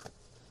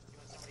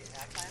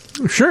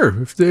 Sure.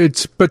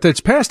 But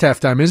that's past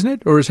halftime, isn't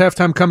it? Or is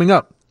halftime coming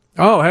up?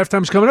 Oh,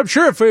 halftime's coming up.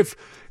 Sure. If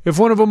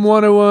one of them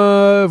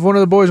if one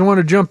of the boys want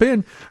to jump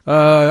in,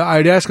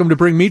 I'd ask them to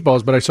bring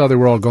meatballs, but I saw they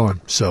were all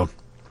gone. So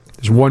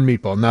there's one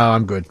meatball. No,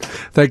 I'm good.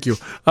 Thank you.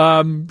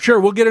 Sure.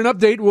 We'll get an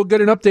update. We'll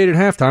get an update at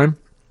halftime.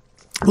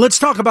 Let's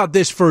talk about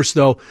this first,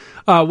 though,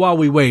 while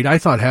we wait. I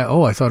thought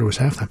it was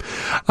halftime.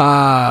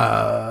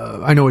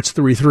 I know it's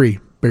 3-3,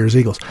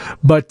 Bears-Eagles.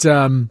 But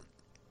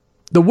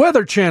The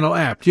Weather Channel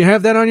app. Do you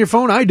have that on your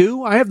phone? I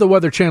do. I have the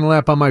Weather Channel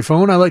app on my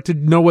phone. I like to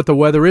know what the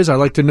weather is. I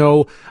like to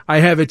know. I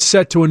have it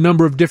set to a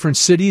number of different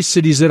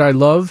cities that I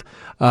love.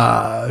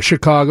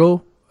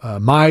 Chicago,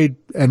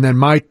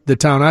 the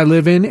town I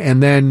live in,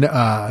 and then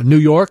New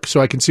York, so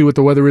I can see what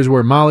the weather is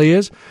where Molly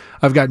is.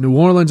 I've got New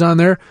Orleans on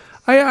there.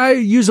 I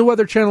use the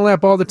Weather Channel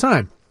app all the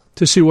time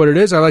to see what it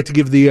is. I like to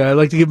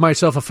give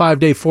myself a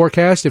 5-day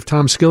forecast if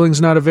Tom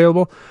Skilling's not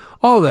available.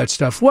 All that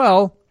stuff.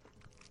 Well,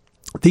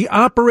 the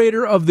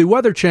operator of the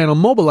Weather Channel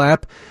mobile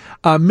app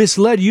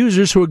misled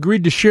users who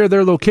agreed to share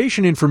their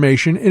location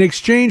information in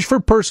exchange for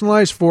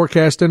personalized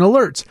forecast and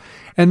alerts.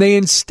 And they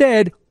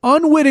instead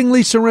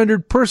unwittingly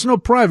surrendered personal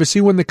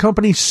privacy when the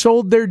company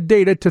sold their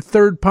data to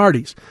third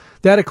parties.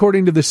 That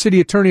according to the city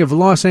attorney of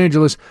Los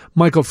Angeles,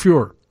 Michael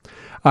Feuer.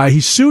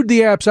 He sued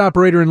the app's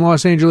operator in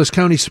Los Angeles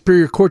County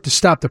Superior Court to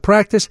stop the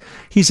practice.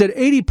 He said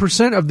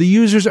 80% of the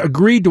users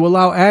agreed to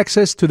allow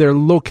access to their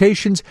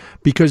locations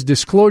because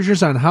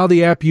disclosures on how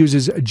the app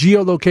uses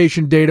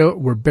geolocation data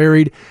were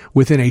buried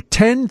within a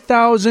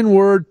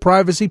 10,000-word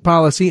privacy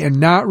policy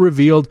and not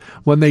revealed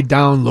when they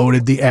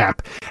downloaded the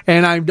app.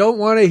 And I don't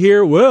want to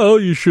hear, well,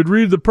 you should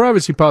read the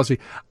privacy policy.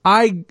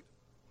 I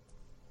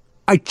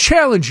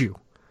challenge you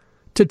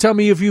to tell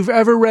me if you've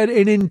ever read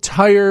an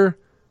entire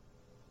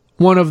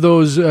one of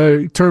those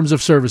terms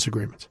of service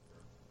agreements.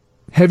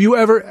 Have you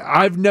ever?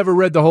 I've never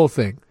read the whole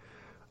thing.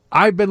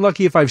 I've been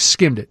lucky if I've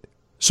skimmed it.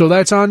 So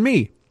that's on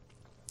me.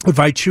 If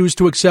I choose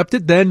to accept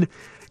it, then,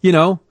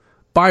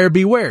 buyer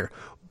beware.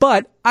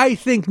 But I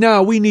think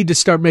now we need to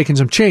start making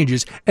some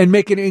changes and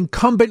make it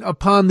incumbent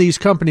upon these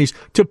companies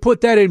to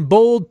put that in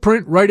bold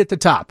print right at the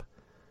top.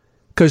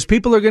 Because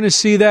people are going to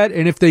see that,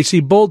 and if they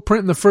see bold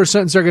print in the first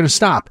sentence, they're going to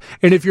stop.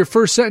 And if your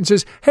first sentence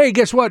is, hey,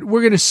 guess what?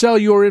 We're going to sell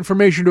your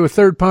information to a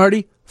third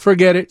party.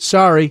 Forget it.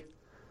 Sorry.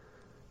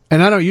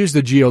 And I don't use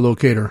the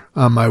geolocator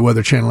on my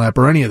Weather Channel app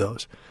or any of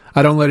those.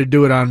 I don't let it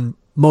do it on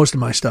most of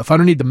my stuff. I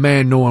don't need the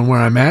man knowing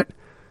where I'm at.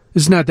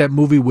 This is not that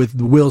movie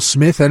with Will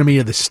Smith, Enemy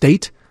of the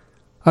State.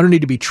 I don't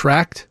need to be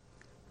tracked.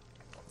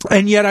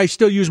 And yet I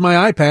still use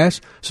my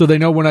iPass so they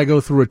know when I go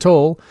through a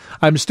toll.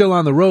 I'm still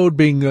on the road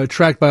being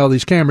tracked by all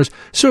these cameras.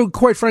 So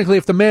quite frankly,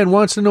 if the man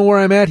wants to know where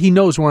I'm at, he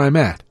knows where I'm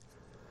at.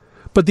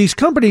 But these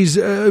companies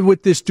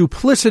with this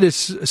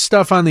duplicitous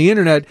stuff on the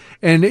internet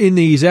and in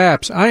these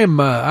apps,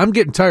 I'm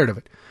getting tired of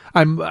it.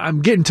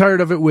 I'm getting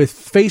tired of it with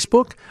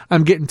Facebook.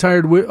 I'm getting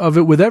tired of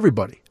it with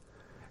everybody.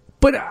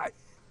 But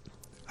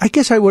I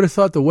guess I would have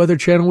thought the Weather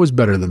Channel was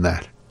better than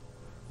that.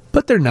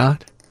 But they're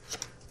not.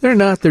 They're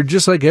not. They're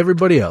just like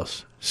everybody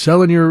else,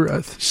 selling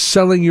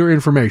your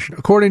information.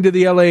 According to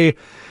the L.A.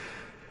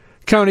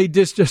 County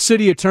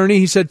City Attorney,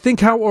 he said, think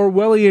how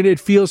Orwellian it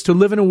feels to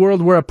live in a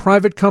world where a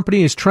private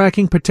company is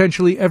tracking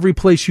potentially every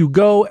place you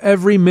go,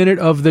 every minute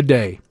of the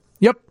day.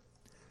 Yep.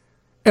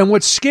 And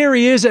what's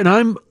scary is,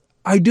 and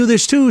I do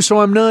this too, so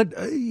I'm not,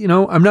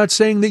 I'm not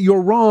saying that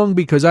you're wrong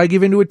because I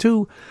give into it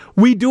too.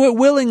 We do it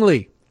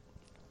willingly.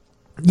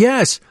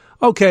 Yes.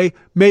 Okay.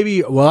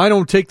 Maybe, I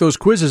don't take those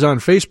quizzes on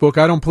Facebook.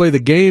 I don't play the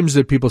games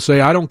that people say.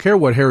 I don't care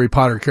what Harry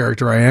Potter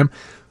character I am.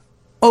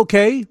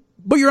 Okay.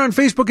 But you're on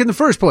Facebook in the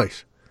first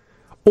place.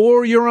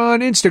 Or you're on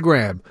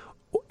Instagram.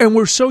 And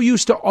we're so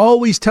used to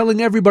always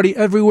telling everybody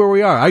everywhere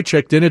we are. I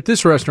checked in at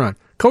this restaurant.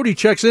 Cody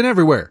checks in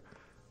everywhere.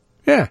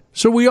 Yeah.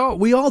 So we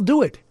all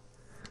do it.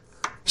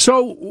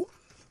 So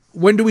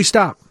when do we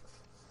stop?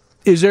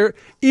 Is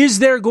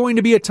there going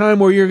to be a time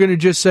where you're going to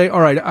just say,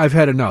 all right, I've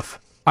had enough.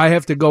 I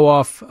have to go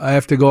off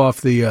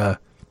the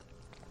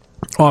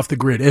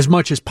grid as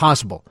much as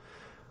possible.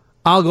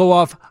 I'll go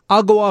off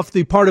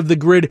the part of the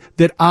grid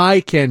that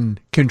I can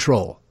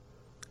control.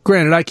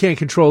 Granted, I can't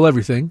control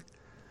everything,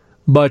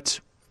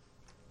 but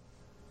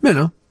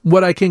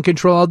what I can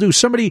control, I'll do.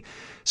 Somebody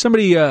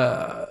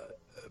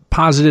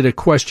posited a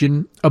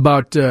question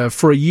about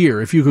for a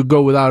year, if you could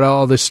go without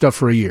all this stuff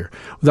for a year,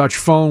 without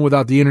your phone,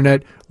 without the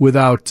internet,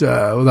 without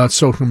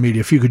social media,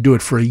 if you could do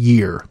it for a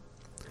year.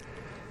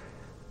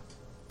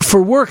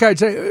 For work, I'd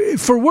say,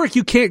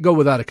 you can't go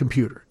without a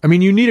computer. I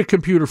mean, you need a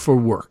computer for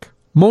work.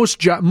 Most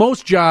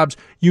jobs,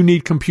 you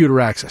need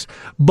computer access.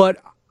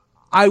 But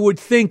I would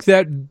think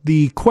that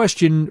the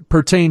question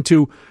pertained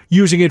to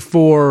using it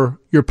for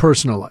your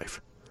personal life.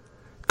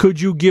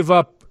 Could you give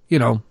up,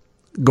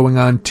 going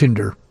on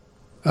Tinder?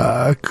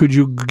 Could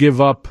you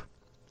give up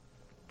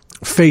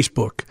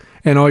Facebook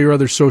and all your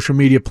other social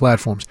media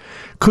platforms?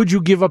 Could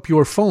you give up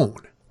your phone?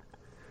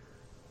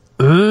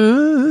 I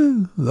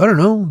don't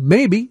know.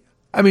 Maybe.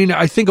 I mean,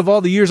 I think of all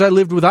the years I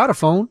lived without a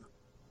phone.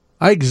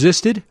 I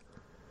existed.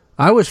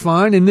 I was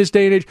fine in this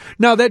day and age.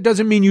 Now, that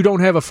doesn't mean you don't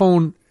have a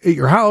phone at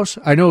your house.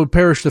 I know,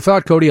 perish the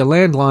thought, Cody, a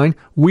landline.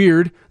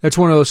 Weird. That's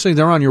one of those things.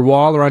 They're on your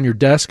wall or on your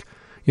desk.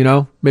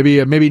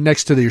 Maybe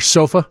next to your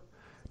sofa,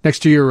 next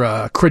to your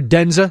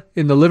credenza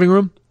in the living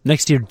room.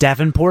 Next to your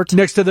Davenport?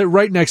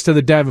 Right next to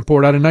the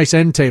Davenport on a nice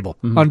end table,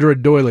 under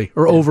a doily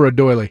or over a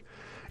doily.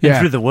 Yeah. And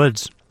through the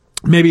woods.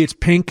 Maybe it's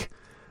pink.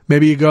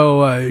 Maybe you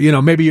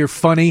go, maybe you're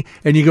funny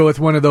and you go with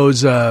one of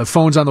those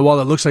phones on the wall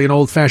that looks like an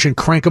old-fashioned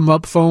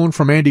crank-em-up phone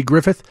from Andy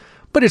Griffith,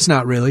 but it's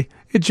not really.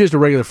 It's just a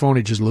regular phone.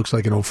 It just looks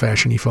like an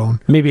old-fashioned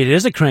phone. Maybe it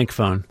is a crank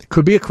phone. It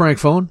could be a crank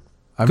phone.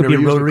 Could be a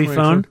rotary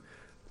phone.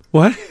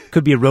 What?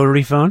 Could be a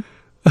rotary phone.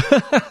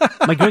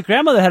 My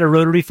great-grandmother had a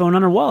rotary phone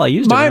on her wall. I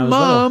used it. My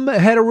mom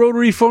had a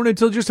rotary phone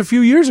until just a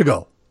few years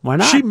ago. Why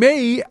not? She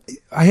may.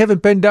 I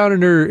haven't been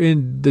down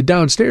in the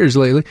downstairs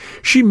lately.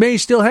 She may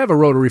still have a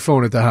rotary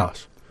phone at the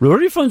house.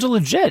 Rotary phones are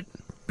legit.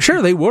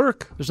 Sure, they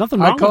work. There's nothing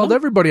wrong with them. I called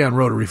everybody on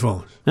rotary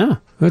phones. Yeah.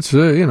 That's,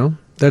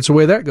 that's the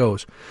way that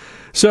goes.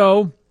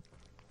 So,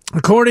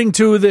 according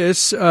to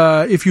this,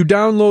 if you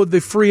download the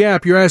free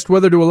app, you're asked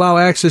whether to allow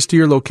access to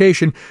your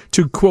location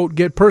to, quote,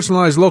 get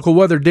personalized local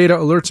weather data,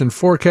 alerts, and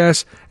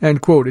forecasts,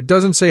 end quote. It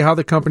doesn't say how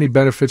the company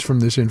benefits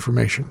from this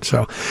information.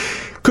 So,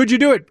 could you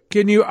do it?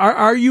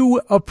 Are you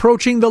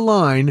approaching the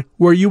line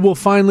where you will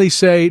finally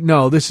say,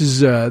 no, this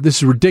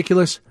is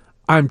ridiculous.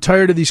 I'm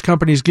tired of these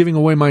companies giving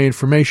away my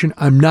information.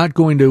 I'm not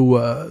going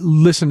to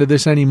listen to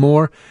this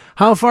anymore.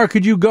 How far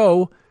could you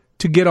go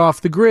to get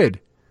off the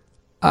grid?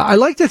 I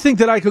like to think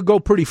that I could go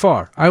pretty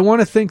far. I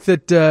want to think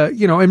that,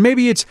 and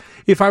maybe it's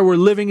if I were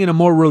living in a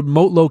more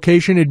remote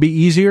location, it'd be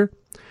easier.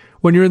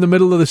 When you're in the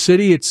middle of the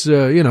city, it's,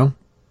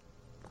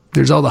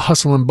 there's all the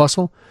hustle and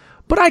bustle.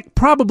 But I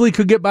probably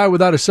could get by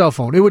without a cell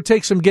phone. It would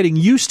take some getting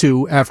used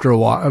to after a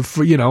while,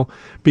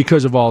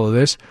 because of all of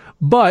this.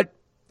 But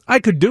I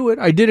could do it.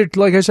 I did it,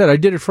 like I said, I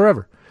did it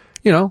forever.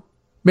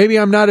 Maybe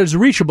I'm not as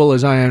reachable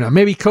as I am now.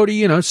 Maybe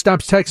Cody,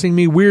 stops texting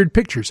me weird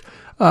pictures.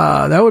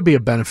 That would be a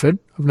benefit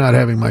of not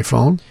having my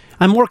phone.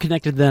 I'm more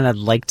connected than I'd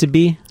like to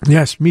be.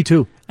 Yes, me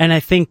too. And I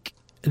think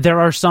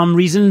there are some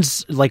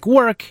reasons, like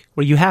work,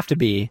 where you have to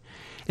be.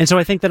 And so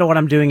I think that what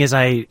I'm doing is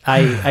I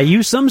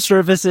use some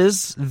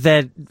services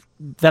that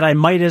I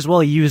might as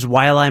well use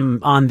while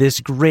I'm on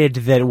this grid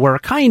that we're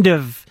kind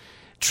of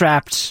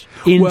trapped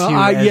into. Well,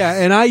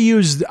 and I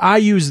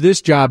use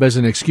this job as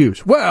an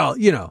excuse. Well,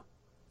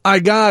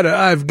 I've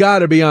got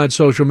to be on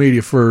social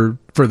media for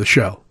the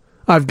show.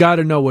 I've got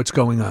to know what's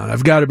going on.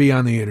 I've got to be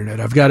on the internet.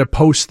 I've got to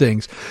post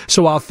things.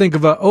 So I'll think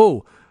of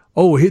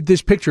hit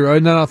this picture,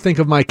 and then I'll think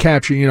of my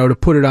caption, to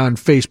put it on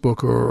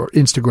Facebook or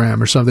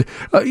Instagram or something,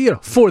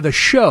 for the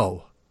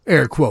show,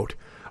 air quote.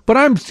 But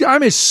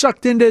I'm as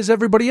sucked into as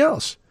everybody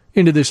else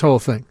into this whole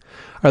thing.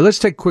 All right, let's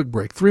take a quick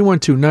break.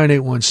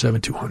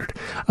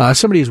 312-981-7200.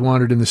 Somebody has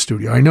wandered in the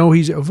studio. I know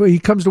he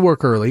comes to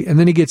work early, and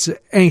then he gets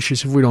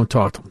anxious if we don't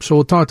talk to him. So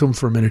we'll talk to him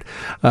for a minute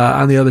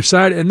on the other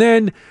side. And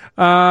then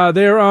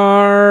there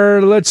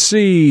are,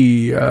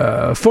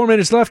 4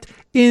 minutes left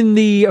in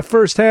the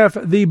first half.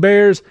 The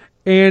Bears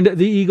and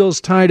the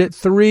Eagles tied at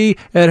 3.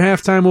 At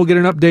halftime, we'll get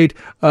an update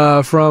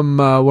from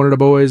one of the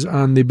boys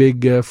on the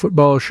big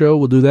football show.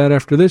 We'll do that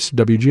after this.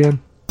 WGN.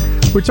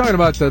 We're talking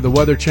about the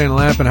Weather Channel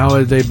app and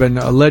how they've been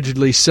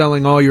allegedly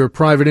selling all your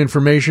private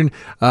information.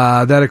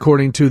 That,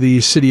 according to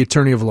the city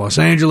attorney of Los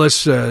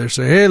Angeles, they're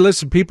saying, hey,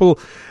 listen, people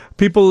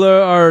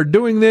are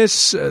doing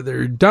this.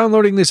 They're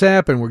downloading this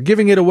app and we're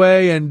giving it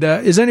away. And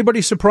is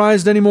anybody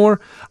surprised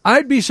anymore?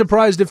 I'd be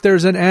surprised if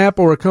there's an app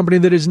or a company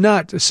that is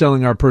not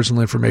selling our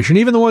personal information,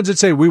 even the ones that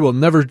say we will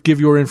never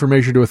give your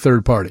information to a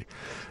third party.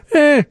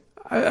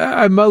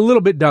 I'm a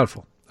little bit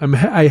doubtful.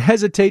 I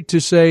hesitate to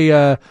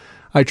say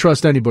I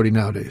trust anybody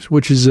nowadays,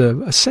 which is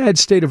a sad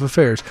state of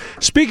affairs.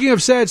 Speaking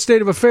of sad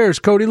state of affairs,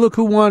 Cody, look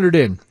who wandered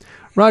in.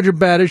 Roger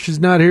Badish is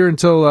not here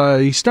until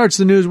he starts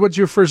the news. What's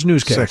your first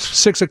newscast?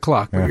 6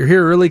 o'clock. But you're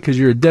here early because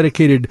you're a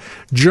dedicated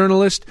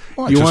journalist.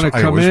 Well, I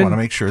always want to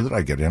make sure that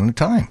I get in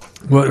time.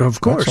 Well, of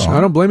course. I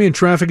don't blame you. And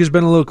traffic has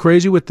been a little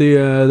crazy with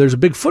there's a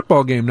big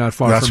football game not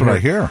far That's from here.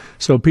 That's what I hear.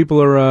 So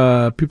people are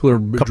a couple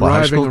driving of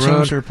high school around.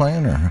 Teams are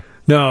playing, or?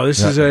 No, it's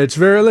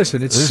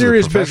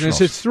serious business.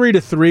 It's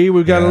 3-3.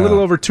 We've got a little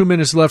over 2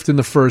 minutes left in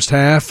the first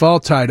half, all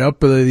tied up.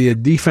 The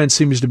defense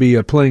seems to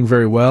be playing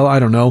very well. I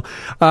don't know.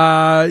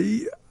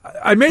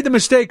 I made the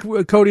mistake,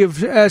 Cody,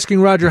 of asking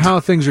Roger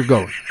how things are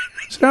going.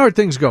 So how are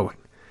things going?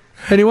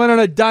 And he went on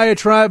a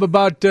diatribe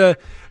about,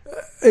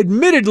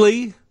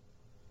 admittedly,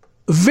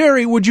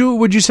 very, would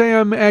you say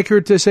I'm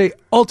accurate to say,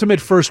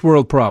 ultimate first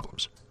world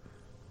problems?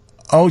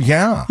 Oh,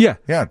 yeah. Yeah.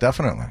 Yeah,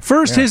 definitely.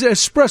 First, his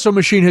espresso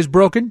machine has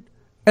broken.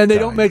 And they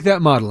don't make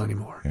that model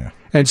anymore. Yeah.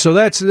 And so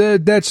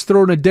that's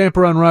thrown a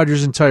damper on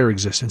Roger's entire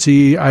existence.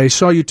 I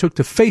saw you took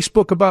to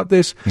Facebook about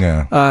this.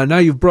 Yeah. Now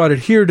you've brought it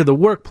here to the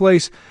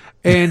workplace.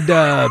 And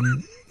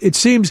it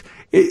seems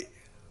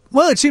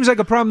like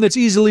a problem that's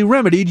easily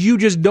remedied. You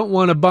just don't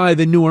want to buy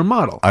the newer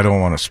model. I don't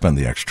want to spend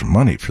the extra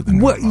money for the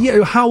newer model.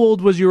 Yeah, how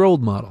old was your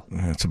old model?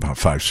 It's about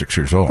 5-6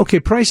 years old.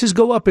 Okay, prices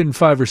go up in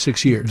 5 or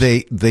 6 years.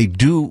 They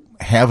do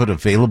have it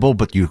available,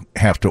 but you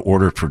have to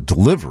order for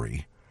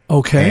delivery.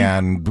 Okay.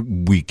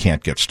 And we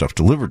can't get stuff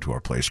delivered to our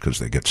place because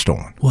they get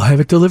stolen. We'll have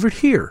it delivered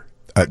here.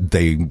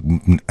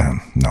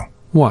 No.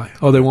 Why?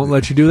 Oh, they won't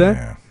let you do that?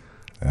 Yeah.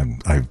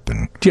 And I've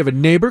been. Do you have a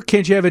neighbor?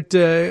 Can't you have it?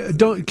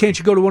 Can't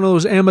you go to one of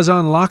those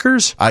Amazon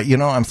lockers?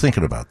 I'm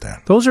thinking about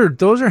that. Those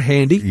are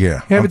handy.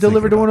 Yeah. Have it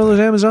delivered to one of those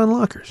Amazon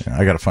lockers. Yeah,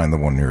 I got to find the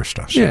one nearest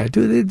us. Yeah,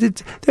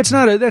 dude, that's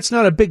not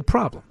a big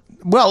problem.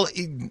 Well,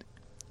 why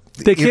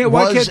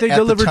can't they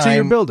deliver to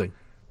your building?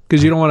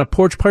 Because you don't want a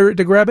porch pirate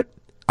to grab it?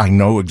 I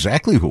know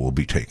exactly who will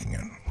be taking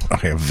it. I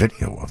have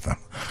video of them.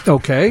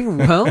 Okay,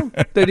 well,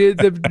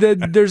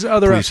 there's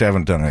other... Police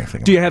haven't done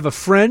anything. Do you have a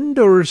friend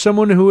or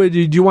someone who... Do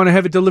you want to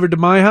have it delivered to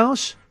my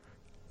house?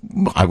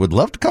 I would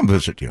love to come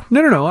visit you.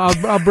 No.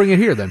 I'll bring it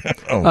here then.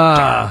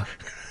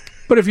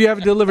 But if you have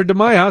it delivered to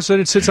my house, then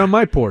it sits on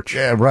my porch.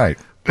 Yeah, right.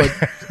 But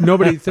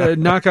nobody,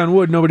 knock on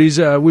wood, nobody's.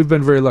 We've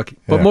been very lucky.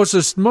 But Yeah. most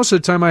of the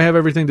time, I have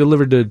everything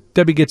delivered to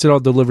Debbie. Gets it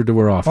all delivered to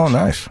her office. Oh,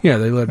 nice. Yeah,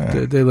 they let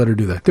her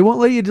do that. They won't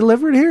let you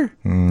deliver it here.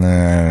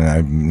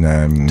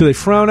 Do they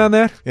frown on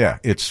that? Yeah,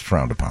 it's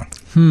frowned upon.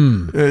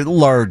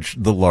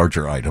 The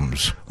larger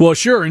items. Well,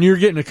 sure. And you're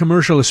getting a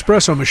commercial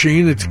espresso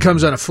machine that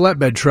comes on a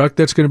flatbed truck.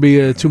 That's going to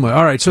be too much.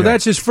 All right, so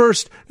that's his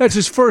first. That's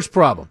his first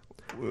problem.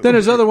 Then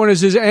his other one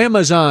is his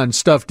Amazon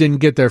stuff didn't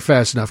get there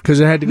fast enough because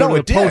it had to go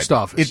to the post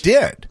office. It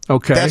did.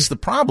 Okay, that's the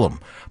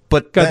problem.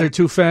 But got there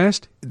too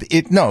fast.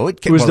 It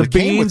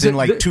came within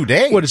like 2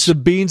 days. What? It's the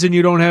beans, and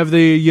you don't have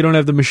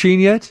the machine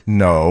yet.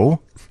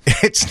 No,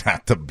 it's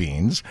not the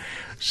beans.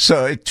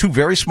 So 2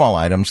 very small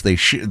items. They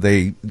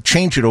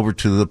change it over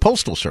to the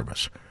postal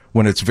service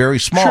when it's very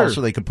small, so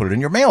they can put it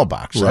in your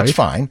mailbox. Right. That's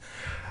fine.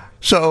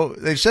 So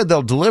they said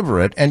they'll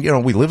deliver it, and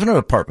we live in an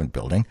apartment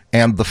building,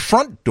 and the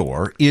front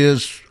door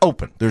is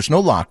open. There's no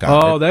lock on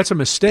it. Oh, that's a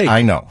mistake.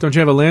 I know. Don't you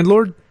have a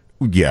landlord?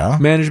 Yeah.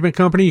 Management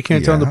company? You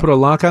can't tell them to put a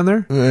lock on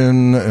there?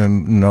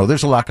 No,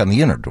 there's a lock on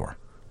the inner door.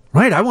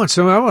 Right. I want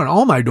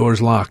all my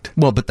doors locked.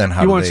 Well, but then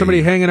how you want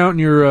somebody hanging out in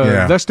your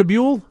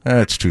vestibule?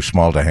 It's too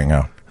small to hang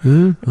out. I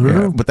don't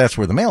know. But that's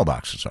where the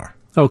mailboxes are.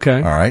 Okay.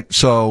 All right.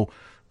 So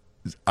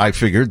I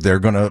figured they're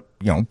going to,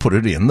 put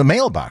it in the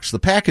mailbox. The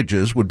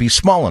packages would be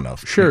small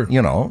enough,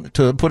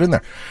 to put in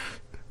there.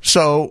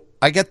 So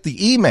I get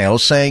the email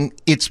saying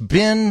it's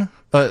been,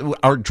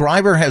 our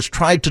driver has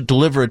tried to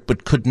deliver it,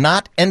 but could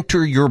not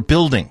enter your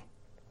building.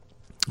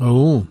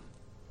 Oh,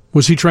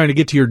 was he trying to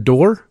get to your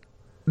door?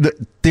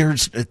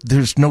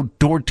 There's no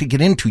door to get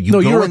into. You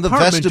go in the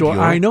vestibule.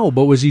 Door. I know,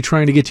 but was he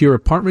trying to get to your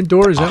apartment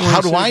door? Is that how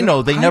do I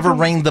know? They never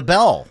rang the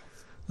bell.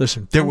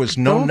 Listen, there was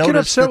no don't notice. Get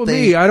upset with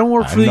me. I don't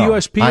work for the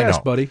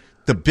USPS, buddy.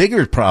 The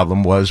bigger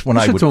problem was when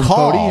I would call.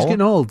 Cody, he's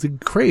getting old,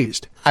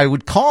 crazed. I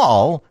would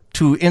call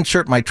to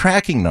insert my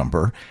tracking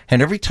number,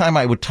 and every time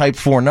I would type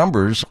 4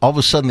 numbers, all of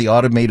a sudden the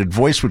automated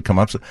voice would come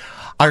up.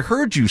 I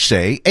heard you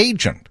say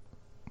agent.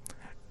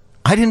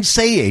 I didn't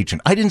say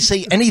agent. I didn't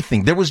say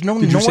anything. There was no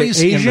noise. Did you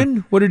say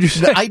Asian? What did you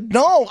say? I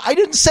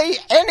didn't say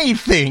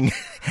anything.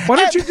 Why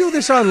don't you do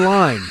this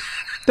online?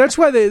 That's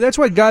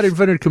why God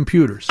invented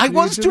computers. I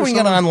was doing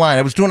it online.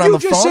 I was doing it on the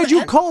phone. You just said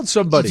you called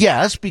somebody.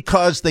 Yes,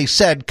 because they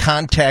said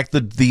contact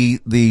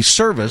the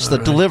service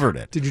that delivered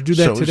it. Did you do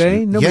that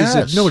today?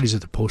 Nobody's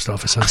at the post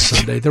office on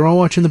Sunday. They're all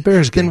watching the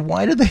Bears game. Then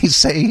why do they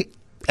say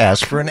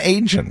ask for an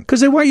agent?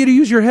 Because they want you to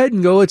use your head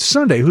and go, it's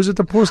Sunday. Who's at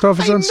the post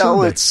office on Sunday?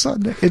 No, it's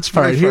Sunday. It's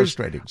very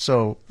frustrating.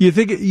 So you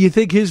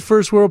think his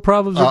first world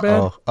problems are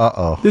bad?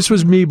 This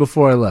was me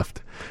before I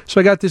left.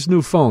 So I got this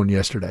new phone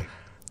yesterday,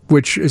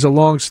 which is a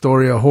long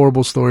story, a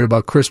horrible story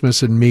about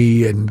Christmas and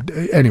me. And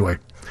anyway,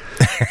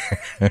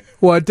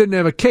 well, it didn't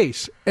have a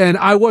case, and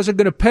I wasn't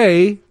going to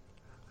pay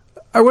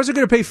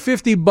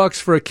 $50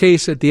 for a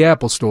case at the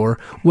Apple Store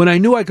when I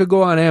knew I could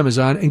go on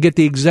Amazon and get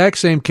the exact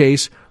same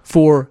case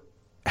for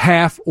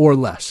half or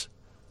less.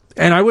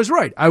 And I was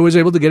right. I was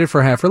able to get it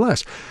for half or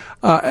less.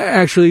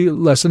 Actually,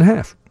 less than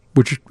half,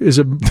 which is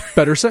a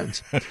better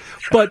sentence.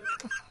 But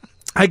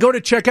I go to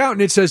check out,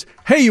 and it says,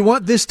 hey, you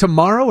want this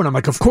tomorrow? And I'm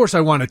like, of course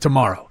I want it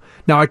tomorrow.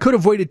 Now, I could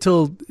have waited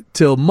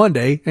till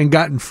Monday and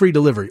gotten free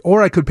delivery,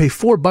 or I could pay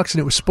 $4 and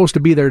it was supposed to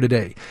be there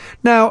today.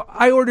 Now,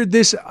 I ordered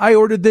this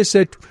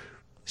at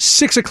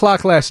 6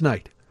 o'clock last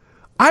night.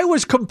 I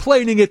was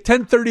complaining at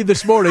 10:30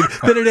 this morning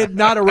that it had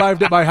not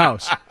arrived at my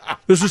house.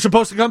 This was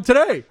supposed to come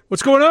today.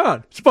 What's going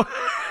on?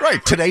 Right.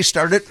 Today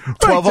started at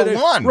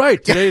 12:01.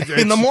 Right. Today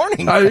in the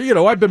morning.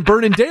 I've been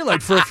burning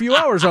daylight for a few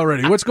hours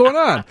already. What's going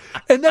on?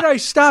 And then I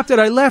stopped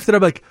and I left and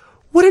I'm like,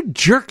 what a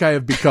jerk I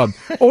have become.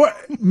 Or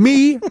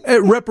me,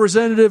 a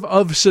representative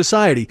of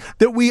society,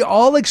 that we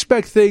all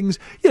expect things.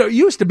 It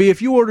used to be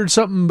if you ordered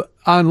something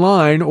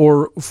online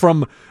or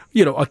from,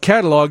 a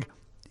catalog,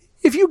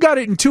 if you got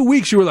it in 2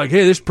 weeks, you were like,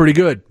 hey, this is pretty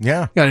good.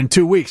 Yeah. Got it in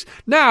 2 weeks.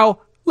 Now,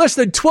 less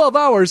than 12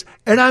 hours,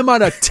 and I'm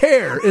on a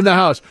tear in the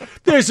house.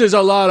 This is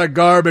a lot of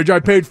garbage. I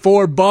paid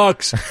 $4.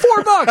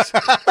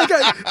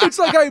 $4! It's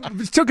like I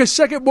took a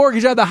second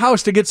mortgage on the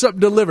house to get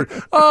something delivered.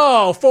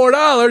 Oh,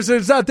 $4,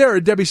 and it's not there.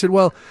 And Debbie said,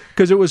 well,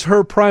 because it was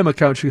her Prime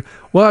account. She goes,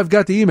 well, I've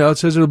got the email. It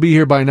says it'll be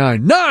here by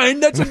 9. 9?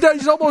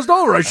 That's almost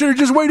over. I should have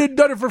just waited and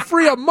done it for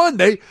free on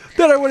Monday.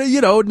 Then I would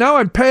have, now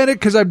I'm panicked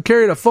because I'm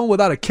carrying a phone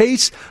without a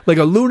case like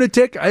a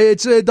lunatic.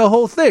 It's the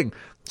whole thing.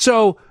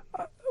 So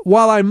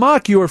while I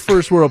mock your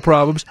first world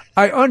problems,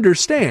 I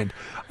understand.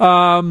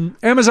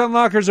 Amazon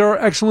lockers are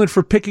excellent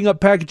for picking up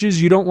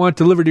packages you don't want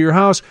delivered to your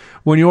house.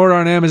 When you order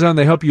on Amazon,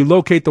 they help you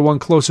locate the one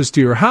closest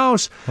to your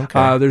house.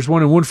 Okay. There's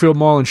one in Winfield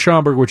Mall in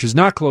Schaumburg, which is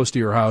not close to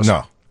your house.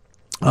 No.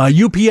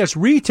 UPS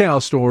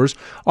retail stores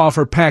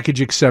offer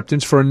package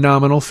acceptance for a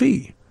nominal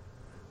fee.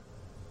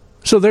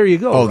 So there you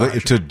go. Oh,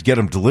 to get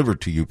them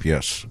delivered to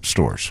UPS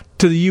stores.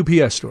 To the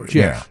UPS stores,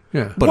 yes.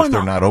 Yeah. But if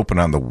they're not open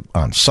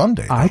on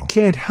Sunday, though, I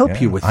can't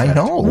help you with that. I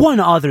know. One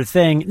other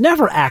thing,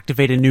 never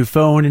activate a new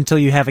phone until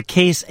you have a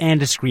case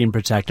and a screen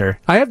protector.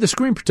 I have the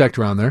screen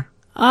protector on there.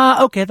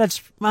 Okay,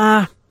 that's...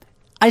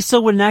 I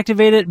still wouldn't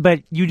activate it,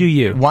 but you do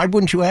you. Why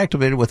wouldn't you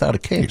activate it without a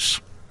case?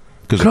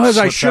 Because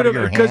I should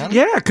have...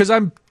 Because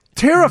I'm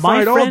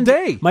terrified all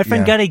day. My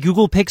friend got a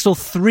Google Pixel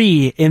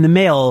 3 in the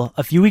mail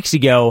a few weeks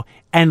ago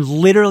and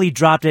literally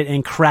dropped it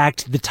and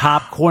cracked the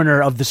top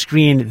corner of the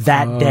screen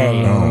that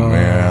day. Oh,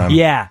 man.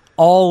 Yeah,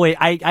 always.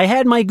 I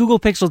had my Google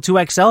Pixel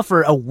 2 XL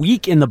for a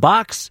week in the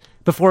box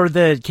before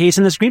the case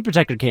and the screen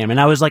protector came, and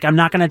I was like, I'm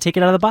not going to take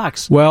it out of the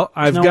box. Well,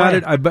 I've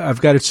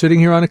got it sitting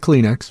here on a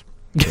Kleenex.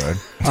 Good.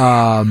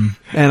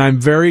 And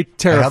I'm very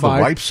terrified. I have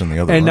the wipes in the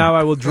other and room. now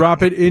I will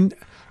drop it in.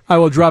 I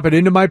will drop it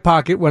into my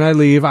pocket when I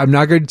leave. I'm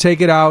not going to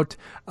take it out.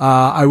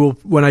 I will,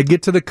 when I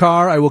get to the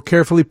car, I will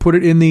carefully put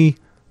it in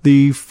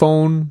the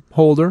phone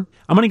holder.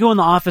 I'm going to go in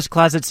the office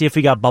closet, see if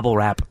we got bubble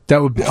wrap.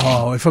 That would be,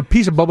 if a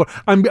piece of bubble,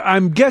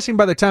 I'm guessing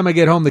by the time I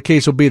get home, the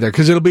case will be there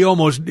because it'll be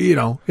almost,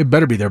 it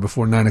better be there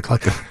before 9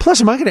 o'clock. Plus,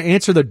 am I going to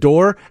answer the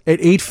door at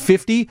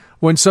 8:50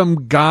 when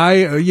some guy,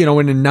 in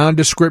a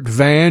nondescript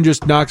van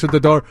just knocks at the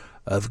door?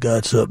 I've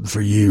got something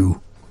for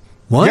you.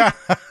 What? Yeah.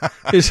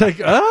 It's like,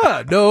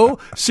 no,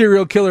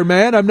 serial killer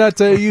man. I'm not,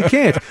 you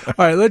can't. All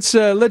right, let's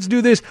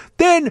do this.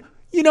 Then,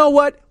 you know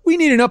what? We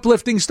need an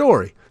uplifting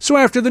story. So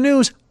after the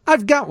news,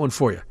 I've got one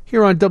for you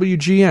here on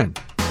WGN.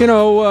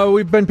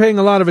 We've been paying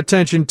a lot of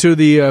attention to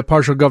the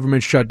partial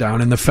government shutdown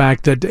and the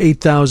fact that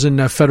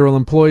 8,000 federal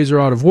employees are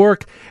out of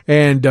work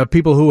and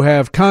people who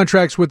have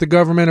contracts with the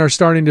government are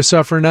starting to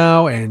suffer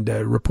now, and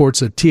reports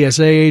that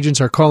TSA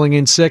agents are calling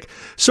in sick.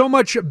 So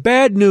much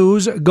bad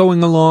news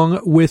going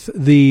along with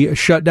the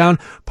shutdown.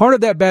 Part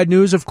of that bad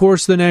news, of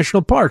course, the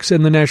national parks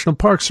and the National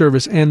Park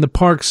Service and the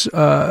parks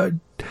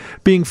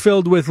being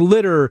filled with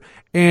litter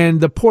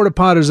and the porta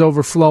potties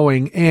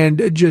overflowing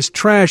and just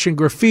trash and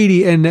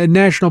graffiti, and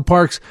national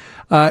parks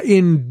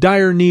in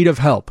dire need of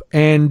help.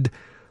 And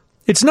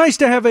it's nice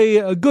to have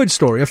a good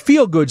story, a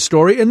feel-good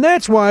story. And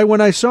that's why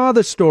when I saw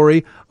the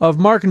story of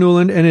Mark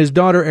Newland and his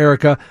daughter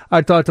Erica,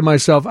 I thought to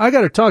myself, I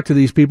got to talk to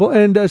these people.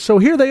 And so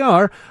here they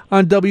are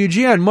on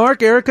WGN.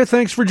 Mark, Erica,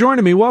 thanks for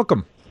joining me.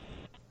 Welcome.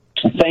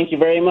 Thank you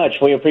very much.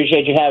 We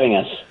appreciate you having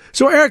us.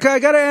 So, Erica, I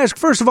got to ask,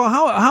 first of all,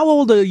 how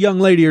old a young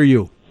lady are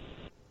you?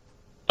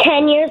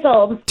 10 years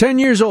old. 10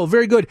 years old.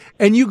 Very good.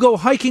 And you go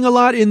hiking a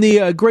lot in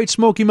the Great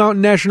Smoky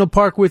Mountain National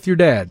Park with your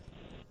dad?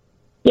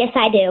 Yes,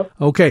 I do.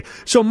 Okay.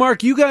 So,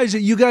 Mark, you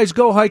guys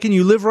go hiking.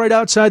 You live right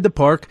outside the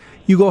park.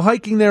 You go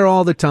hiking there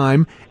all the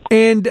time.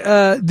 And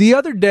the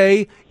other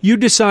day, you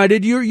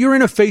decided you're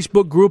in a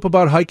Facebook group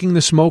about hiking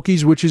the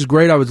Smokies, which is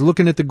great. I was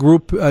looking at the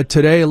group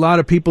today. A lot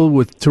of people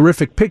with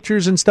terrific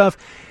pictures and stuff.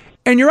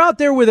 And you're out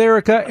there with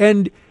Erica,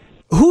 and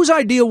whose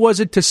idea was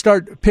it to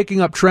start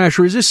picking up trash,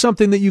 or is this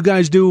something that you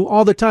guys do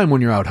all the time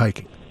when you're out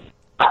hiking?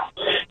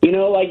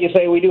 Like you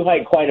say, we do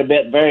hike quite a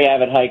bit, very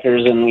avid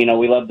hikers, and,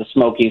 we love the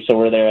Smokies, so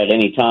we're there at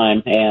any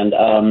time. And,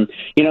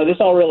 this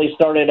all really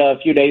started a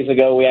few days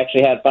ago. We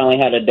actually finally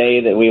had a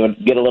day that we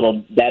would get a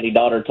little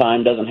daddy-daughter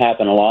time. Doesn't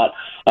happen a lot.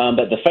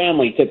 But the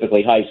family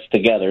typically hikes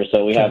together.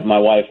 So we have my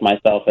wife,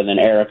 myself, and then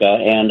Erica.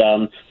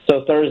 And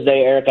so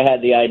Thursday, Erica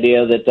had the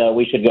idea that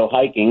we should go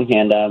hiking.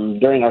 And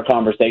during our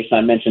conversation,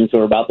 I mentioned to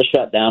her about the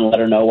shutdown, let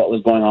her know what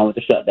was going on with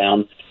the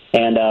shutdown.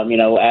 And,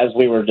 as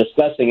we were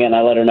discussing it,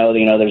 I let her know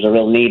that, there's a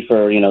real need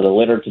for, the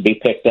litter to be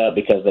picked up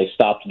because they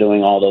stopped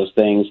doing all those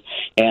things.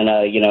 And,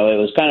 it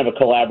was kind of a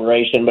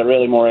collaboration, but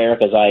really more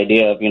Erica's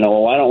idea of,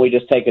 why don't we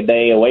just take a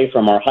day away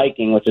from our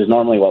hiking, which is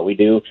normally what we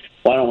do.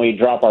 Why don't we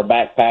drop our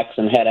backpacks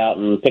and head out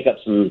and pick up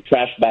some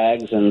trash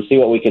bags and see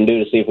what we can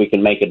do to see if we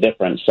can make a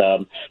difference.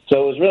 So it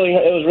was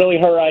really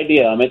her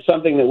idea. It's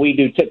something that we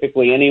do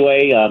typically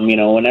anyway.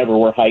 Whenever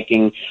we're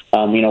hiking,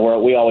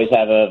 we always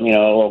have a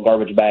little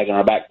garbage bag in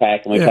our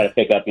backpack, and we try to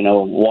pick up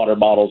water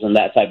bottles and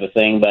that type of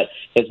thing. But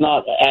it's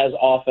not as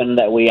often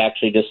that we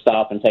actually just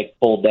stop and take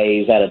full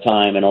days at a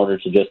time in order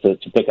to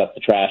pick up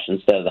the trash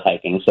instead of the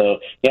hiking. So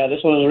yeah,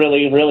 this one was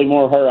really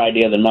more her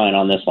idea than mine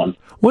on this one.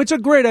 Well, it's a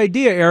great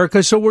idea,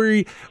 Erica. So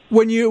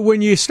when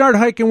you start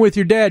hiking with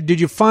your dad,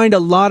 did you find a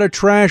lot of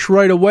trash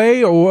right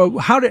away,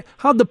 or how'd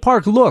the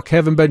park look,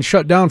 having been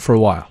shut down for a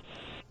while?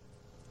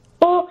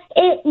 Well,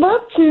 it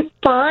looked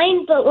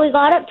fine, but we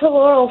got up to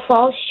Laurel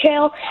Falls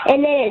Trail,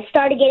 and then it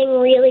started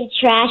getting really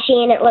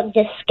trashy, and it looked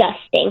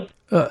disgusting.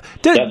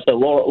 So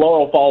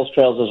Laurel Falls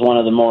Trails is one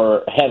of the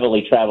more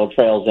heavily traveled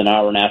trails in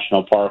our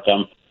national park.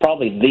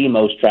 Probably the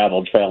most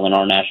traveled trail in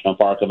our national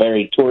park, a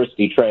very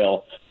touristy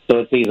trail. So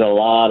it sees a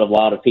lot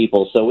of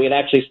people. So we had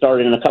actually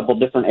started in a couple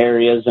different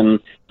areas, and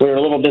we were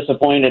a little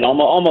disappointed,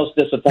 almost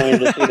disappointed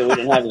to see that we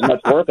didn't have as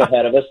much work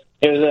ahead of us.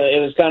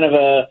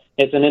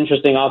 It's an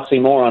interesting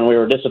oxymoron. We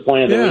were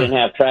disappointed that we didn't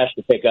have trash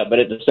to pick up, but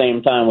at the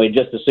same time, we'd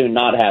just as soon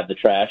not have the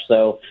trash.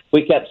 So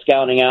we kept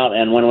scouting out,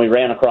 and when we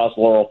ran across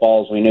Laurel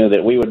Falls, we knew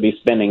that we would be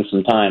spending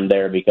some time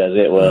there because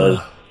it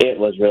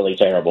was really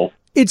terrible.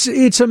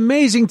 It's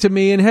amazing to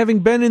me, and having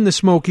been in the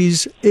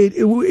Smokies,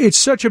 it's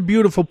such a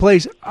beautiful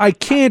place. I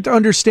can't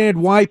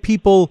understand why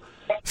people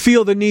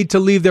feel the need to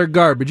leave their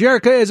garbage.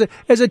 Erica, as a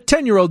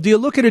 10-year-old, do you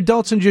look at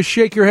adults and just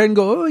shake your head and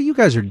go, "Oh, you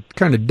guys are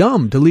kind of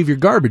dumb to leave your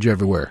garbage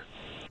everywhere"?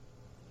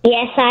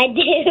 Yes, I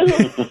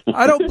do.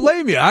 I don't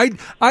blame you.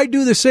 I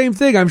do the same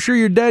thing. I'm sure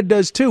your dad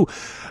does too.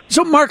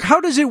 So, Mark, how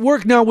does it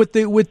work now with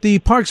the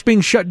parks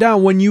being shut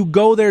down? When you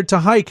go there to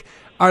hike,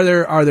 are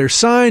there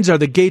signs? Are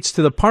the gates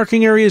to the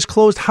parking areas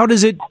closed? How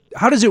does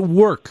it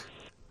work?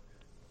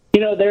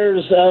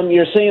 There's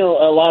you're seeing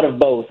a lot of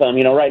both.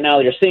 Right now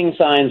you're seeing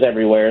signs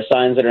everywhere,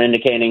 signs that are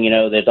indicating,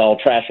 that all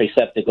trash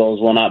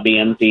receptacles will not be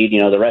emptied.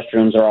 The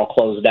restrooms are all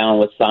closed down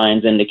with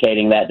signs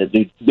indicating that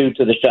due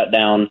to the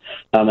shutdown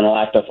and a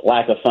lack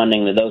of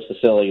funding, that those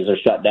facilities are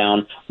shut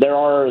down. There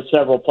are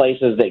several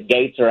places that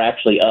gates are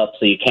actually up,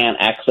 so you can't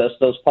access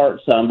those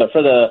parts. But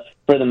for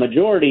the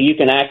majority, you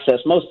can access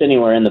most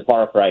anywhere in the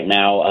park right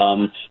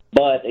now.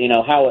 But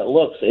how it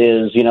looks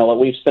is,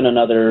 we've spent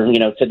another,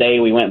 today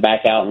we went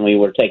back out and we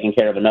were taking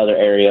care of another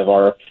area of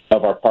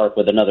our park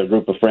with another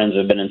group of friends who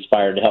have been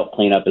inspired to help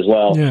clean up as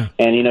well. Yeah.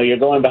 And, you're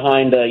going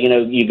behind,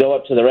 you go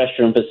up to the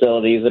restroom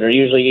facilities that are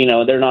usually,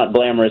 they're not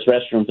glamorous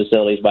restroom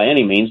facilities by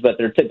any means, but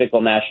they're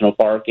typical national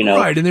park,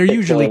 Right, and they're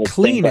usually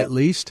clean at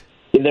least.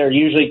 They're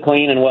usually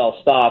clean and well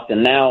stocked,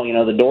 and now,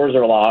 the doors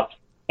are locked.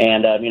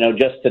 And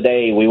just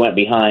today we went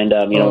behind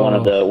one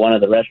of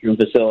the restroom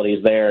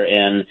facilities there,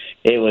 and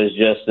it was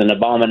just an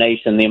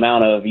abomination. The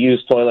amount of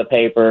used toilet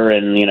paper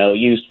and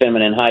used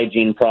feminine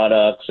hygiene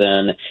products,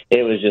 and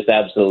it was just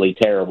absolutely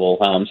terrible.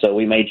 So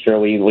we made sure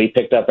we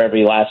picked up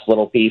every last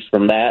little piece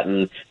from that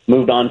and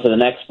moved on to the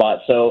next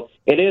spot. So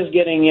it is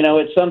getting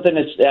it's something.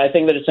 I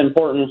think that it's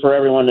important for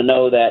everyone to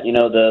know that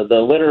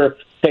the litter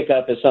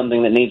pickup is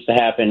something that needs to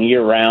happen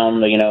year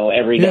round.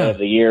 Every day of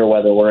the year,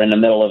 whether we're in the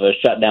middle of a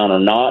shutdown or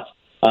not.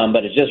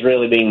 But it's just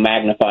really being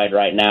magnified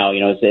right now.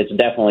 It's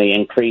definitely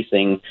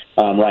increasing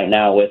right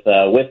now with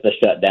the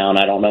shutdown.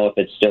 I don't know if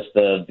it's just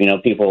the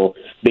people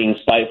being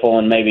spiteful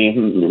and maybe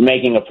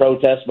making a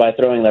protest by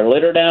throwing their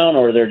litter down,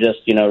 or they're just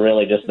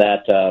really just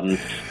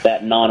that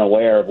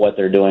non-aware of what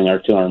they're doing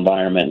to our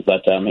environment.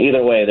 But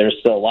either way, there's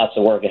still lots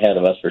of work ahead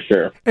of us for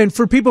sure. And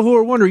for people who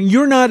are wondering,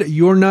 you're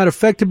not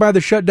affected by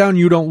the shutdown.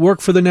 You don't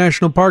work for the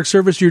National Park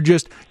Service. You're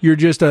just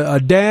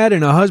a dad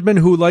and a husband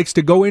who likes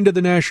to go into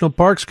the national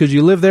parks because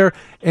you live there.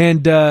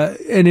 And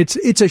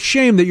it's a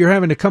shame that you're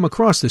having to come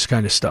across this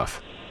kind of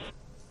stuff.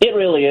 It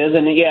really is,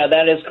 and yeah,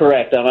 that is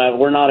correct.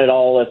 We're not at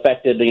all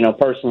affected,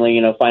 personally,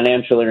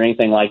 financially or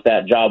anything like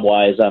that,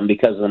 job-wise,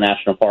 because of the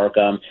national park.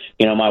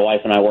 My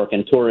wife and I work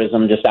in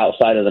tourism just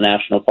outside of the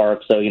national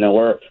park, so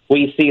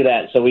we see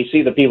that. So we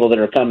see the people that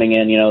are coming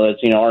in.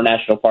 Our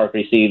national park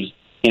receives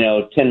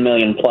 10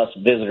 million plus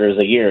visitors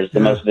a year. It's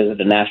the most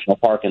visited national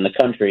park in the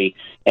country.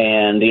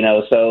 And,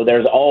 so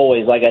there's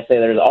always, like I say,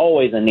 there's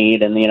always a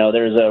need. And,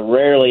 there's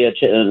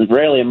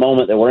rarely a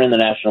moment that we're in the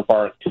national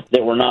park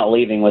that we're not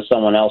leaving with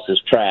someone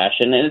else's trash.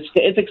 And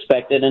it's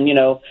expected. And,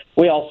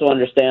 we also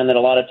understand that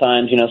a lot of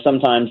times,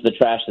 sometimes the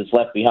trash that's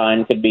left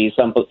behind could be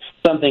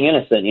something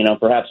innocent.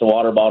 Perhaps a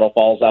water bottle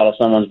falls out of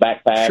someone's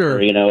backpack,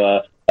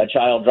 or, a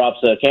child drops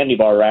a candy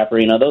bar wrapper,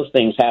 those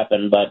things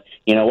happen. But,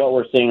 what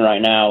we're seeing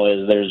right now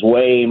is there's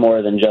way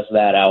more than just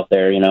that out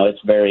there. It's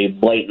very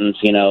blatant,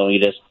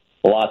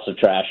 lots of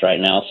trash right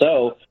now.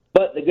 So,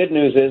 but the good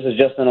news is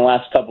just in the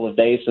last couple of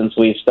days since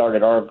we've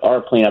started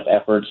our cleanup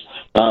efforts,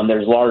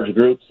 there's large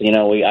groups.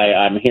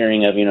 I'm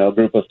hearing of, a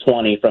group of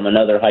 20 from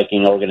another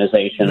hiking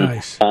organization.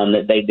 Nice.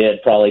 That they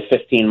did probably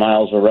 15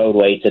 miles of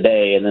roadway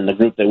today. And then the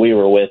group that we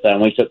were with,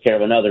 we took care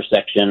of another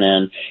section.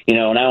 And,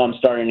 now I'm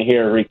starting to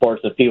hear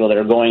reports of people that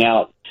are going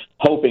out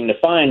hoping to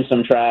find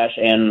some trash,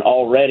 and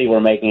already we're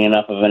making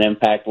enough of an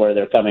impact where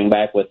they're coming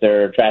back with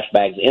their trash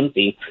bags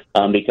empty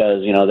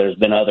because, there's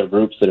been other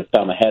groups that have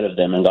come ahead of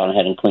them and gone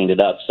ahead and cleaned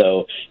it up.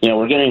 So,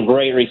 we're getting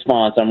great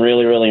response. I'm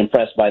really, really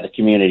impressed by the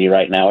community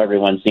right now.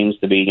 Everyone seems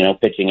to be,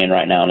 pitching in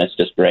right now, and it's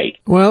just great.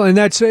 Well, and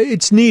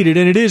it's needed,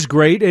 and it is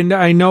great. And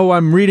I know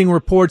I'm reading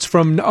reports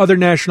from other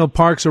national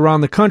parks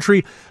around the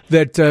country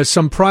that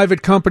some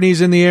private companies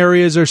in the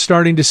areas are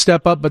starting to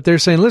step up, but they're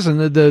saying, listen,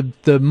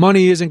 the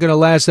money isn't going to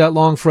last that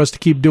long for us to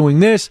keep doing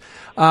this.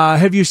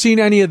 Have you seen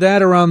any of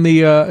that around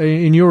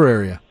in your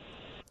area?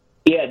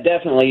 Yeah,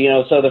 definitely.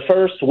 So the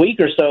first week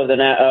or so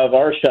of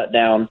our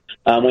shutdown,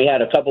 we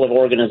had a couple of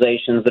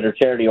organizations that are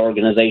charity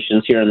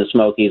organizations here in the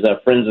Smokies,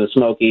 Friends of the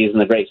Smokies and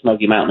the Great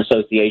Smoky Mountain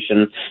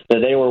Association,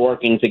 that they were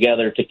working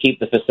together to keep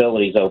the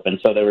facilities open.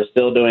 So they were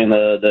still doing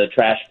the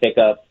trash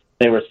pickup.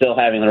 They were still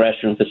having the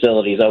restroom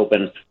facilities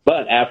open.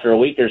 But after a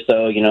week or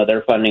so,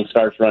 their funding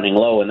starts running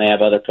low, and they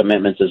have other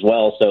commitments as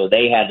well. So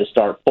they had to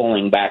start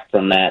pulling back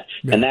from that.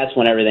 Yeah. And that's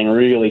when everything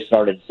really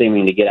started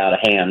seeming to get out of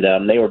hand.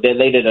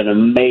 They did an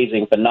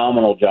amazing,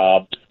 phenomenal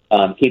job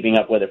keeping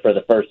up with it for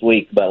the first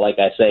week. But like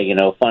I say,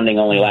 funding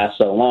only lasts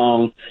so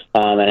long.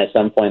 And at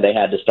some point they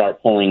had to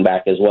start pulling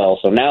back as well.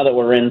 So now that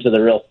we're into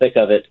the real thick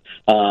of it,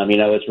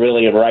 it's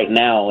really right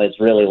now, it's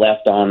really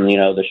left on,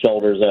 the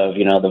shoulders of,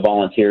 the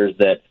volunteers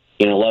that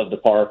love the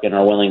park and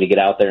are willing to get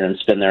out there and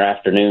spend their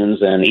afternoons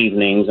and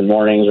evenings and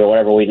mornings or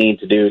whatever we need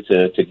to do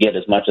to get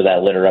as much of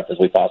that litter up as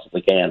we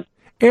possibly can.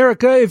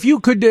 Erica, if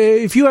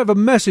you have a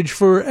message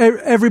for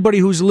everybody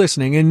who's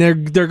listening and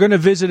they're going to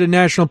visit a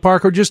national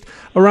park or just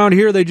around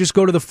here, they just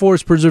go to the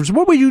forest preserves,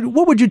 what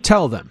would you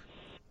tell them?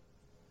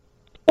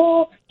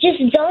 Well, just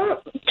don't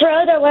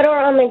throw the litter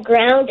on the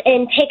ground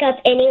and pick up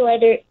any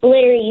litter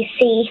you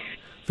see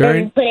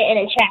and put it in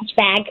a trash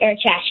bag or a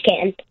trash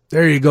can.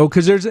 There you go,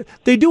 because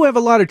they do have a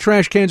lot of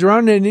trash cans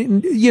around,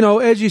 and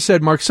as you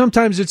said, Mark,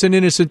 sometimes it's an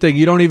innocent thing.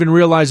 You don't even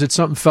realize that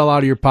something fell out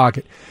of your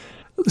pocket.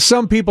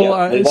 Some people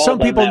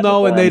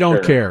know and they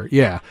don't care.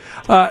 Yeah.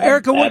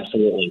 Erica,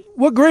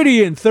 what grade are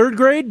you in? Third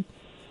grade?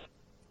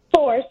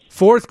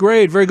 Fourth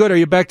grade. Very good. Are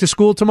you back to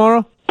school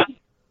tomorrow?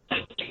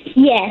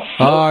 Yes.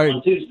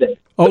 On Tuesday.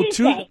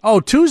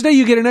 Tuesday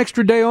you get an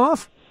extra day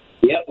off?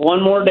 Yep,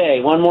 one more day.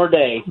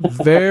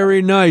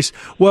 Very nice.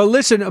 Well,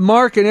 listen,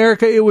 Mark and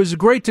Erica, it was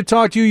great to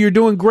talk to you. You're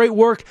doing great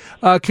work.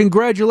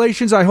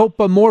 Congratulations. I hope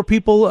more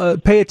people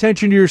pay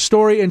attention to your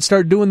story and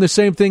start doing the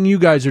same thing you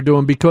guys are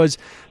doing, because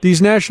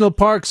these national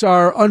parks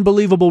are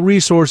unbelievable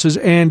resources,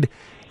 and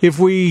if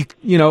we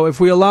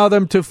allow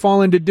them to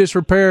fall into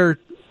disrepair,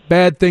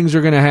 bad things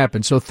are going to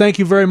happen. So thank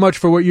you very much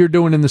for what you're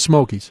doing in the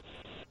Smokies.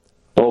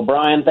 Well,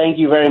 Brian, thank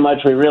you very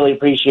much. We really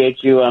appreciate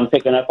you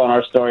picking up on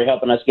our story,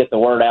 helping us get the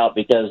word out,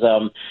 because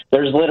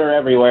there's litter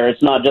everywhere.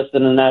 It's not just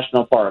in the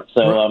national park.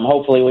 So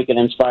hopefully we can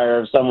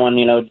inspire someone,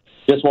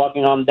 just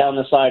walking on down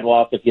the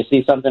sidewalk. If you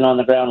see something on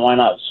the ground, why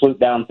not swoop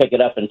down, pick it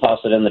up, and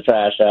toss it in the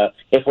trash?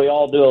 If we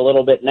all do a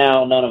little bit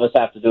now, none of us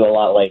have to do a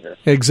lot later.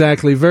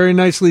 Exactly. Very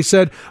nicely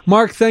said.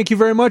 Mark, thank you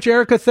very much.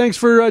 Erica, thanks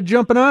for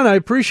jumping on. I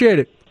appreciate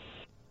it.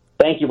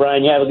 Thank you,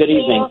 Brian. You have a good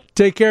evening.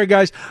 Take care,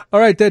 guys. All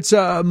right, that's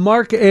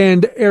Mark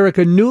and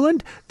Erica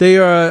Newland. They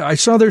I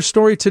saw their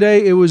story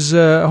today. It was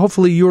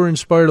hopefully you were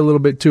inspired a little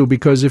bit too,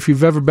 because if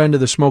you've ever been to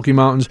the Smoky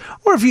Mountains,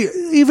 or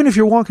if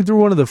you're walking through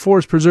one of the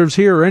forest preserves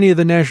here or any of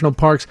the national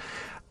parks,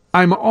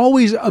 I'm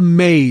always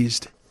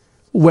amazed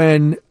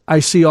when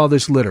I see all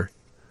this litter.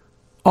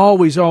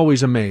 Always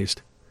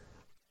amazed.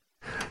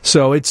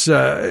 So it's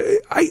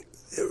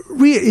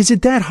is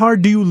it that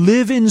hard? Do you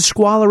live in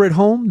squalor at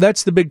home?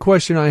 That's the big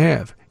question I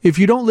have. If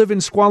you don't live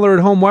in squalor at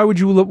home, why would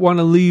you want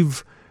to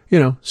leave,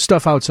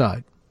 stuff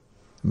outside?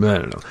 I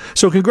don't know.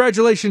 So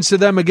congratulations to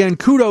them again.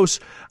 Kudos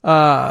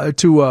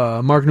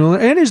to Mark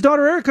Newland and his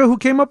daughter Erica, who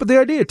came up with the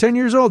idea, 10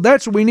 years old.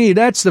 That's what we need.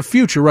 That's the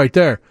future right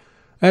there.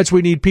 That's what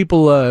we need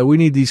people. We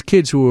need these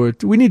kids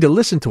we need to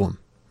listen to them.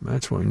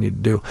 That's what we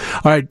need to do.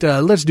 All right,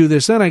 let's do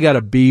this. Then I got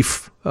a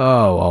beef.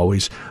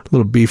 Always a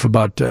little beef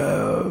about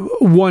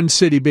one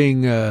city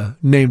being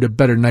named a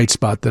better night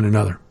spot than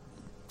another.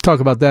 Talk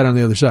about that on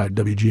the other side,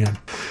 WGN.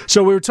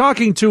 So we were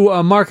talking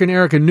to Mark and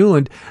Erica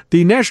Newland.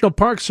 The National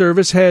Park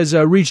Service has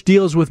reached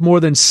deals with more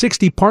than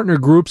 60 partner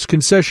groups,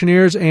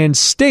 concessionaires, and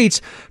states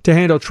to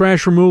handle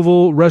trash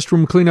removal,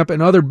 restroom cleanup,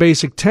 and other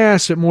basic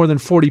tasks at more than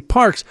 40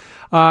 parks.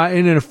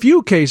 And in a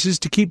few cases,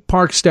 to keep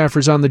park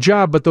staffers on the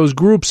job. But those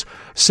groups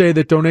say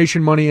that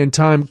donation money and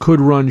time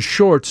could run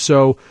short.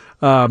 So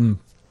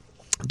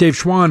Dave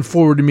Schwann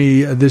forwarded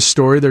me this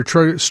story.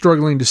 They're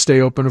struggling to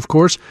stay open, of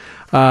course.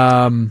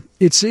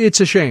 It's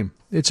a shame.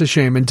 It's a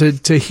shame. And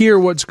to hear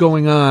what's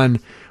going on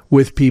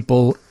with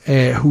people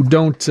who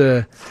don't,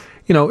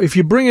 if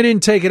you bring it in,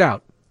 take it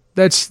out.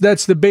 That's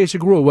the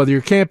basic rule, whether you're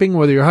camping,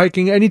 whether you're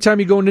hiking, anytime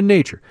you go into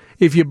nature.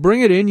 If you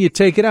bring it in, you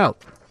take it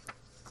out.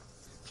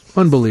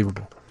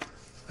 Unbelievable.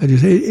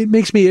 It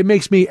makes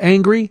me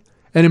angry,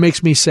 and it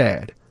makes me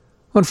sad.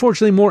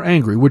 Unfortunately, more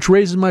angry, which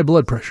raises my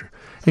blood pressure.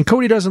 And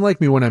Cody doesn't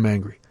like me when I'm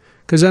angry,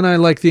 because then I,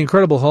 like the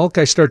Incredible Hulk,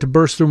 I start to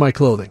burst through my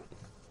clothing.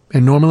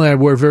 And normally I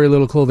wear very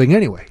little clothing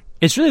anyway.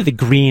 It's really the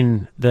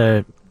green,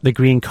 the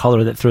green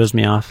color that throws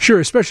me off. Sure,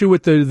 especially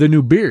with the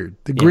new beard.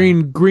 The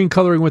green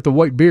coloring with the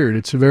white beard.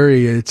 It's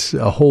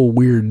a whole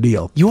weird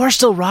deal. You are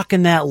still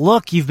rocking that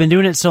look. You've been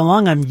doing it so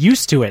long, I'm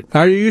used to it.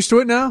 Are you used to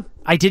it now?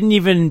 I didn't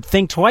even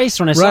think twice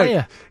when I saw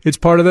you. It's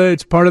part of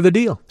the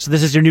deal. So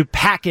this is your new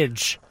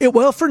package.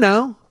 Well, for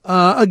now.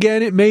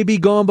 Again, it may be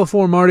gone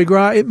before Mardi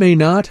Gras. It may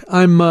not.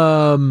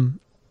 I'm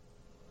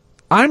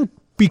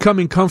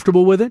becoming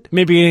comfortable with it.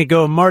 Maybe you're going to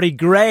go Mardi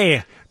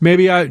Gras.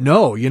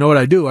 No, you know what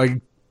I do?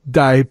 I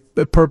dye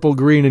purple,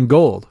 green, and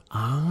gold.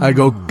 Oh. I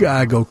go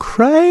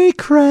cray,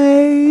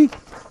 cray.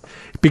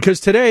 Because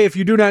today, if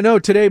you do not know,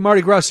 today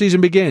Mardi Gras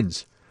season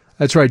begins.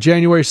 That's right,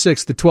 January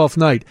 6th, the 12th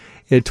night.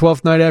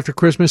 12th night after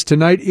Christmas.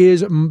 Tonight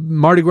is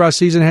Mardi Gras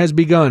season has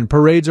begun.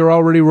 Parades are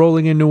already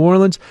rolling in New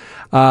Orleans.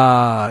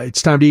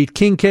 It's time to eat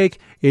king cake.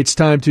 It's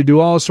time to do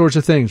all sorts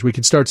of things. We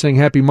can start saying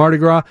Happy Mardi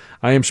Gras.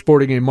 I am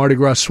sporting a Mardi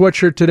Gras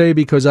sweatshirt today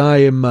because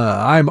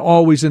I'm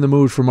always in the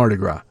mood for Mardi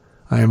Gras.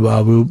 I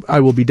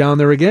will be down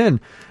there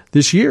again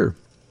this year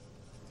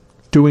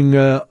doing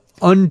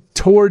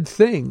untoward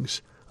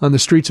things on the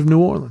streets of New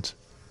Orleans.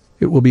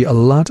 It will be a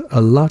lot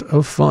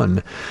of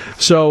fun.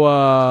 So,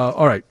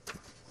 all right.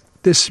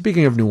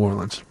 Speaking of New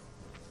Orleans,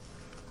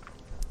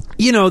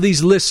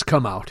 these lists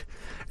come out,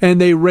 and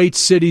they rate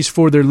cities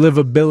for their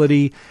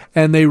livability,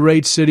 and they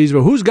rate cities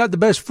for who's got the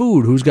best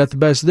food, who's got the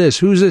best this,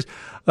 who's this.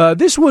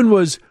 This one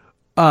was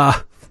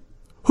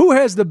who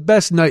has the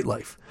best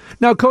nightlife.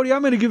 Now, Cody,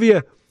 I'm going to give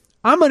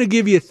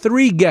you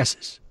 3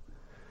 guesses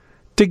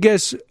to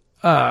guess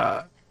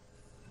a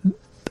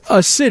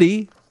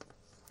city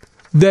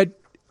that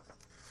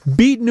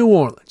beat New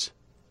Orleans.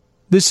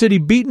 This city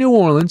beat New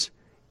Orleans,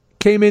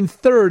 came in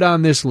 3rd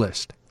on this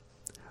list.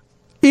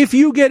 If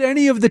you get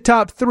any of the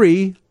top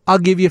 3, I'll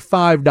give you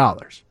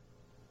 $5.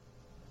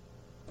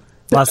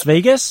 Las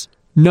Vegas?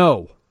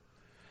 No.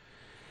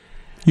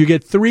 You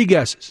get 3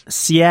 guesses.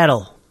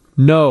 Seattle?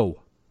 No.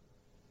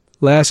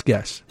 Last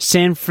guess.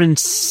 San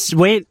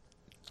Francisco?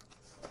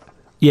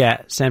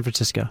 Yeah, San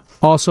Francisco.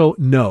 Also,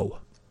 no.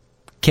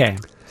 Okay.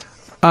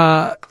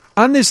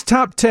 On this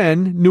top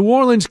 10, New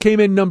Orleans came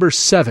in number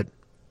 7.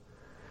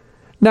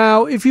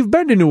 Now, if you've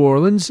been to New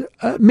Orleans,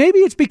 maybe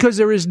it's because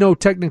there is no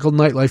technical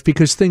nightlife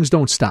because things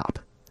don't stop.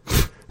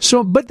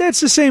 But that's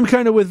the same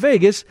kind of with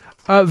Vegas.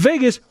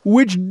 Vegas,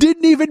 which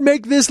didn't even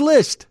make this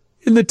list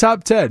in the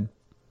top 10.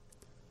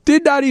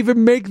 Did not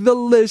even make the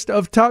list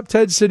of top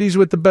 10 cities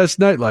with the best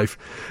nightlife.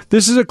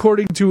 This is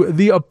according to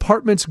the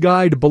Apartments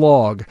Guide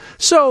blog.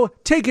 So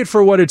take it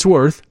for what it's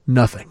worth.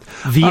 Nothing.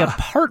 The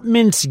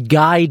Apartments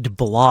Guide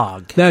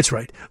blog. That's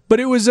right. But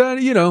it was,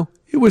 it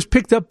was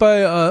picked up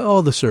by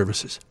all the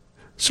services.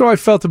 So I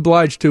felt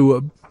obliged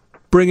to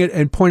bring it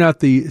and point out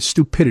the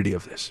stupidity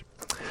of this.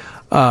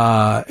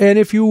 And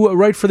if you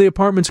write for the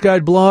Apartments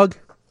Guide blog,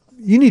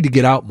 you need to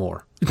get out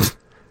more.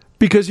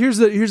 Because here's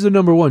the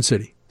number 1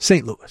 city,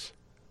 St. Louis.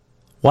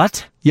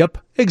 What? Yep,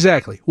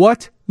 exactly.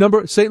 What?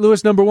 St.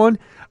 Louis number 1?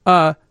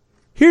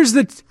 Here's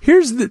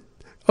the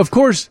of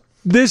course,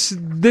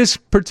 this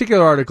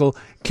particular article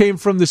came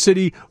from the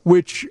city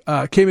which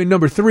came in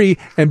number 3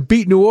 and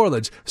beat New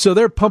Orleans. So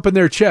they're pumping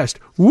their chest.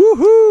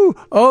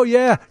 Woohoo! Oh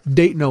yeah,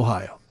 Dayton,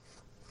 Ohio.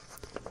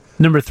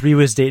 Number 3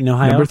 was Dayton,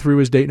 Ohio? Number 3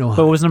 was Dayton, Ohio.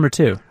 But what was number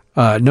 2?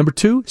 Number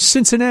 2,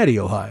 Cincinnati,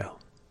 Ohio.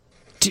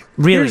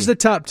 Really? Here's the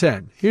top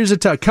 10.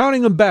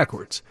 Counting them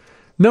backwards.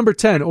 Number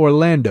 10,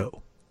 Orlando.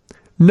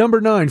 Number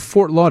 9,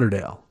 Fort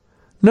Lauderdale.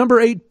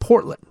 Number 8,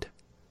 Portland.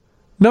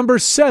 Number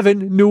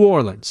 7, New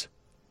Orleans.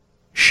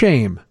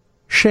 Shame.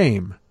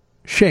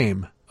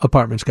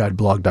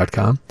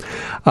 ApartmentsGuideblog.com.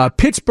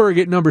 Pittsburgh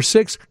at number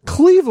 6.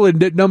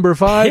 Cleveland at number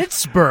 5.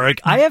 Pittsburgh?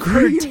 I have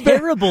heard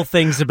terrible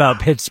things about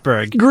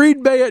Pittsburgh.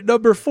 Green Bay at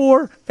number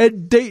 4.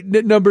 And Dayton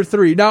at number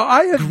 3. Now,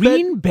 I have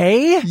Green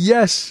Bay?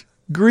 Yes,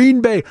 Green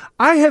Bay.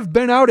 I have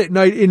been out at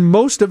night in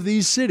most of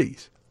these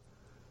cities.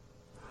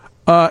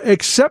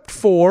 Except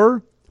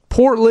for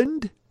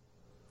Portland.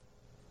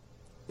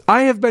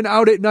 I have been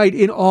out at night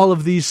in all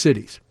of these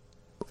cities.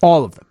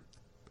 All of them.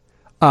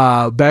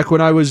 Back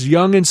when I was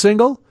young and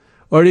single,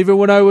 or even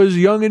when I was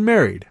young and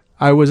married.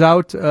 I was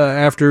out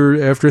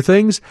after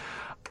things.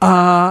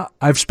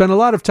 I've spent a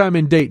lot of time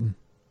in Dayton.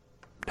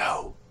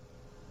 No.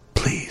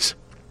 Please.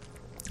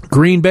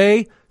 Green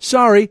Bay,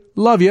 sorry,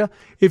 love you.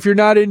 If you're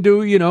not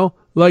into,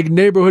 like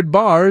neighborhood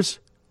bars,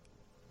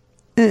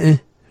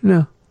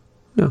 no.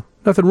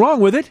 Nothing wrong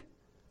with it.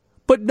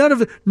 But none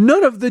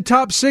of the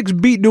top 6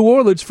 beat New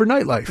Orleans for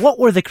nightlife. What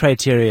were the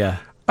criteria?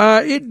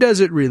 It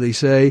doesn't really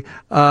say.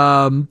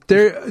 Here's what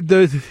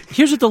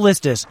the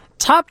list is.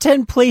 Top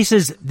 10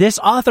 places this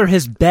author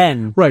has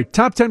been. Right.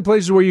 Top 10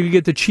 places where you can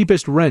get the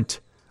cheapest rent,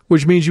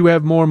 which means you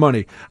have more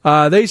money.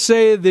 They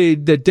say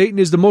that Dayton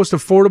is the most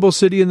affordable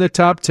city in the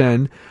top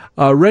 10.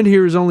 Rent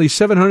here is only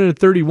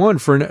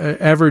 $731 for an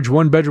average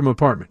 1-bedroom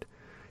apartment.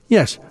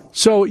 Yes.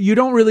 So you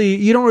don't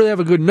really have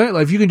a good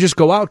nightlife. You can just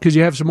go out because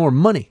you have some more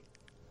money.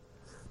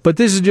 But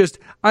this is just,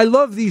 I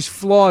love these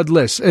flawed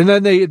lists. And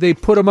then they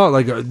put them out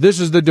like, this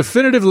is the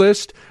definitive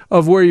list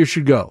of where you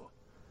should go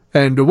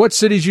and what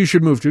cities you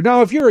should move to.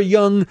 Now, if you're a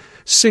young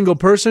single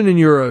person and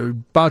you're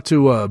about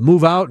to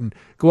move out and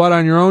go out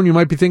on your own, you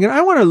might be thinking,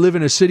 I want to live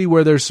in a city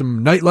where there's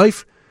some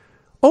nightlife.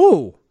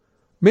 Oh,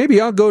 maybe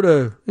I'll go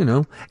to,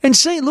 and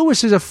St.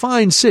 Louis is a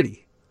fine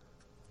city.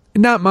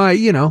 Not my,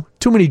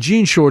 too many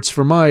jean shorts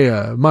for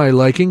my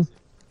liking.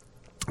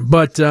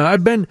 But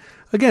I've been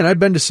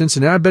to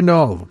Cincinnati. I've been to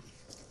all of them.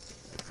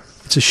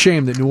 It's a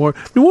shame that New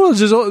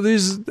Orleans is, the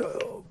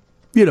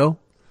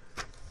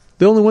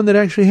only one that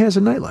actually has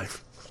a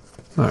nightlife.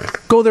 All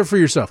right, go there for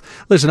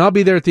yourself. Listen, I'll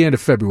be there at the end of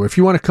February. If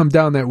you want to come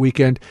down that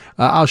weekend,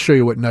 I'll show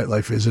you what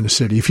nightlife is in a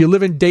city. If you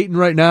live in Dayton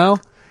right now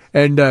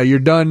and you're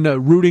done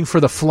rooting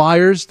for the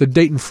Flyers, the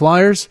Dayton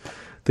Flyers,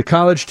 the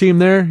college team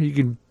there, you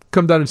can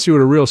come down and see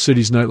what a real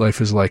city's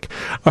nightlife is like.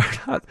 All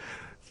right,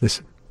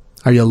 listen,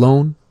 are you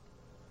alone?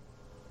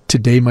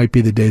 Today might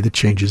be the day that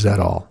changes that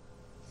all.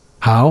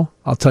 How?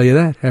 I'll tell you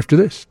that after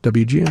this.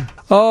 WGN.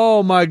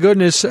 Oh, my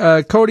goodness.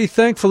 Cody,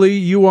 thankfully,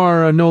 you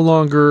are no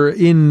longer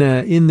in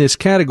this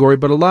category,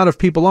 but a lot of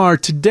people are.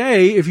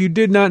 Today, if you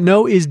did not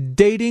know, is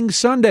Dating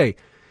Sunday.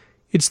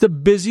 It's the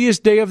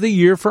busiest day of the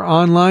year for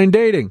online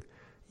dating.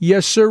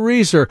 Yes, sir.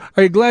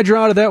 Are you glad you're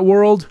out of that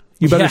world?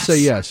 You better say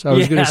yes. I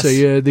was going to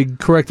say the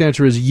correct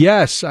answer is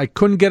yes. I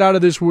couldn't get out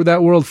of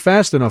that world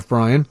fast enough,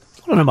 Brian.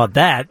 I don't know about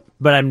that.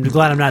 but I'm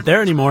glad I'm not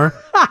there anymore.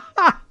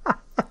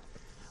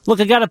 Look,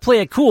 I got to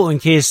play it cool in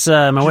case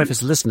my wife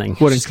is listening.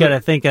 She's got to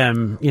think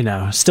I'm,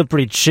 still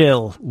pretty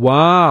chill.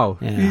 Wow.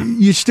 Yeah.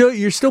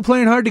 You're still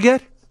playing hard to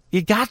get?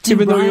 You got to,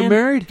 even Brian. though you're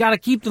married? Got to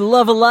keep the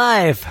love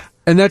alive.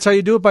 And that's how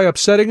you do it, by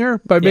upsetting her?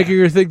 By making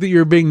her think that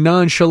you're being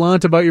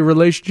nonchalant about your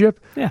relationship?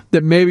 Yeah.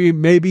 That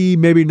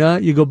maybe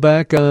not. You go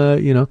back,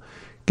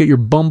 get your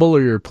Bumble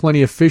or your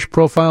Plenty of Fish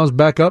profiles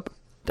back up?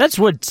 That's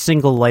what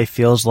single life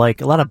feels like.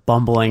 A lot of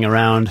bumbling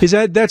around. Is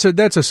that's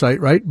a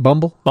site, right?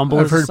 Bumble? Bumble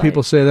I've is a heard site.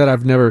 people say that.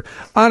 I've never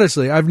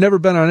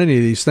been on any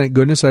of these. Thank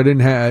goodness I didn't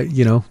have,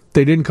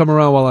 they didn't come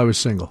around while I was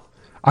single.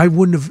 I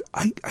wouldn't have,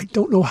 I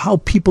don't know how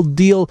people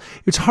deal.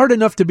 It's hard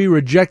enough to be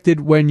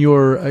rejected when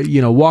you're,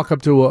 walk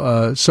up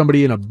to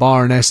somebody in a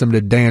bar and ask them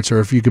to dance,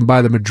 or if you can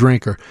buy them a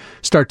drink, or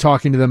start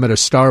talking to them at a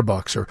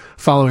Starbucks, or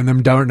following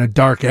them down in a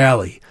dark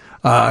alley.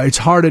 It's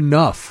hard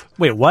enough.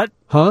 Wait, what?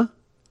 Huh?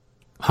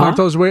 Aren't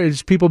those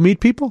ways people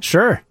meet people?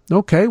 Sure.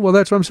 Okay, well,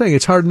 that's what I'm saying.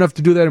 It's hard enough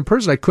to do that in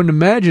person. I couldn't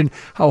imagine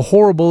how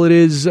horrible it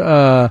is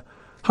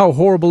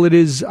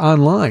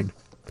online.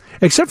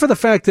 Except for the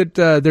fact that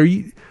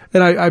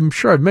I'm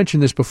sure I've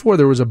mentioned this before,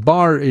 there was a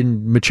bar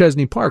in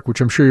McChesney Park, which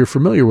I'm sure you're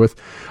familiar with,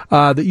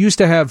 that used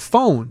to have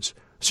phones,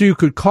 so you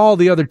could call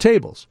the other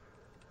tables.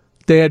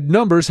 They had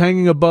numbers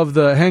hanging above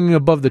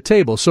the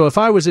table. So if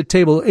I was at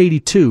table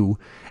 82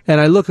 and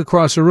I look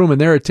across the room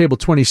and there at table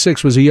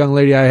 26 was a young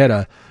lady I had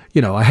a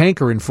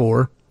hankering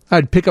for,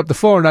 I'd pick up the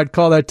phone and I'd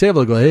call that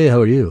table and go, "Hey,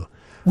 how are you?"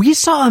 We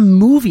saw a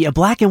movie, a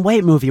black and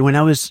white movie, when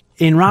I was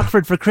in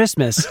Rockford for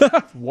Christmas.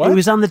 What? It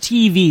was on the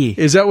TV.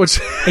 Is that what's...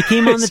 It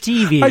came on the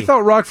TV. I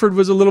thought Rockford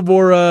was a little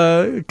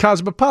more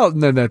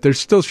cosmopolitan than that. They're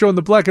still showing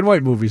the black and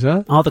white movies,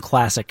 huh? All the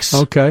classics.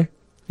 Okay.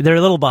 They're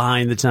a little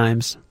behind the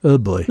times. Oh,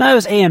 boy. No, it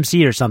was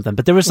AMC or something,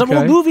 but there was some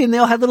little movie and they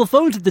all had little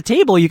phones at the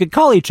table. You could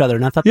call each other,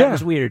 and I thought that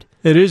was weird.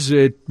 It is.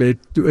 It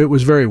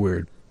was very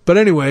weird. But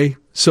anyway,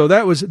 so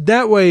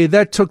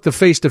that took the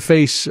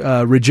face-to-face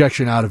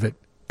rejection out of it,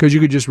 because you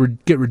could just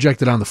get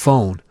rejected on the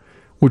phone,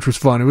 which was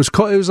fun. It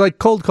was like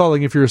cold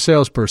calling if you're a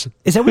salesperson.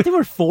 Is that what they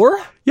were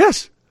for?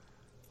 Yes.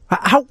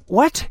 How?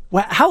 What?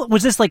 How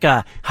was this, like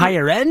a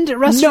higher end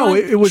restaurant? No,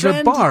 it was trend?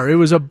 a bar. It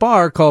was a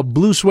bar called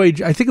Blue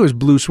Suede. I think it was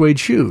Blue Suede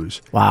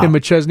Shoes. Wow. In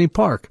McChesney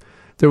Park.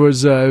 There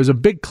was it was a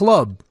big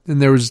club,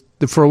 and there was,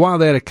 for a while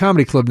they had a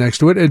comedy club next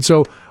to it, and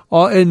so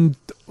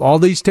all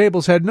these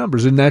tables had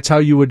numbers, and that's how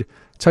you would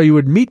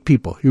meet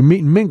people. You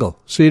meet and mingle.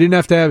 So you didn't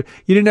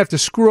have to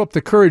screw up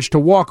the courage to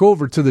walk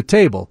over to the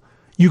table.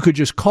 You could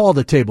just call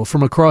the table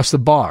from across the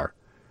bar,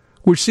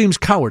 which seems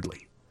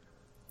cowardly.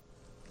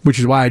 Which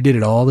is why I did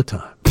it all the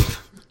time.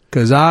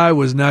 Because I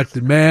was not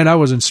the man. I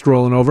wasn't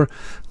strolling over,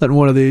 letting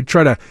one of the you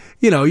try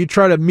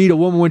to meet a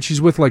woman when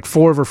she's with like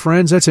four of her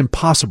friends. That's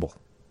impossible.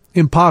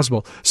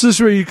 Impossible. So this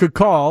is where you could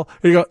call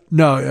and you go,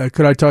 "No,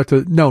 could I talk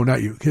to?" "No,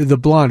 not you. The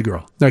blonde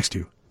girl next to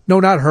you." "No,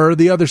 not her.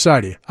 The other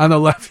side of you, on the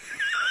left."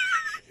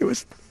 It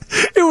was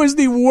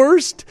the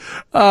worst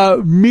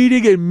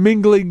meeting and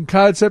mingling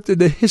concept in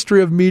the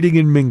history of meeting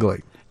and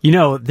mingling.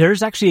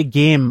 There's actually a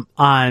game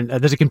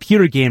there's a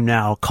computer game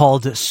now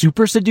called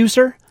Super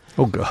Seducer.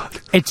 Oh, God.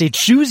 It's a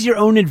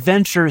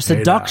choose-your-own-adventure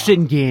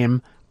seduction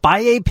game by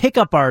a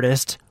pickup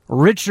artist,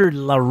 Richard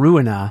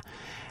LaRuina.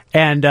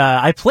 And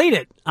I played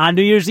it on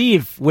New Year's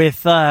Eve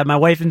with my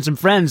wife and some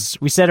friends.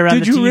 We sat around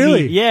the TV. Did you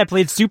really? Yeah, I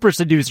played Super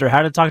Seducer,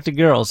 How to Talk to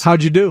Girls.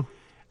 How'd you do?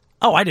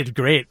 Oh, I did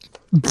great.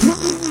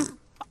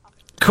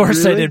 Of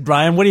course Really? I did,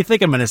 Brian. What do you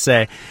think I'm going to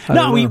say?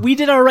 No, we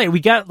did all right. We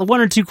got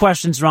one or two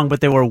questions wrong,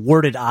 but they were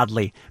worded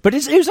oddly. But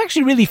it was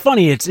actually really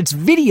funny. It's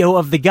video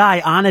of the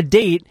guy on a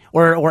date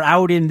or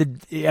out in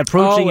the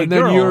approaching a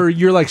girl. And then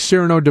you're like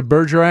Cyrano de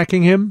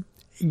Bergeracing him?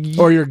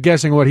 Or you're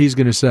guessing what he's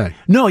going to say?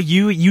 No,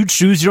 you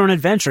choose your own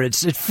adventure. It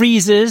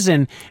freezes,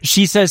 and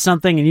she says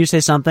something, and you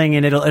say something,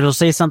 and it'll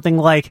say something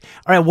like,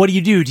 "All right, what do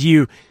you do? Do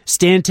you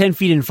stand 10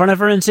 feet in front of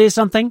her and say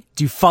something?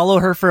 Do you follow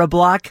her for a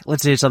block?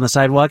 Let's say it's on the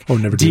sidewalk. Oh,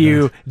 never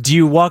do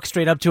you walk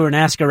straight up to her and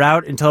ask her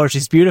out and tell her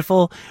she's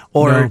beautiful,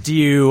 or do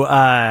you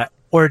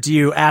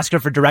ask her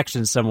for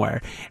directions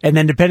somewhere?" And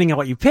then depending on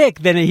what you pick,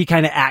 then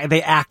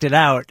they act it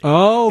out.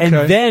 Oh, okay.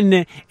 And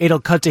then it'll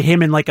cut to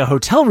him in like a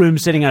hotel room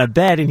sitting on a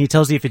bed, and he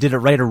tells you if he did it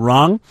right or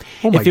wrong.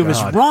 Oh my if it was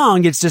God.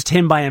 wrong, it's just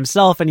him by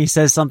himself, and he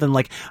says something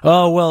like,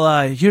 "Oh,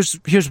 well,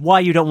 here's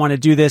why you don't want to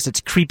do this. It's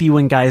creepy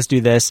when guys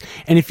do this."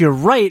 And if you're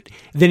right,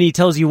 then he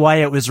tells you why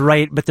it was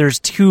right, but there's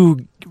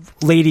two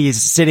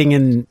ladies sitting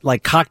in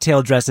like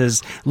cocktail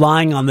dresses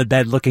lying on the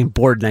bed looking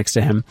bored next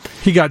to him.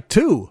 He got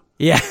two.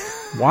 Yeah.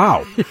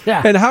 Wow.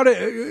 Yeah. And how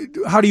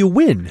do you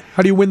win?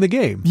 How do you win the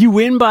game? You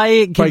win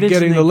by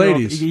getting the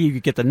ladies. You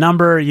get the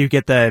number. You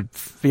get I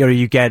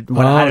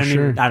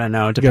don't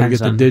know. It depends. You gotta get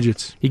the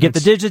digits. You get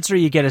the digits, or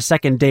you get a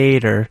second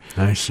date, or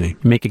I see.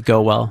 Make it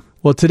go well.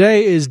 Well,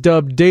 today is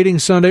dubbed Dating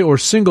Sunday or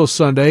Singles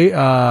Sunday.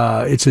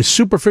 It's a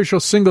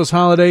superficial singles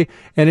holiday,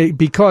 and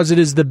because it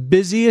is the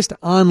busiest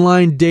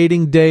online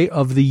dating day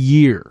of the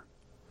year.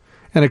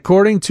 And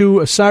according to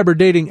a cyber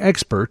dating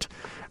expert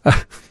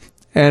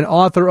and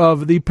author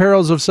of The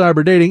Perils of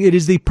Cyber Dating, it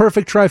is the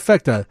perfect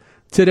trifecta.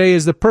 Today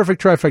is the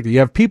perfect trifecta. You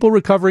have people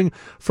recovering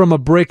from a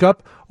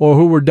breakup or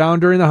who were down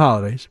during the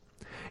holidays.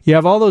 You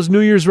have all those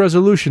New Year's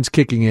resolutions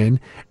kicking in,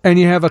 and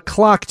you have a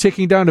clock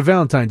ticking down to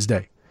Valentine's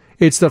Day.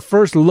 It's the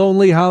first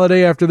lonely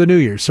holiday after the New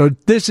Year, so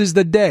this is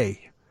the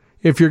day.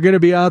 If you're going to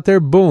be out there,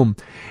 boom.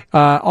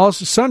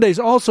 Also, Sundays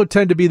also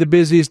tend to be the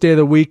busiest day of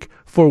the week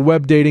for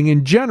web dating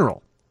in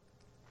general.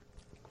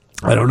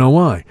 I don't know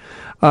why.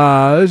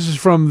 This is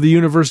from the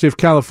University of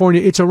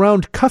California. It's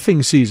around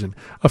cuffing season,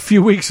 a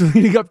few weeks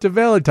leading up to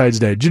Valentine's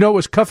Day. Did you know it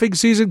was cuffing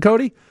season,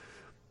 Cody?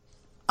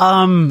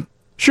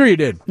 Sure you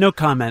did. No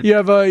comment. You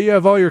have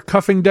all your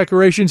cuffing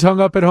decorations hung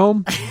up at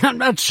home? I'm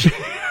not sure.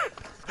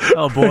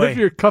 Oh, boy. Have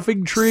your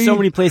cuffing tree? So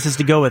many places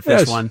to go with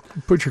this one.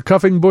 Put your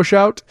cuffing bush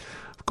out?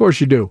 Of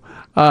course you do.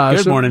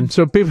 Good morning.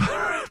 So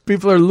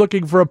people are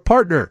looking for a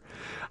partner.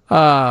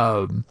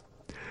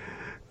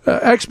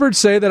 Experts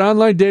say that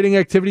online dating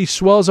activity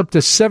swells up to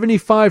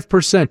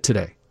 75%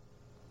 today.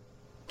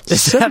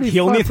 Is that the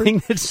only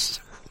thing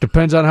that's...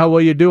 Depends on how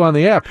well you do on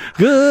the app.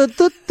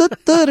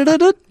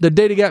 The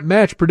dating app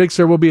Match predicts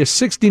there will be a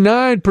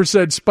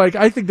 69% spike.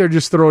 I think they're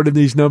just throwing in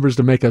these numbers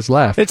to make us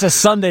laugh. It's a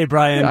Sunday,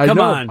 Brian. Come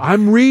on.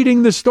 I'm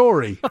reading the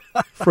story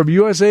from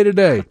USA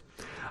Today.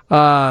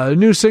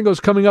 New singles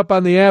coming up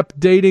on the app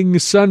Dating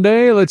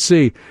Sunday. Let's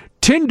see.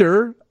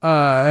 Tinder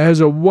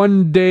has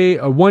one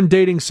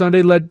dating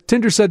Sunday.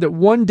 Tinder said that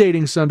one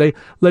dating Sunday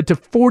led to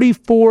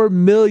 44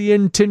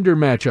 million Tinder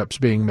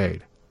matchups being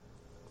made.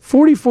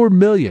 44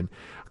 million.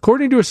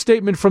 According to a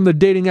statement from the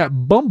dating app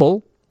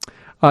Bumble,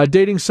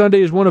 Dating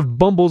Sunday is one of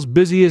Bumble's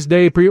busiest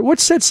day per year. What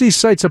sets these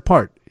sites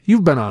apart?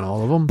 You've been on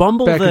all of them.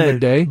 Bumble back in the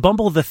day.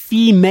 Bumble, the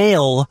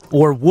female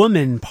or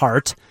woman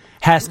part,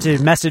 has to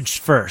message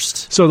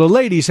first. So the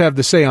ladies have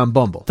the say on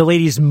Bumble. The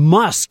ladies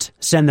must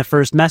send the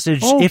first message,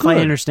 if I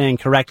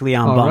understand correctly,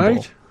 on Bumble.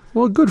 Right.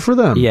 Well, good for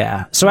them.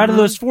 Yeah. So out of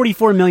those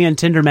 44 million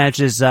Tinder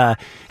matches, how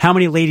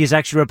many ladies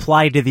actually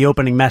replied to the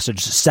opening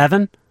message?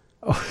 7?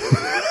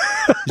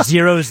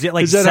 Zeros,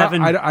 like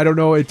 7. I don't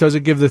know. It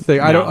doesn't give the thing.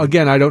 No.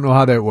 I don't know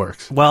how that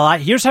works. Well,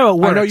 here's how it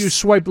works. I know you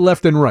swipe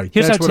left and right.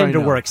 Here's That's how Tinder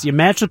works. You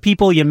match with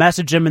people, you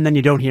message them, and then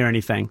you don't hear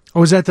anything.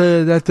 Oh, is that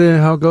the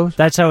how it goes?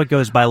 That's how it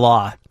goes by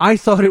law. I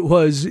thought it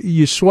was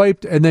you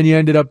swiped and then you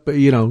ended up,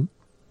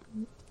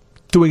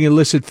 doing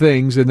illicit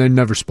things and then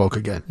never spoke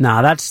again.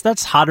 Nah,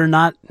 that's hot or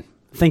not.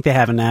 I think they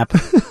have an app.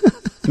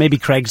 Maybe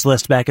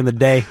Craigslist back in the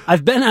day.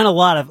 I've been on a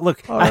lot of...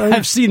 Look, right.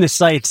 I've seen the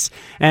sites,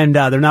 and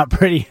they're not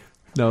pretty.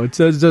 No, it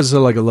does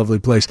sound like a lovely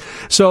place.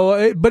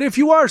 So, but if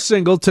you are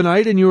single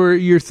tonight and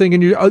you're thinking...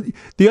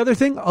 the other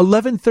thing,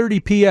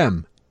 11:30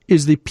 p.m.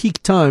 is the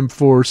peak time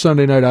for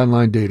Sunday night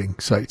online dating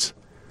sites.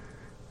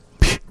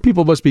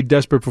 People must be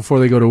desperate before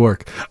they go to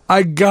work.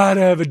 I got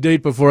to have a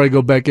date before I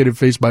go back in and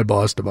face my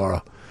boss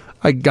tomorrow.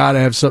 I got to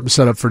have something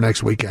set up for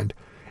next weekend.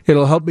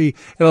 It'll help me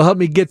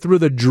get through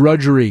the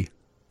drudgery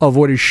of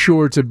what is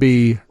sure to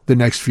be the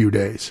next few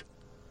days.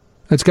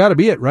 That's got to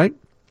be it, right?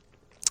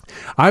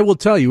 I will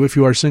tell you, if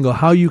you are single,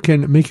 how you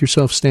can make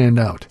yourself stand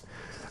out.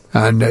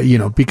 And,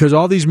 because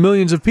all these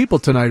millions of people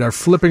tonight are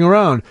flipping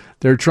around.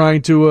 They're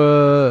trying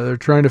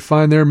to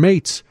find their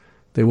mates.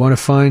 They want to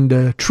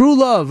find true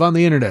love on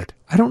the internet.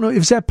 I don't know.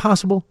 Is that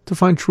possible to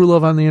find true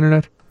love on the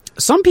internet?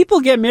 Some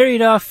people get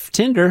married off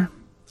Tinder.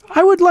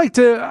 I would like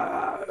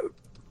to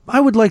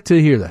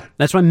hear that.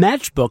 That's why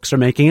matchbooks are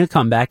making a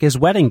comeback as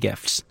wedding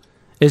gifts.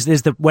 Is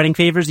the wedding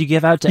favors you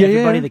give out to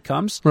everybody that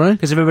comes? Right.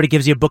 Because everybody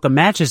gives you a book of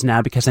matches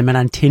now because I met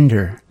on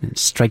Tinder. It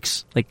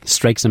strikes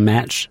a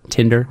match.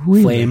 Tinder,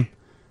 really? Flame,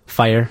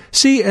 fire.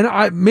 See,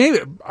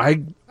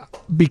 and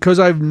because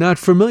I'm not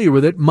familiar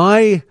with it,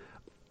 my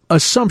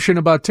assumption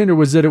about Tinder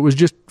was that it was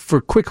just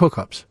for quick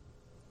hookups.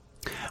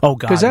 Oh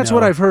God! Because that's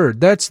what I've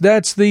heard. That's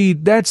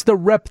the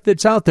rep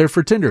that's out there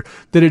for Tinder.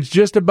 That it's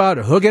just about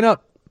hooking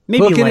up,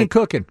 and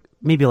cooking.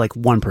 Maybe like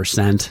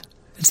 1%.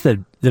 It's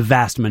the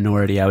vast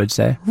minority, I would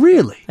say.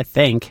 Really? I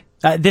think.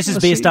 This is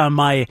based on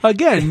my...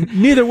 Again,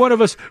 neither one of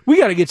us... We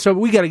got to get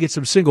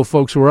some single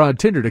folks who are on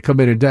Tinder to come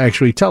in and to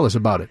actually tell us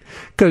about it.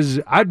 Because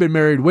I've been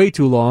married way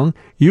too long.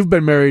 You've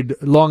been married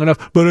long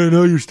enough. But I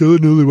know you're still a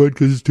newlywed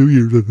because it's 2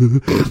 years.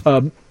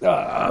 But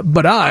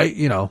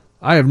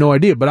I have no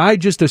idea. But I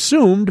just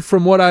assumed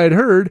from what I had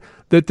heard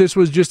that this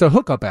was just a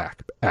hookup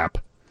app.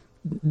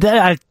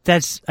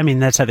 That's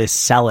how they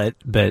sell it,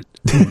 but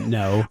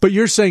no. But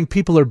you're saying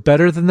people are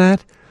better than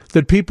that?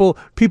 That people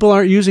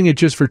aren't using it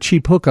just for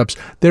cheap hookups.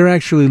 They're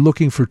actually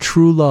looking for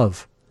true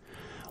love.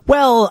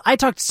 Well, I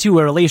talked to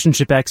a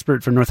relationship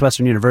expert from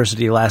Northwestern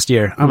University last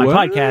year on my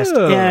podcast,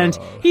 and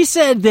he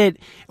said that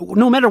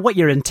no matter what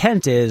your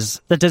intent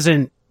is, that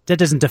doesn't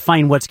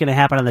define what's going to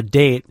happen on the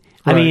date.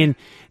 Right. I mean,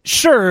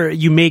 sure,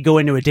 you may go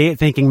into a date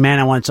thinking, man,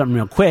 I want something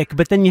real quick,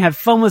 but then you have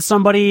fun with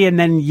somebody and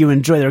then you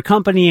enjoy their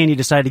company and you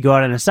decide to go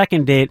out on a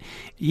second date,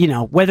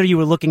 whether you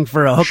were looking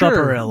for a hookup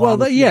or a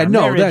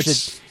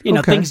marriage,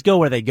 things go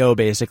where they go,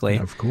 basically.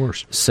 Yeah, of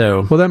course.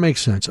 So, well, that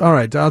makes sense. All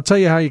right, I'll tell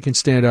you how you can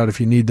stand out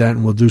if you need that,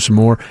 and we'll do some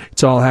more.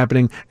 It's all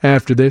happening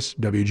after this,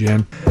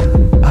 WGN.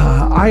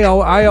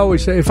 I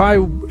always say, if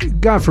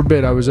God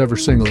forbid I was ever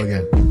single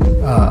again,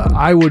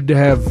 I would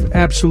have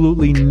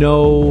absolutely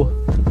no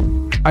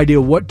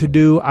idea what to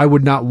do. I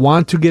would not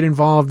want to get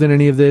involved in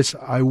any of this.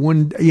 I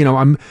wouldn't,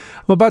 I'm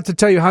about to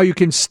tell you how you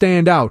can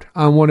stand out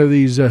on one of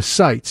these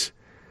sites,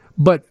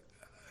 but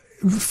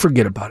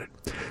forget about it.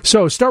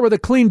 So start with a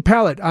clean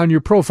palette on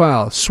your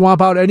profile.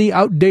 Swap out any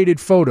outdated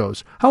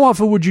photos. How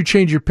often would you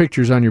change your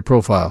pictures on your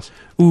profiles?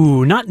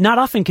 Ooh, not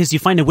often, because you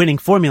find a winning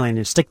formula and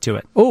you stick to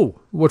it. Oh,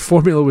 what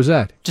formula was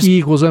that? Just E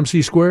equals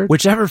MC squared?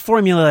 Whichever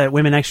formula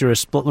women actually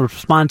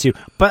respond to.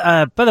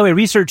 But by the way,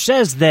 research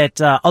says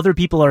that other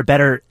people are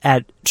better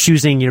at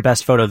choosing your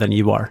best photo than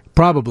you are.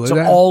 Probably.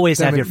 So always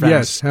have your friends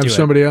Yes, have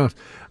somebody else.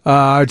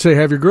 I'd say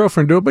have your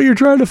girlfriend do it, but you're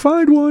trying to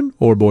find one.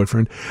 Or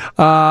boyfriend.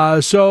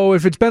 So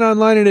if it's been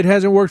online and it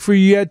hasn't worked for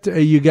you yet,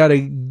 you got to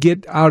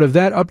get out of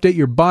that. Update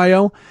your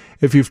bio.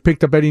 If you've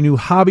picked up any new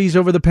hobbies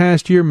over the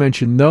past year,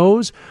 mention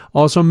those.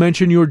 Also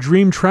mention your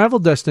dream travel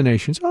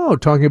destinations. Oh,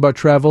 talking about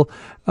travel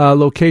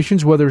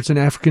locations, whether it's an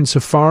African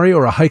safari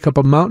or a hike up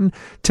a mountain,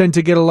 tend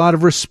to get a lot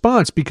of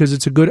response because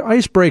it's a good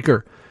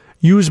icebreaker.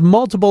 Use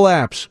multiple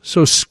apps,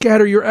 so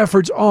scatter your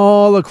efforts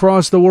all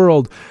across the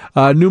world.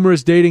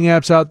 Numerous dating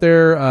apps out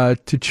there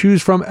to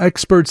choose from.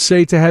 Experts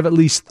say to have at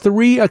least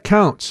 3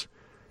 accounts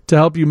to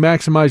help you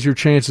maximize your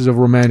chances of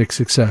romantic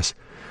success.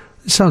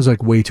 This sounds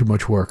like way too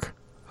much work.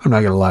 I'm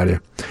not going to lie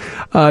to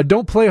you.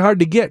 Don't play hard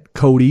to get,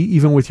 Cody,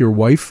 even with your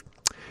wife.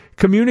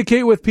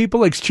 Communicate with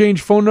people,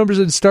 exchange phone numbers,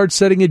 and start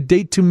setting a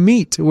date to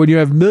meet. When you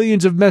have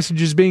millions of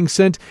messages being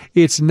sent,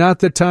 it's not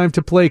the time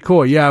to play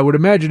coy. Yeah, I would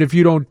imagine if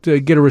you don't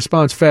get a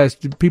response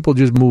fast, people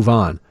just move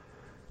on.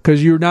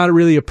 Because you're not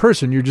really a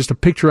person, you're just a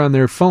picture on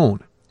their phone.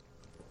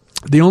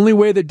 The only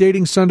way that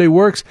Dating Sunday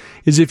works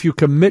is if you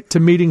commit to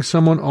meeting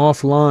someone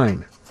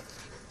offline,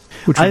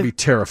 which would be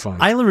terrifying.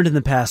 I learned in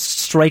the past,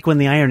 strike when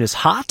the iron is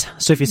hot.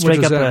 So if you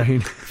strike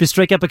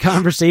up a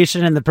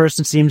conversation and the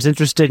person seems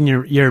interested in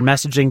your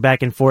messaging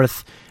back and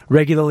forth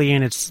regularly,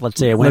 and it's, let's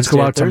say, a Wednesday, let's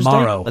go out Thursday,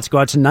 tomorrow. Let's go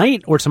out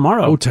tonight or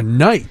tomorrow. Oh,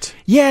 tonight?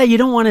 Yeah, you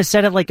don't want to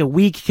set it like a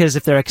week, because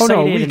if they're excited,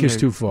 a week is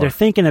too far. They're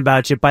thinking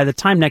about you. By the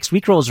time next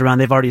week rolls around,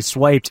 they've already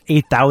swiped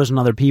 8,000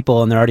 other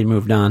people and they're already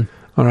moved on.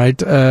 All right.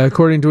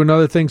 According to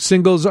another thing,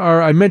 singles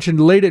are, I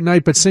mentioned late at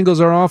night, but singles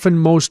are often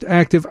most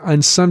active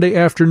on Sunday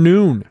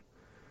afternoon.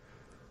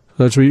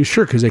 That's what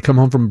sure, because they come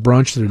home from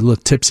brunch, they're a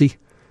little tipsy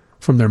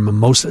from their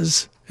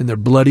mimosas and their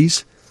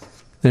bloodies.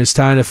 Then it's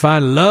time to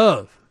find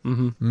love.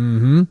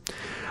 Mm-hmm.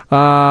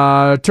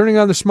 Turning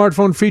on the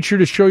smartphone feature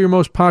to show your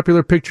most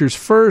popular pictures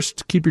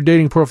first. Keep your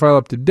dating profile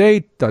up to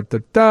date.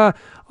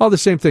 All the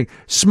same thing.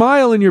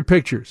 Smile in your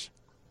pictures.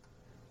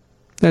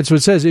 That's what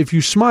it says. If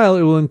you smile,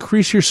 it will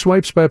increase your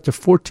swipes by up to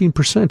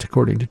 14%,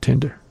 according to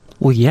Tinder.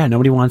 Well, yeah,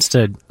 nobody wants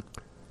to,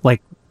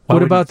 like...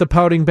 What about the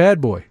pouting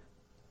bad boy?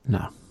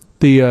 No.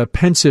 The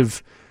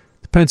pensive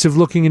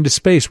looking into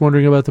space,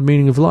 wondering about the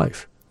meaning of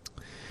life.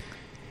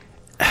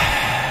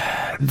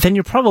 Then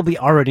you're probably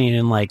already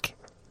in, like,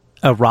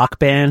 a rock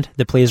band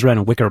that plays around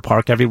in Wicker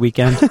Park every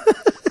weekend.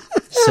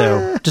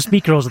 So just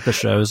meet girls at the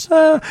shows.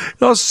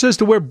 It also says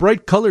to wear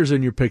bright colors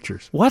in your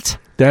pictures. What?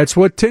 That's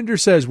what Tinder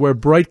says. Wear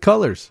bright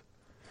colors.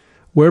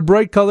 Wear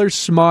bright colors.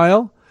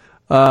 Smile.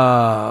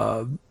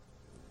 That's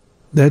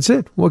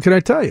it. What can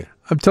I tell you?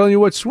 I'm telling you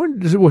what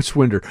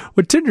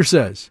Tinder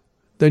says.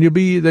 Then you'll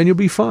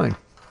be fine.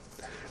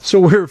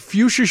 So wear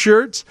fuchsia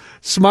shirts.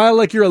 Smile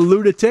like you're a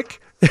lunatic.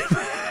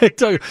 I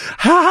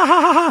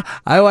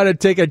want to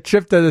take a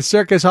trip to the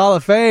Circus Hall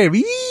of Fame.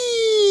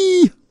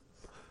 Eee!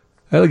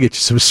 That'll get you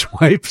some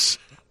swipes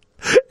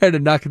and a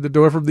knock at the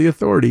door from the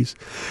authorities.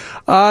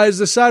 Is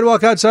the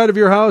sidewalk outside of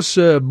your house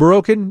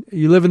broken?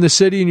 You live in the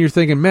city and you're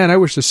thinking, man, I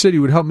wish the city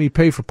would help me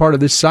pay for part of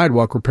this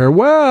sidewalk repair.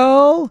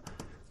 Well,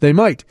 they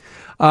might.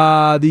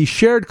 The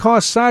Shared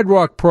Cost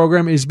Sidewalk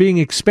Program is being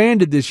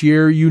expanded this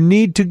year. You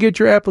need to get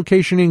your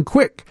application in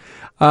quick.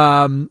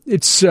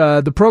 It's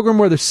the program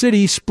where the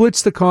city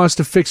splits the cost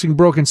of fixing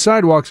broken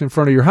sidewalks in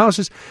front of your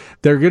houses.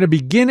 They're going to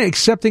begin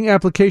accepting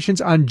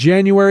applications on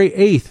January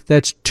 8th.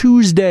 That's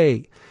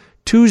Tuesday.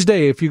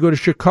 If you go to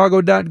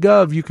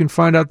chicago.gov, you can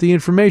find out the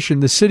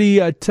information. The city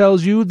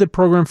tells you the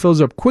program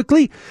fills up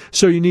quickly,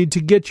 so you need to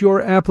get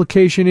your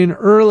application in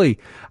early.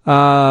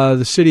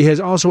 The city has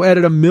also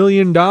added $1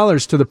 million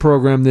to the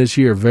program this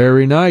year.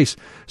 Very nice.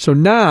 So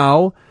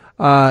now,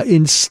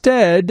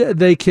 instead,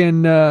 they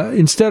can,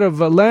 instead of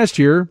last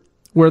year,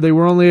 where they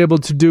were only able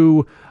to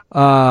do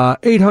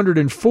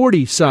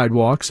 840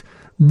 sidewalks,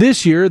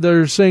 this year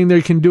they're saying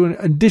they can do an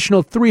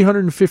additional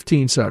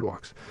 315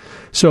 sidewalks.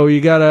 So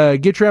you got to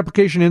get your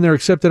application in there,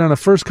 accepted on a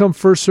first-come,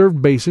 first-served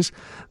basis.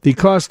 The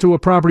cost to a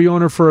property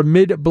owner for a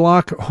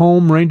mid-block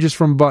home ranges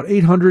from about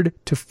 $800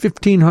 to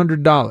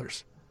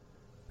 $1,500.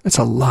 That's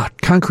a lot.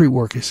 Concrete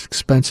work is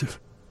expensive.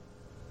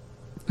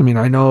 I mean,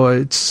 I know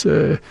it's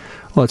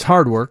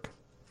hard work,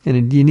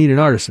 and you need an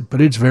artisan,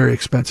 but it's very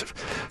expensive.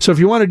 So if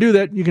you want to do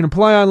that, you can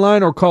apply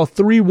online or call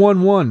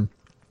 311.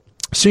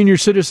 Senior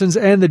citizens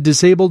and the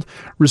disabled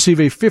receive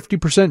a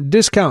 50%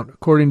 discount,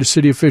 according to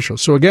city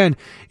officials. So again,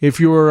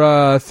 if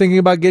you're thinking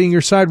about getting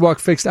your sidewalk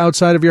fixed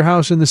outside of your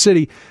house in the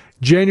city,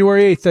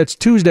 January 8th, that's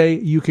Tuesday,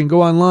 you can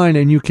go online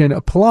and you can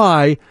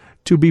apply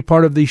to be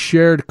part of the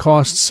Shared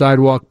Cost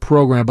Sidewalk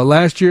program. But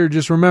last year,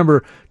 just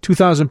remember,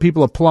 2,000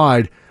 people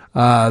applied.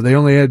 They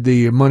only had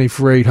the money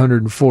for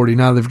 840.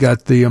 Now they've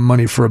got the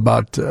money for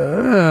about,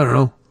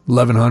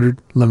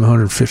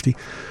 1,150.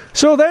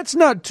 So that's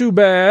not too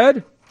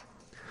bad.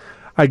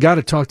 I got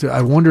to talk to,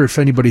 I wonder if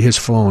anybody has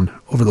flown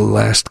over the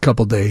last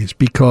couple days,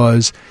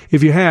 because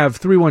if you have,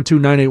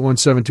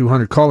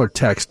 312-981-7200, call or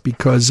text,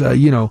 because,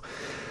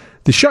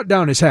 the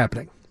shutdown is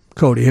happening.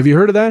 Cody, have you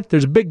heard of that?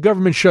 There's a big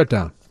government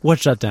shutdown. What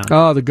shutdown?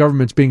 Oh, the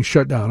government's being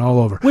shut down all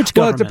over. Which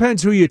government? Well, it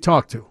depends who you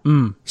talk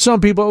to.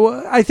 Some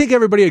people, I think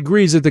everybody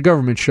agrees that the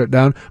government's shut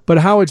down, but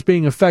how it's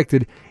being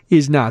affected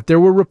is not. There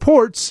were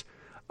reports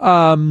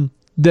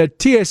that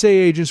TSA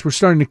agents were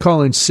starting to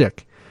call in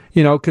sick,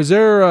 because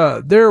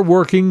they're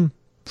working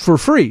for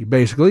free,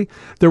 basically.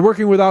 They're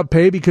working without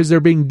pay because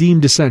they're being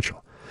deemed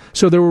essential.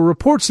 So there were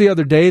reports the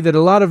other day that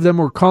a lot of them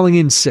were calling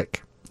in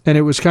sick, and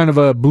it was kind of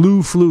a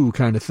blue flu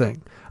kind of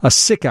thing, a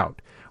sick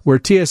out, where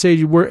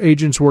TSA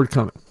agents weren't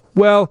coming.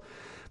 Well,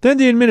 then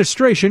the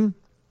administration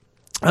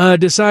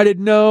decided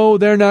no,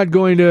 they're not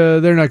going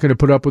to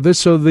put up with this.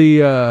 So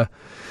the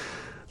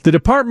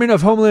Department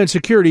of Homeland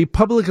Security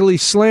publicly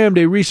slammed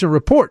a recent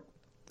report.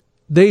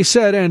 They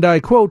said, and I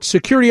quote,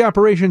 "Security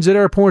operations at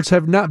airports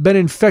have not been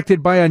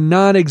infected by a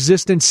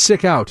non-existent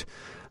sick out."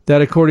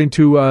 That, according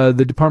to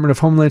the Department of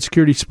Homeland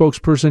Security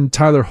spokesperson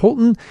Tyler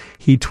Holton.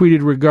 He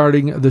tweeted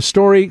regarding the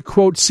story,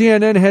 quote,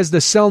 "CNN has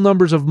the cell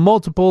numbers of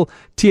multiple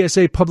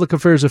TSA public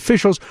affairs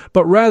officials,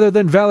 but rather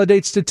than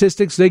validate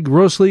statistics, they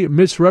grossly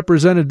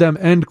misrepresented them,"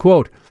 end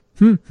quote.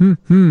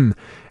 And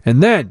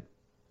then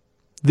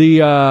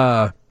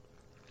the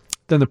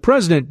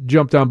president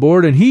jumped on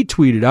board and he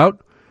tweeted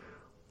out,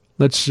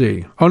 let's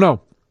see. Oh,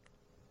 no.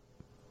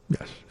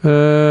 Yes.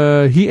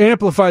 He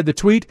amplified the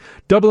tweet,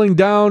 doubling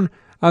down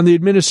on the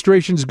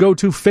administration's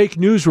go-to fake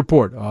news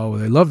report. Oh,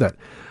 they love that.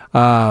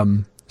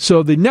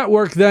 So the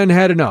network then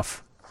had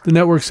enough. The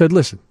network said,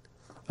 listen,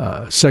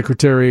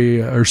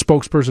 Secretary or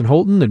spokesperson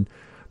Holton and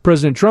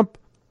President Trump,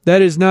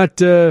 that is not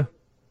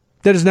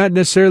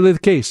necessarily the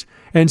case.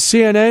 And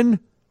CNN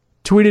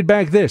tweeted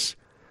back this,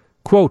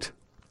 quote,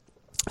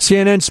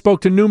 "CNN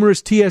spoke to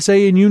numerous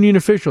TSA and union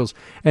officials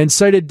and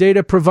cited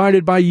data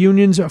provided by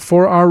unions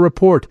for our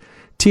report.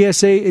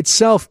 TSA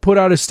itself put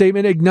out a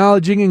statement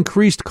acknowledging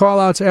increased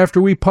call-outs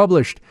after we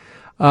published.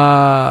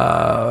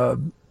 Spock's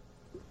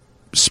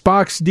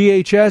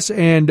DHS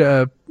and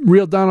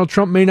real Donald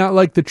Trump may not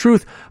like the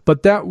truth,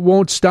 but that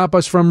won't stop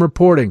us from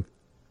reporting.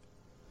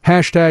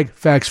 Hashtag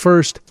facts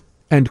first,"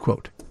 end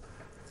quote.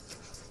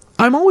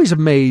 I'm always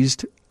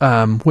amazed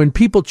when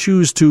people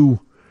choose to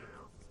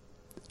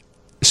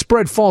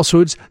spread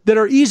falsehoods that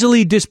are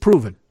easily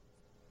disproven.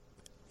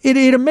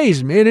 It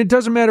amazes me, and it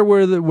doesn't matter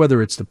whether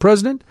it's the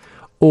president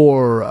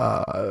or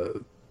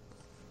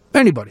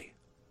anybody.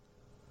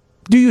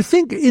 Do you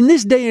think in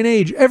this day and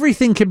age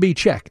everything can be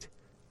checked?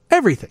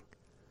 Everything.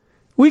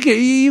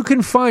 You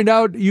can find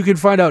out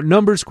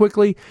numbers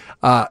quickly.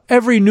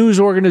 Every news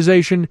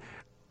organization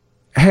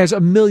has a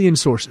million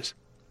sources.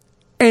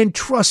 And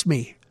trust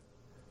me,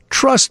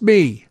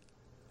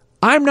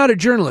 I'm not a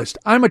journalist.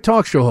 I'm a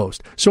talk show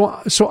host.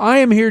 So I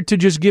am here to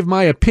just give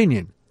my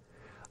opinion.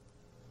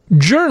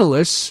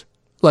 Journalists,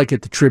 like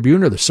at the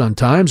Tribune or the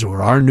Sun-Times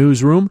or our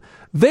newsroom,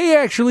 they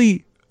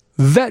actually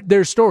vet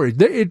their stories.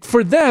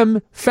 For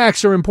them,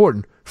 facts are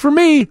important. For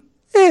me,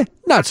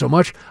 not so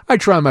much. I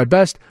try my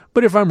best,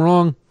 but if I'm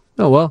wrong,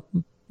 oh well,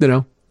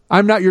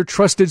 I'm not your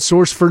trusted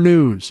source for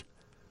news.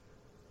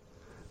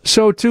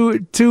 So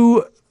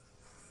to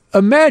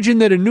imagine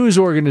that a news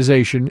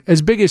organization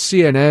as big as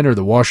CNN or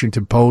the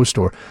Washington Post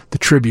or the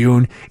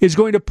Tribune is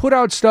going to put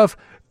out stuff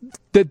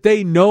that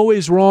they know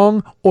is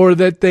wrong or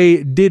that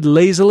they did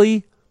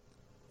lazily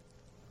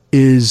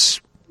is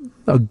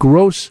a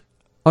gross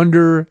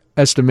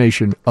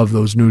underestimation of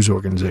those news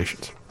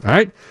organizations. All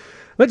right,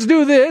 let's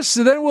do this,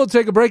 and then we'll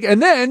take a break.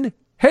 And then,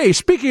 hey,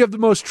 speaking of the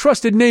most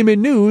trusted name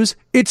in news,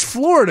 it's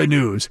Florida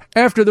news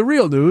after the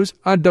real news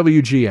on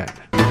WGN.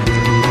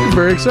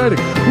 Very exciting.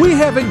 We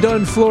haven't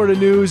done Florida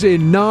news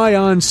in nigh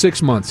on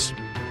 6 months.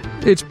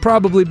 It's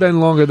probably been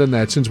longer than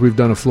that since we've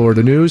done a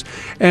Florida news.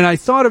 And I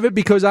thought of it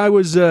because I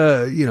was,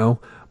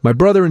 my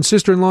brother and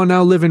sister-in-law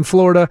now live in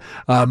Florida.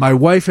 My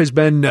wife has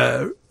been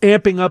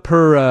amping up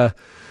her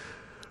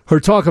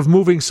talk of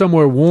moving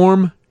somewhere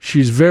warm.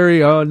 She's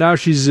now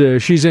she's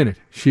in it.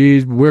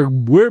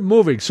 We're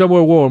moving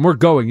somewhere warm. We're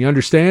going. You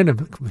understand?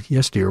 I'm like,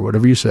 yes, dear.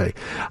 Whatever you say.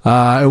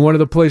 And one of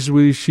the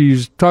places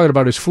she's talking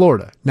about is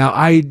Florida. Now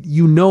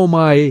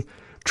my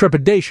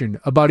trepidation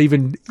about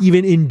even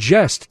in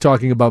jest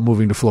talking about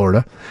moving to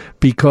Florida,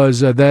 because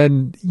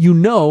then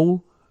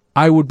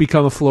I would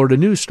become a Florida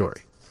news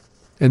story,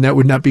 and that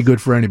would not be good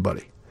for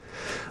anybody.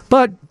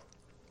 But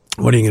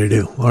what are you going to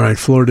do? All right,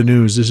 Florida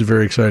news. This is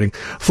very exciting.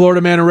 Florida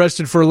man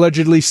arrested for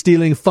allegedly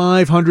stealing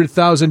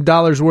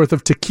 $500,000 worth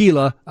of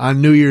tequila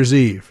on New Year's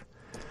Eve.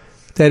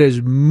 That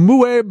is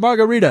Mue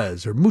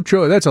Margaritas, or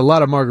Mucho. That's a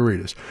lot of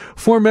margaritas.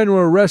 4 men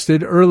were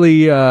arrested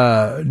early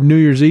New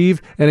Year's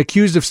Eve and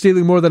accused of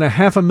stealing more than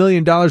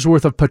 $500,000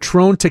 worth of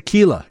Patron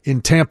tequila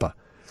in Tampa,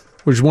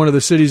 which is one of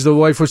the cities the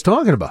wife was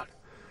talking about.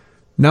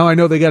 Now I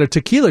know they got a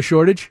tequila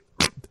shortage.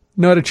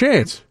 Not a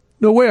chance.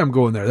 No way I'm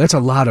going there. That's a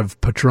lot of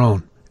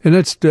Patron. And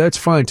that's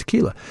fine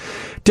tequila.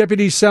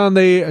 Deputies said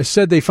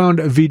they found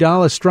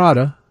Vidal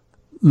Estrada,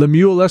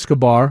 Lemuel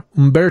Escobar,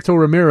 Humberto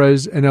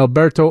Ramirez, and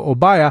Alberto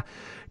Obaya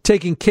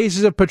taking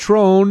cases of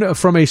Patron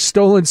from a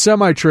stolen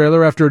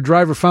semi-trailer after a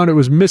driver found it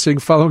was missing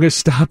following a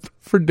stop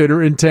for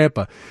dinner in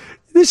Tampa.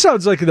 This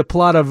sounds like the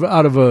plot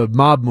out of a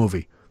mob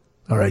movie.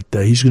 All right,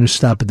 he's going to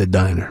stop at the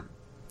diner.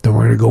 Then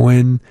we're going to go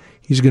in.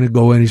 He's going to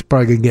go in. He's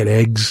probably going to get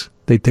eggs.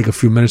 They take a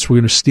few minutes. We're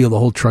going to steal the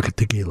whole truck of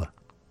tequila.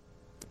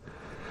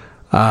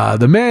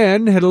 The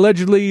man had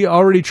allegedly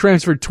already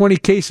transferred 20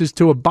 cases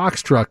to a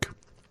box truck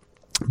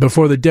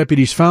before the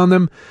deputies found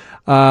them.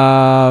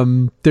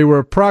 There were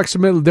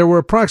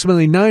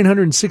approximately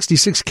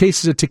 966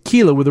 cases of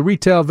tequila with a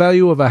retail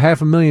value of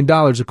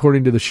 $500,000,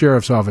 according to the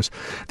sheriff's office.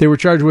 They were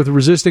charged with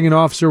resisting an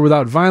officer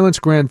without violence,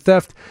 grand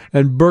theft,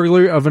 and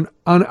burglary of an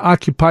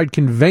unoccupied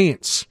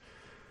conveyance.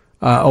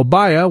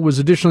 Obaya was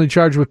additionally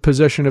charged with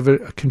possession of a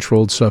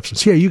controlled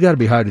substance. Yeah, you got to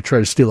be high to try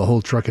to steal a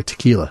whole truck of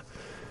tequila.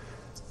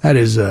 That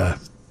is,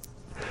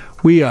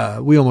 we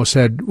almost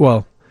had,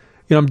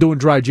 I'm doing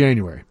dry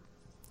January.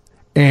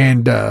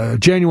 And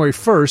January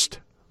 1st,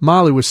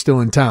 Molly was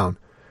still in town.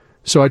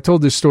 So I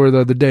told this story the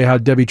other day how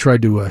Debbie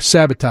tried to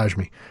sabotage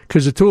me.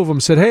 Because the two of them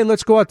said, hey,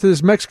 let's go out to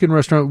this Mexican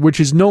restaurant, which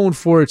is known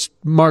for its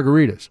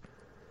margaritas.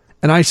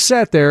 And I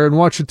sat there and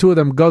watched the two of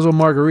them guzzle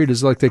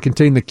margaritas like they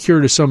contained the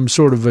cure to some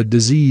sort of a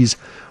disease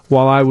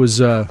while I was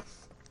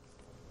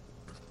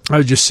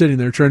just sitting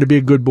there trying to be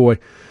a good boy.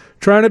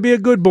 Trying to be a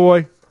good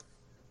boy.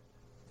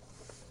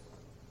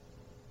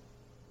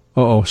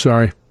 Uh-oh,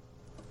 sorry.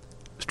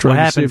 What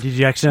happened? Did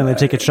you accidentally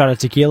take a shot of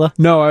tequila?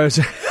 No, I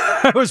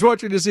was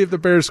watching to see if the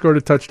Bears scored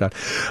a touchdown.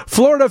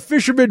 Florida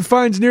fisherman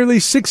finds nearly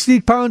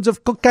 60 pounds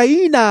of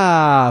cocaine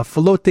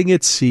floating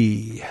at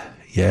sea.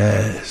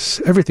 Yes,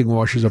 everything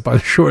washes up on the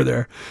shore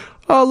there.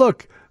 Oh,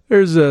 look,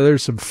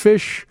 there's some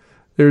fish.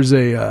 There's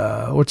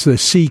what's the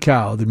sea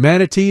cow? The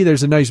manatee.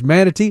 There's a nice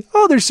manatee.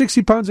 Oh, there's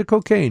 60 pounds of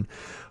cocaine.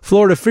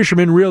 Florida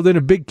fisherman reeled in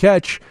a big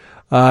catch.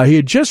 He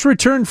had just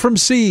returned from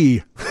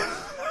sea.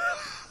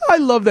 I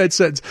love that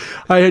sentence.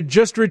 I had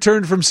just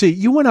returned from sea.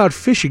 You went out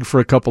fishing for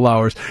a couple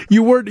hours.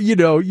 You weren't,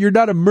 you're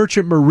not a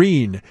merchant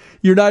marine.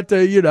 You're not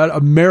a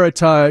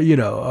maritime,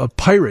 a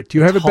pirate.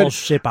 You haven't been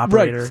ship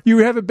operator. Right. You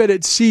haven't been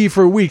at sea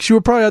for weeks. You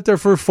were probably out there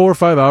for 4 or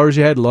 5 hours.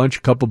 You had lunch,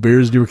 a couple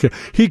beers. And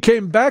he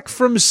came back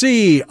from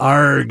sea.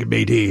 Arg,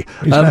 matey.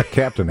 He's not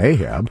Captain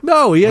Ahab.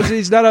 No,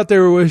 he's not out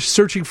there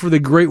searching for the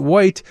great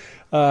white.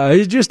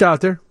 He's just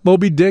out there.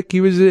 Moby Dick.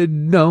 He was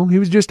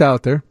just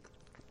out there.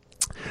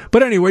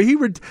 But anyway,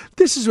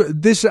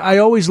 this I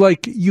always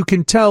like. You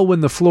can tell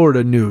when the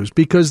Florida news,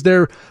 because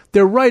their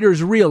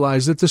writers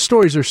realize that the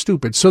stories are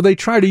stupid, so they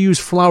try to use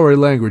flowery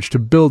language to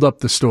build up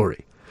the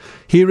story.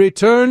 He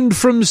returned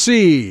from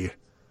sea,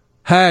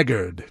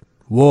 haggard,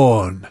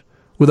 worn,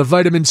 with a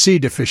vitamin C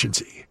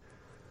deficiency,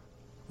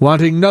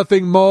 wanting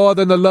nothing more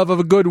than the love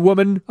of a good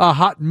woman, a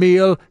hot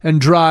meal,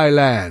 and dry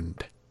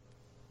land.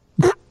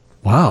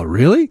 Wow,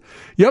 really?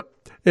 Yep.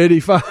 And he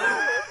found...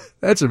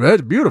 That's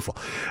beautiful.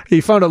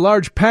 He found a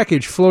large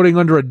package floating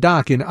under a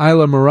dock in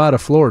Isla Mirada,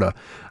 Florida,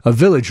 a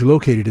village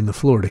located in the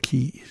Florida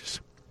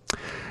Keys.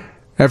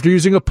 After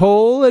using a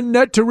pole and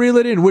net to reel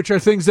it in, which are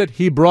things that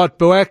he brought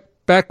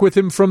back with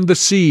him from the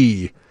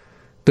sea,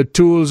 the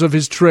tools of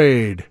his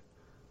trade,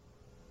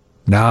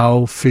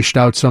 now fished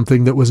out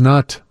something that was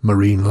not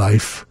marine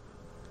life.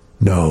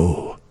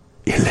 No,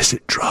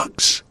 illicit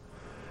drugs.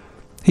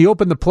 He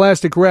opened the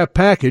plastic wrap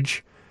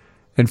package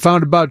and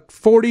found about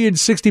 40 and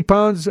 60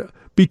 pounds...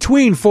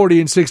 Between 40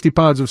 and 60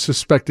 pounds of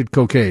suspected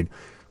cocaine.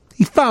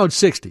 He found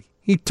 60.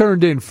 He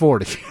turned in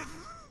 40.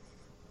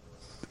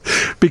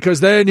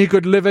 Because then he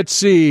could live at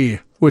sea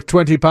with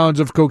 20 pounds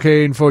of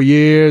cocaine for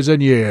years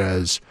and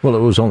years. Well, it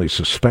was only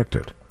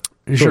suspected.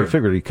 Sure. So I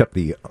figured he kept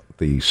the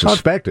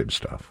suspected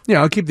stuff.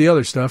 Yeah, I'll keep the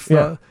other stuff.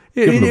 Yeah.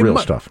 Give him the real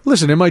stuff.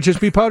 Listen, it might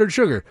just be powdered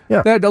sugar.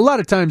 Yeah. A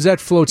lot of times that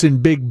floats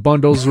in big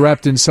bundles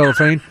wrapped in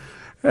cellophane.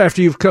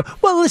 After you've come,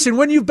 listen,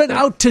 when you've been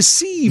out to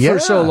sea for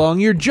so long,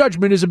 your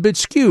judgment is a bit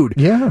skewed.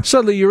 Yeah.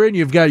 Suddenly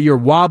you've got your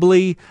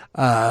wobbly.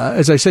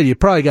 As I said, you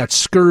probably got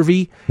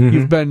scurvy.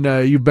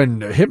 Mm-hmm. You've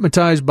been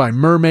hypnotized by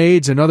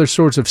mermaids and other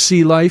sorts of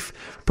sea life.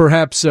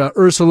 Perhaps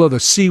Ursula the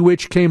Sea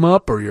Witch came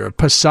up, or your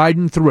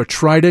Poseidon threw a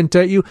trident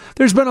at you.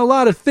 There's been a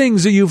lot of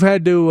things that you've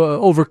had to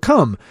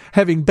overcome,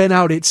 having been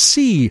out at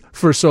sea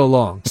for so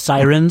long.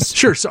 Sirens?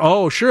 Sure.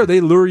 Sure. They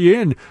lure you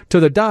in to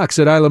the docks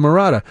at Isla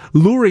Mirada,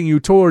 luring you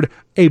toward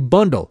a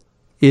bundle.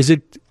 Is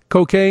it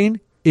cocaine?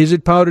 Is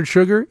it powdered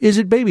sugar? Is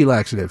it baby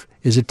laxative?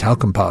 Is it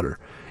talcum powder?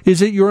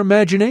 Is it your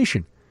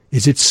imagination?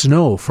 Is it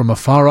snow from a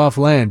far-off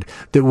land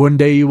that one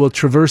day you will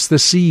traverse the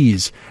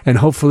seas and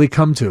hopefully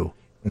come to?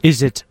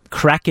 Is it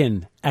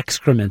kraken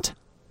excrement?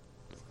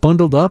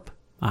 Bundled up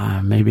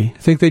Maybe.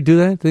 Think they do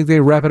that? Think they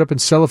wrap it up in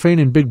cellophane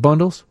in big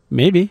bundles?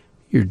 Maybe.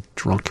 You're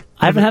drunk.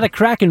 I haven't had a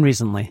Kraken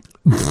recently.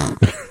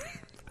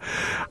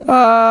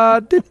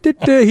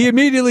 He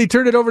immediately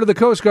turned it over to the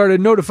Coast Guard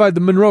and notified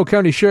the Monroe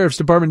County Sheriff's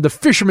Department. The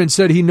fisherman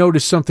said he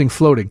noticed something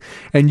floating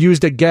and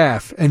used a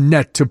gaff and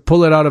net to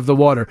pull it out of the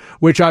water,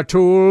 which are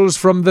tools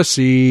from the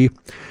sea.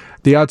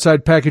 The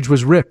outside package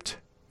was ripped,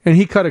 and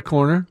he cut a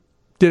corner,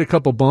 did a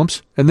couple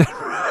bumps, and then...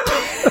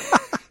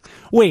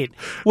 Wait.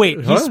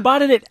 He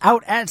spotted it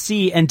out at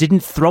sea and didn't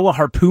throw a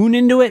harpoon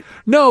into it?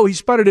 No, he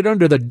spotted it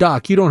under the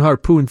dock. You don't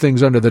harpoon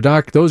things under the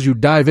dock. Those you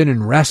dive in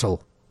and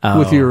wrestle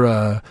with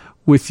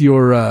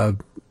your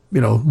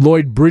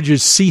Lloyd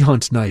Bridges Sea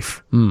Hunt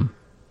knife.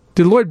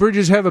 Did Lloyd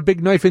Bridges have a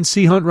big knife in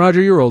Sea Hunt, Roger?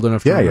 You're old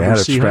enough to remember. Yeah, he had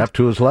it Sea strapped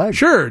to his leg.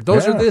 Sure,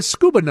 those are the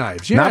scuba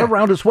knives. Yeah. Not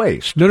around his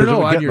waist. No. It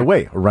would get in the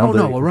way. Around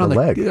the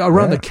leg.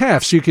 Around the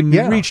calf, so you can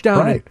reach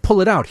down and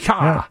pull it out.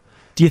 Yeah.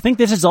 Do you think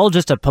this is all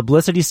just a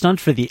publicity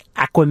stunt for the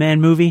Aquaman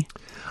movie?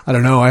 I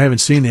don't know. I haven't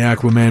seen the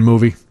Aquaman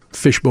movie.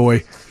 Fish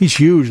Boy. He's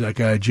huge, that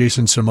guy,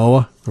 Jason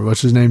Momoa. Or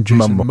what's his name?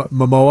 Jason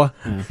Momoa.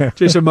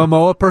 Jason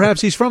Momoa.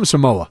 Perhaps he's from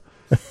Samoa.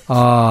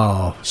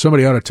 Oh,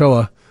 somebody ought to tow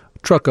a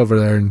truck over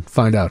there and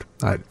find out.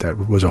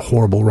 That was a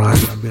horrible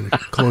rhyme. I'm going to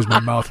close my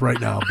mouth right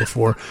now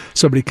before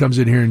somebody comes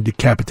in here and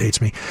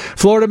decapitates me.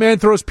 Florida man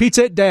throws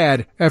pizza at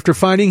dad after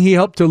finding he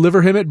helped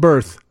deliver him at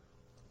birth.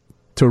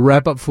 To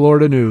wrap up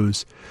Florida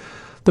news,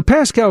 the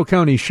Pasco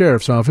County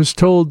Sheriff's Office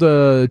told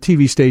the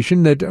TV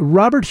station that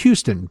Robert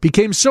Houston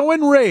became so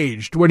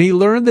enraged when he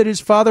learned that his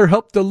father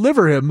helped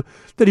deliver him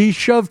that he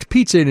shoved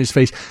pizza in his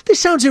face. This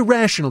sounds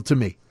irrational to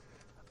me.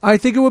 I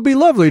think it would be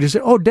lovely to say,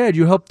 "Oh, Dad,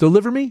 you helped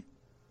deliver me?"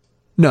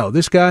 No,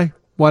 this guy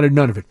wanted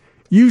none of it.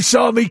 "You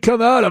saw me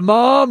come out of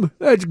Mom?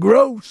 That's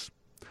gross."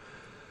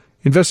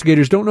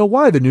 Investigators don't know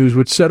why the news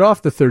would set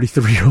off the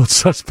 33-year-old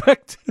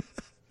suspect.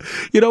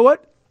 You know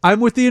what?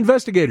 I'm with the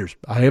investigators.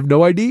 I have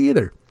no idea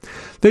either.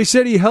 They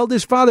said he held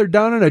his father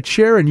down on a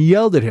chair and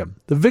yelled at him.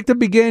 The victim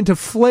began to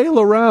flail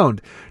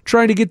around,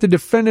 trying to get the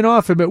defendant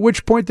off him, at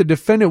which point the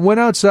defendant went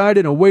outside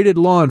and awaited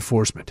law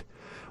enforcement.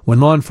 When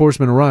law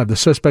enforcement arrived, the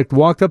suspect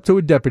walked up to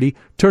a deputy,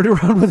 turned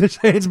around with his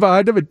hands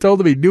behind him, and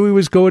told him he knew he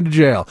was going to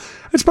jail.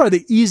 That's probably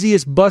the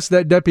easiest bust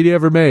that deputy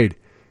ever made.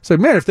 He's like,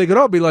 man, if they could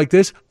all be like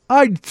this,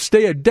 I'd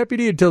stay a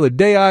deputy until the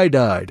day I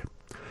died.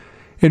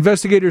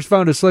 Investigators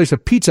found a slice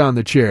of pizza on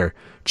the chair,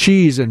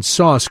 cheese and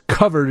sauce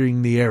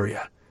covering the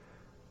area.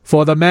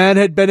 For the man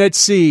had been at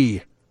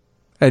sea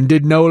and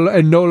no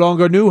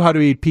longer knew how to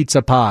eat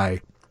pizza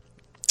pie.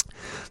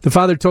 The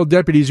father told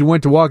deputies he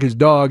went to walk his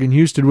dog, and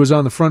Houston was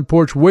on the front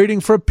porch waiting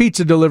for a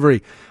pizza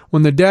delivery.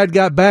 When the dad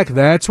got back,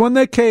 that's when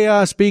the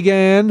chaos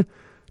began.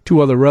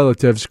 Two other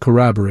relatives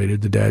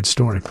corroborated the dad's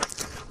story.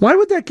 Why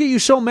would that get you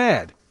so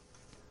mad?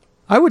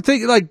 I would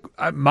think,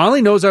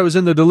 Molly knows I was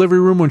in the delivery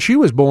room when she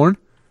was born.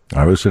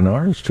 I was in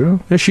ours,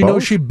 too. And she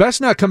knows she best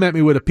not come at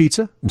me with a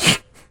pizza.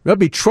 There'll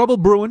be trouble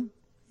brewing.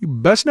 You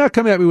best not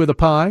come at me with a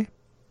pie.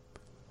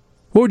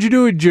 What would you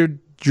do? Did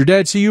your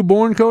dad see you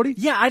born, Cody?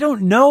 Yeah, I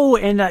don't know,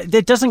 and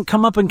it doesn't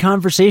come up in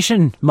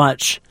conversation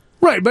much.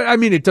 Right, but I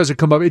mean, it doesn't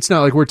come up. It's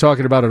not like we're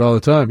talking about it all the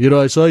time.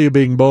 I saw you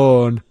being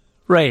born.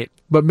 Right.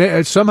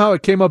 But somehow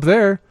it came up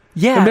there.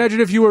 Yeah.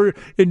 Imagine if you were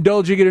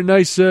indulging in a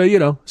nice,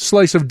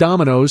 slice of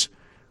Domino's,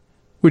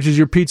 which is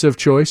your pizza of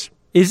choice.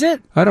 Is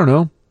it? I don't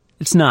know.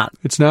 It's not.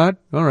 It's not?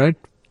 All right.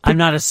 I'm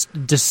not as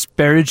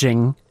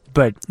disparaging,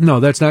 but... No,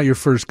 that's not your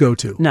first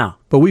go-to. No.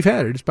 But we've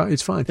had it.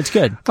 It's fine. It's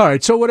good. All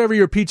right, so whatever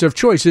your pizza of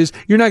choice is,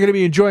 you're not going to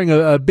be enjoying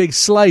a big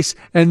slice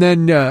and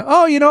then,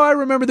 I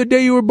remember the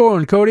day you were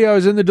born, Cody. I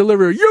was in the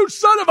delivery. You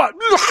son of a...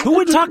 Who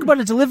would talk about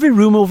a delivery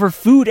room over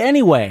food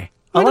anyway?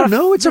 I don't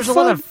know. There's a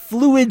lot of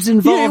fluids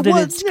involved, and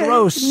it's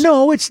gross.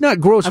 No, it's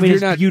not gross. I mean,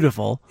 it's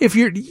beautiful. If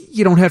you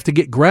don't have to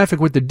get graphic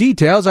with the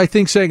details. I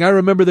think saying, "I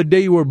remember the day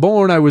you were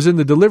born. I was in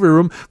the delivery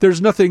room." There's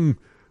nothing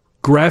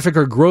graphic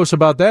or gross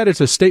about that.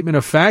 It's a statement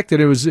of fact,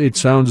 and it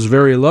sounds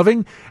very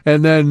loving.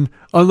 And then,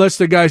 unless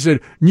the guy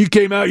said, "You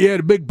came out, you had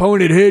a big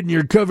pointed head, and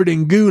you're covered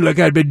in goo like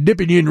I'd been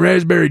dipping you in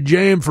raspberry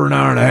jam for an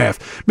hour and a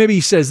half," maybe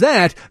he says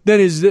that. Then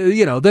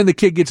then the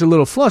kid gets a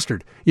little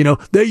flustered.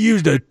 They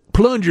used a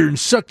plunger and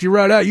sucked you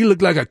right out. You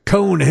look like a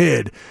cone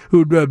head,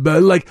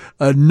 like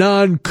a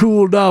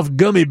non-cooled off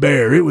gummy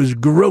bear. It was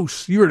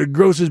gross. You were the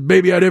grossest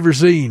baby I'd ever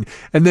seen.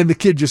 And then the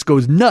kid just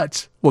goes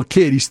nuts. Well,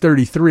 kid, he's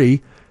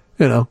 33,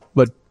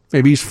 but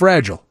maybe he's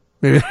fragile.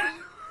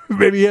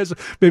 Maybe he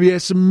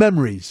has some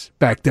memories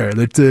back there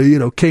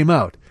that came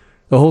out.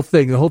 The whole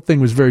thing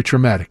was very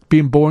traumatic.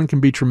 Being born can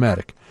be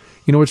traumatic.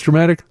 You know what's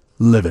traumatic?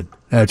 Living.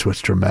 That's what's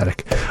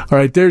traumatic. All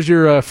right, there's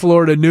your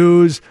Florida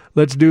news.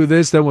 Let's do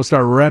this, then we'll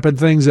start wrapping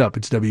things up.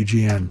 It's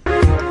WGN.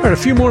 All right, a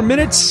few more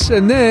minutes,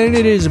 and then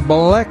it is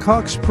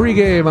Blackhawks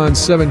pregame on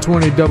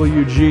 720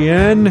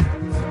 WGN.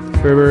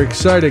 Very, very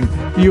exciting.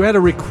 You had a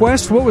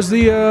request. What was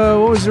the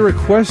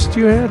request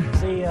you had?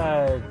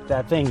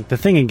 The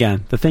thing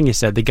again. The thing you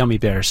said, the gummy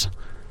bears.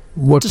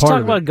 What just part talk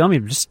of about it? gummy.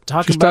 Just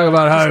talk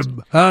about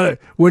how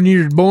when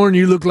you're born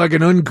you look like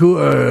an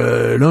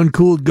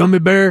uncooled gummy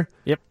bear.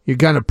 Yep. You're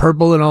kind of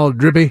purple and all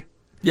drippy.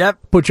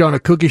 Yep. Put you on a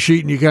cookie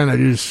sheet and you kind of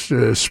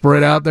just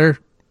spread out there.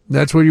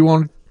 That's what you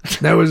wanted.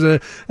 That was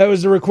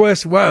the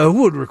request. Wow,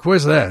 who would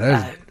request that?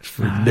 That's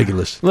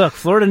ridiculous. Look,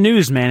 Florida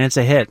News, man, it's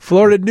a hit.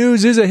 Florida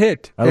News is a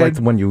hit. I liked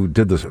when you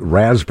did this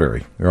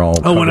raspberry. You're all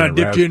when I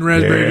dipped you in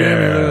raspberry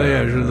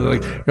jam,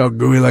 like all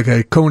gooey like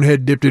a cone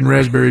head dipped in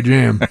raspberry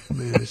jam.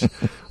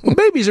 Well,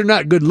 babies are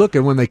not good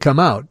looking when they come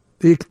out.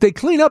 They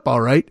clean up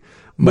all right,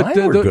 but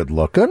mine were good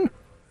looking.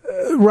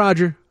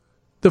 Roger.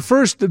 The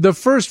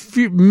first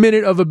few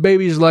minute of a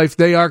baby's life,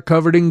 they are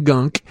covered in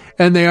gunk,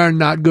 and they are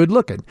not good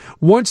looking.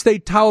 Once they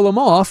towel them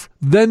off,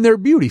 then they're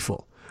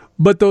beautiful.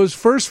 But those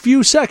first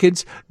few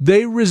seconds,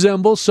 they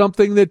resemble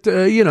something that,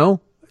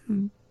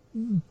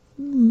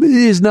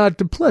 is not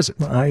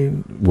pleasant.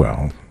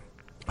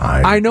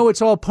 I know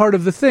it's all part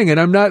of the thing, and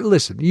I'm not,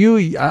 listen,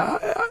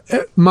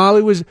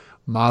 Molly was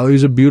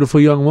a beautiful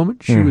young woman.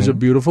 She was a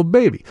beautiful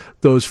baby.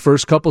 Those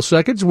first couple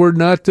seconds were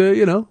not,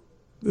 it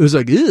was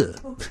like,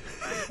 ugh.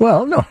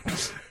 Well, no,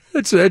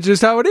 that's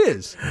just how it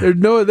is.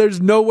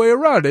 There's no way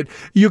around it.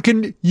 You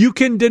can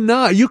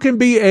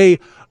be a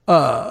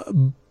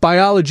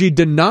biology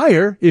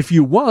denier if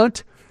you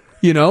want.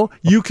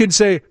 You can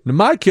say,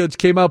 my kids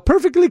came out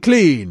perfectly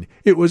clean.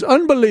 It was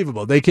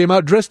unbelievable. They came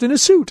out dressed in a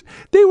suit.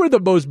 They were the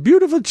most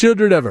beautiful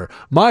children ever.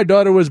 My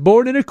daughter was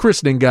born in a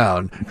christening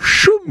gown.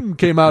 Shoom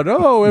came out.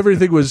 Oh,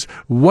 everything was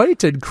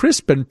white and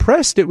crisp and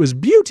pressed. It was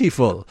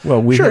beautiful.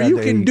 Well, sure, you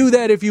can do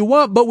that if you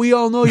want, but we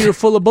all know you're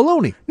full of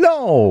baloney.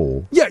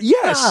 No. Yeah,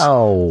 yes.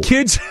 No.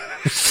 Kids.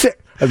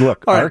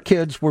 Look, our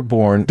kids were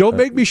born. Don't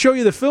make me show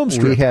you the film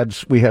strip. We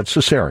had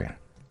cesarean.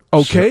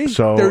 Okay,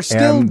 so they're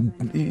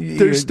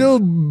still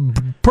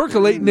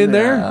percolating in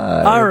there.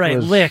 All right,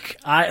 Lick.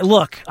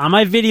 Look, on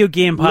my video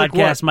game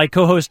podcast, my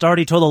co-host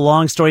already told a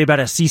long story about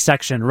a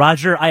C-section.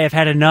 Roger, I have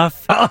had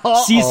enough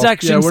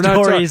C-section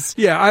stories.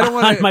 I don't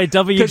want on my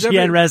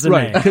WGN resume.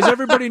 Right, because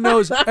everybody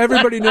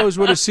knows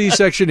what a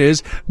C-section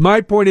is.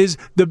 My point is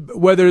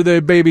whether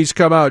the babies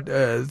come out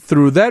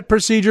through that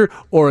procedure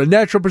or a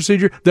natural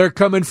procedure, they're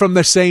coming from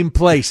the same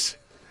place.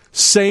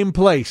 Same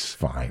place.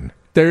 Fine.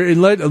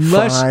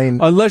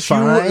 Unless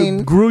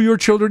you grew your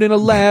children in a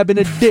lab in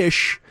a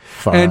dish,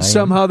 and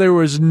somehow there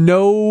was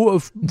no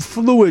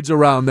fluids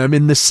around them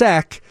in the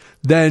sack,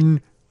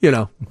 then,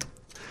 All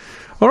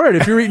right,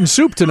 if you're eating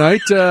soup tonight,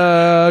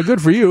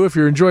 good for you. If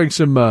you're enjoying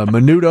some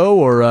Menudo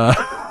or...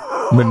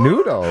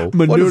 Menudo?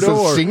 What is this,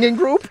 a singing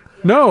group?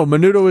 No,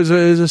 Menudo is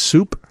a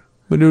soup.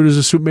 Menudo is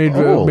a soup made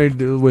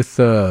with,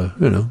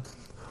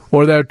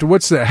 or that,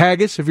 what's the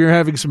haggis? If you're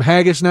having some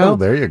haggis now. Oh,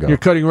 there you go. You're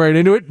cutting right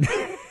into it.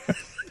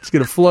 It's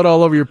going to flood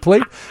all over your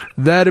plate.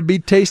 That'd be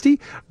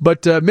tasty.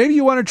 But maybe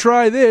you want to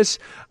try this,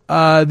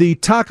 the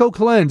Taco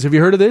Cleanse. Have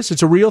you heard of this?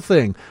 It's a real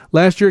thing.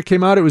 Last year it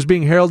came out. It was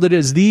being heralded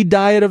as the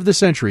diet of the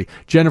century.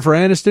 Jennifer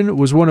Aniston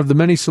was one of the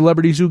many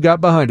celebrities who got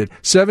behind it.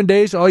 7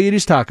 days, all you eat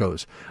is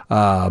tacos.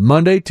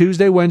 Monday,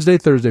 Tuesday, Wednesday,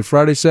 Thursday,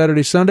 Friday,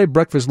 Saturday, Sunday,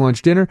 breakfast,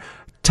 lunch, dinner.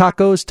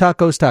 Tacos,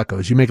 tacos,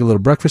 tacos. You make a little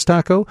breakfast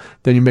taco,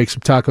 then you make some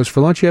tacos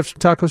for lunch, you have some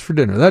tacos for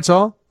dinner. That's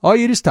all. All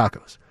you eat is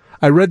tacos.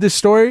 I read this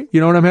story. You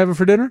know what I'm having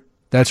for dinner?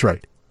 That's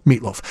right.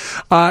 Meatloaf.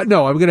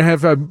 No, I'm going to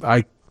have,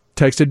 I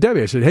texted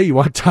Debbie. I said, hey, you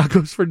want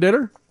tacos for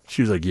dinner?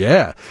 She was like,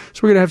 yeah.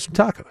 So we're going to have some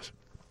tacos.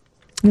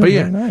 But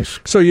yeah, nice.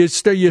 So you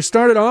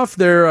started off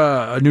there.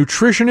 A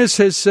nutritionist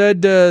has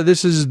said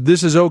this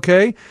is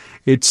okay.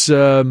 It's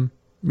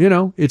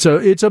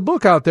it's a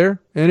book out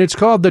there, and it's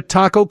called The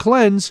Taco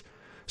Cleanse.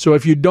 So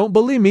if you don't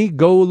believe me,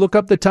 go look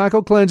up The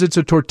Taco Cleanse. It's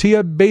a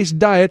tortilla-based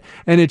diet,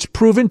 and it's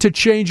proven to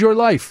change your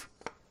life.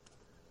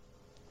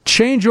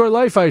 Change your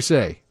life, I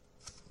say,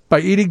 by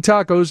eating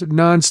tacos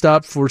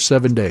nonstop for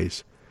 7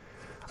 days.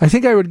 I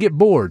think I would get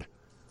bored.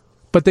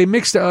 But they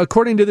mixed,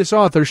 according to this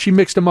author, she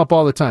mixed them up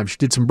all the time. She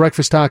did some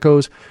breakfast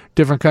tacos,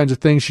 different kinds of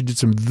things. She did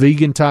some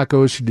vegan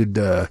tacos. She did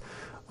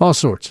all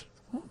sorts.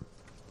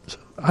 So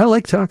I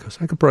like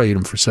tacos. I could probably eat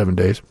them for 7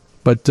 days.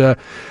 But,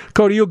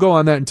 Cody, you'll go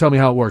on that and tell me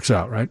how it works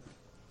out, right?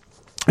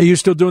 Are you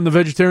still doing the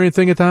vegetarian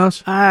thing at the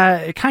house?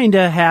 Kind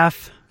of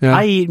half. Yeah.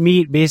 I eat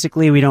meat.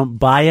 Basically, we don't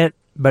buy it,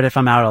 but if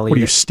I'm out, I'll eat it.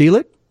 You steal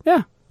it?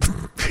 Yeah.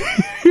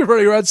 You're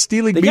running around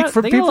stealing meat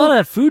from people? They got a lot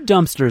of food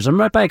dumpsters. I'm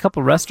right by a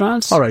couple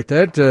restaurants. All right,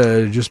 that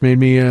just made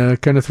me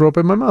kind of throw up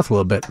in my mouth a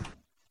little bit.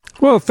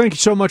 Well, thank you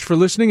so much for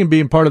listening and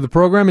being part of the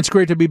program. It's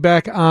great to be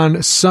back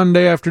on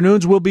Sunday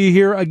afternoons. We'll be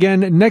here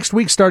again next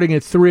week starting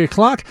at 3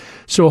 o'clock,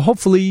 so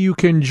hopefully you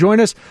can join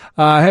us.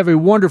 Have a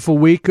wonderful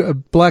week.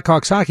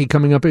 Blackhawks hockey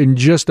coming up in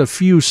just a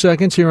few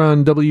seconds here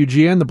on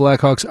WGN. The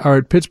Blackhawks are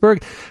at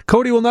Pittsburgh.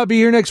 Cody will not be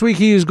here next week.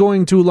 He is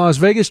going to Las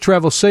Vegas.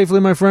 Travel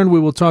safely, my friend. We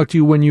will talk to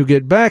you when you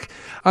get back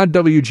on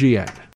WGN.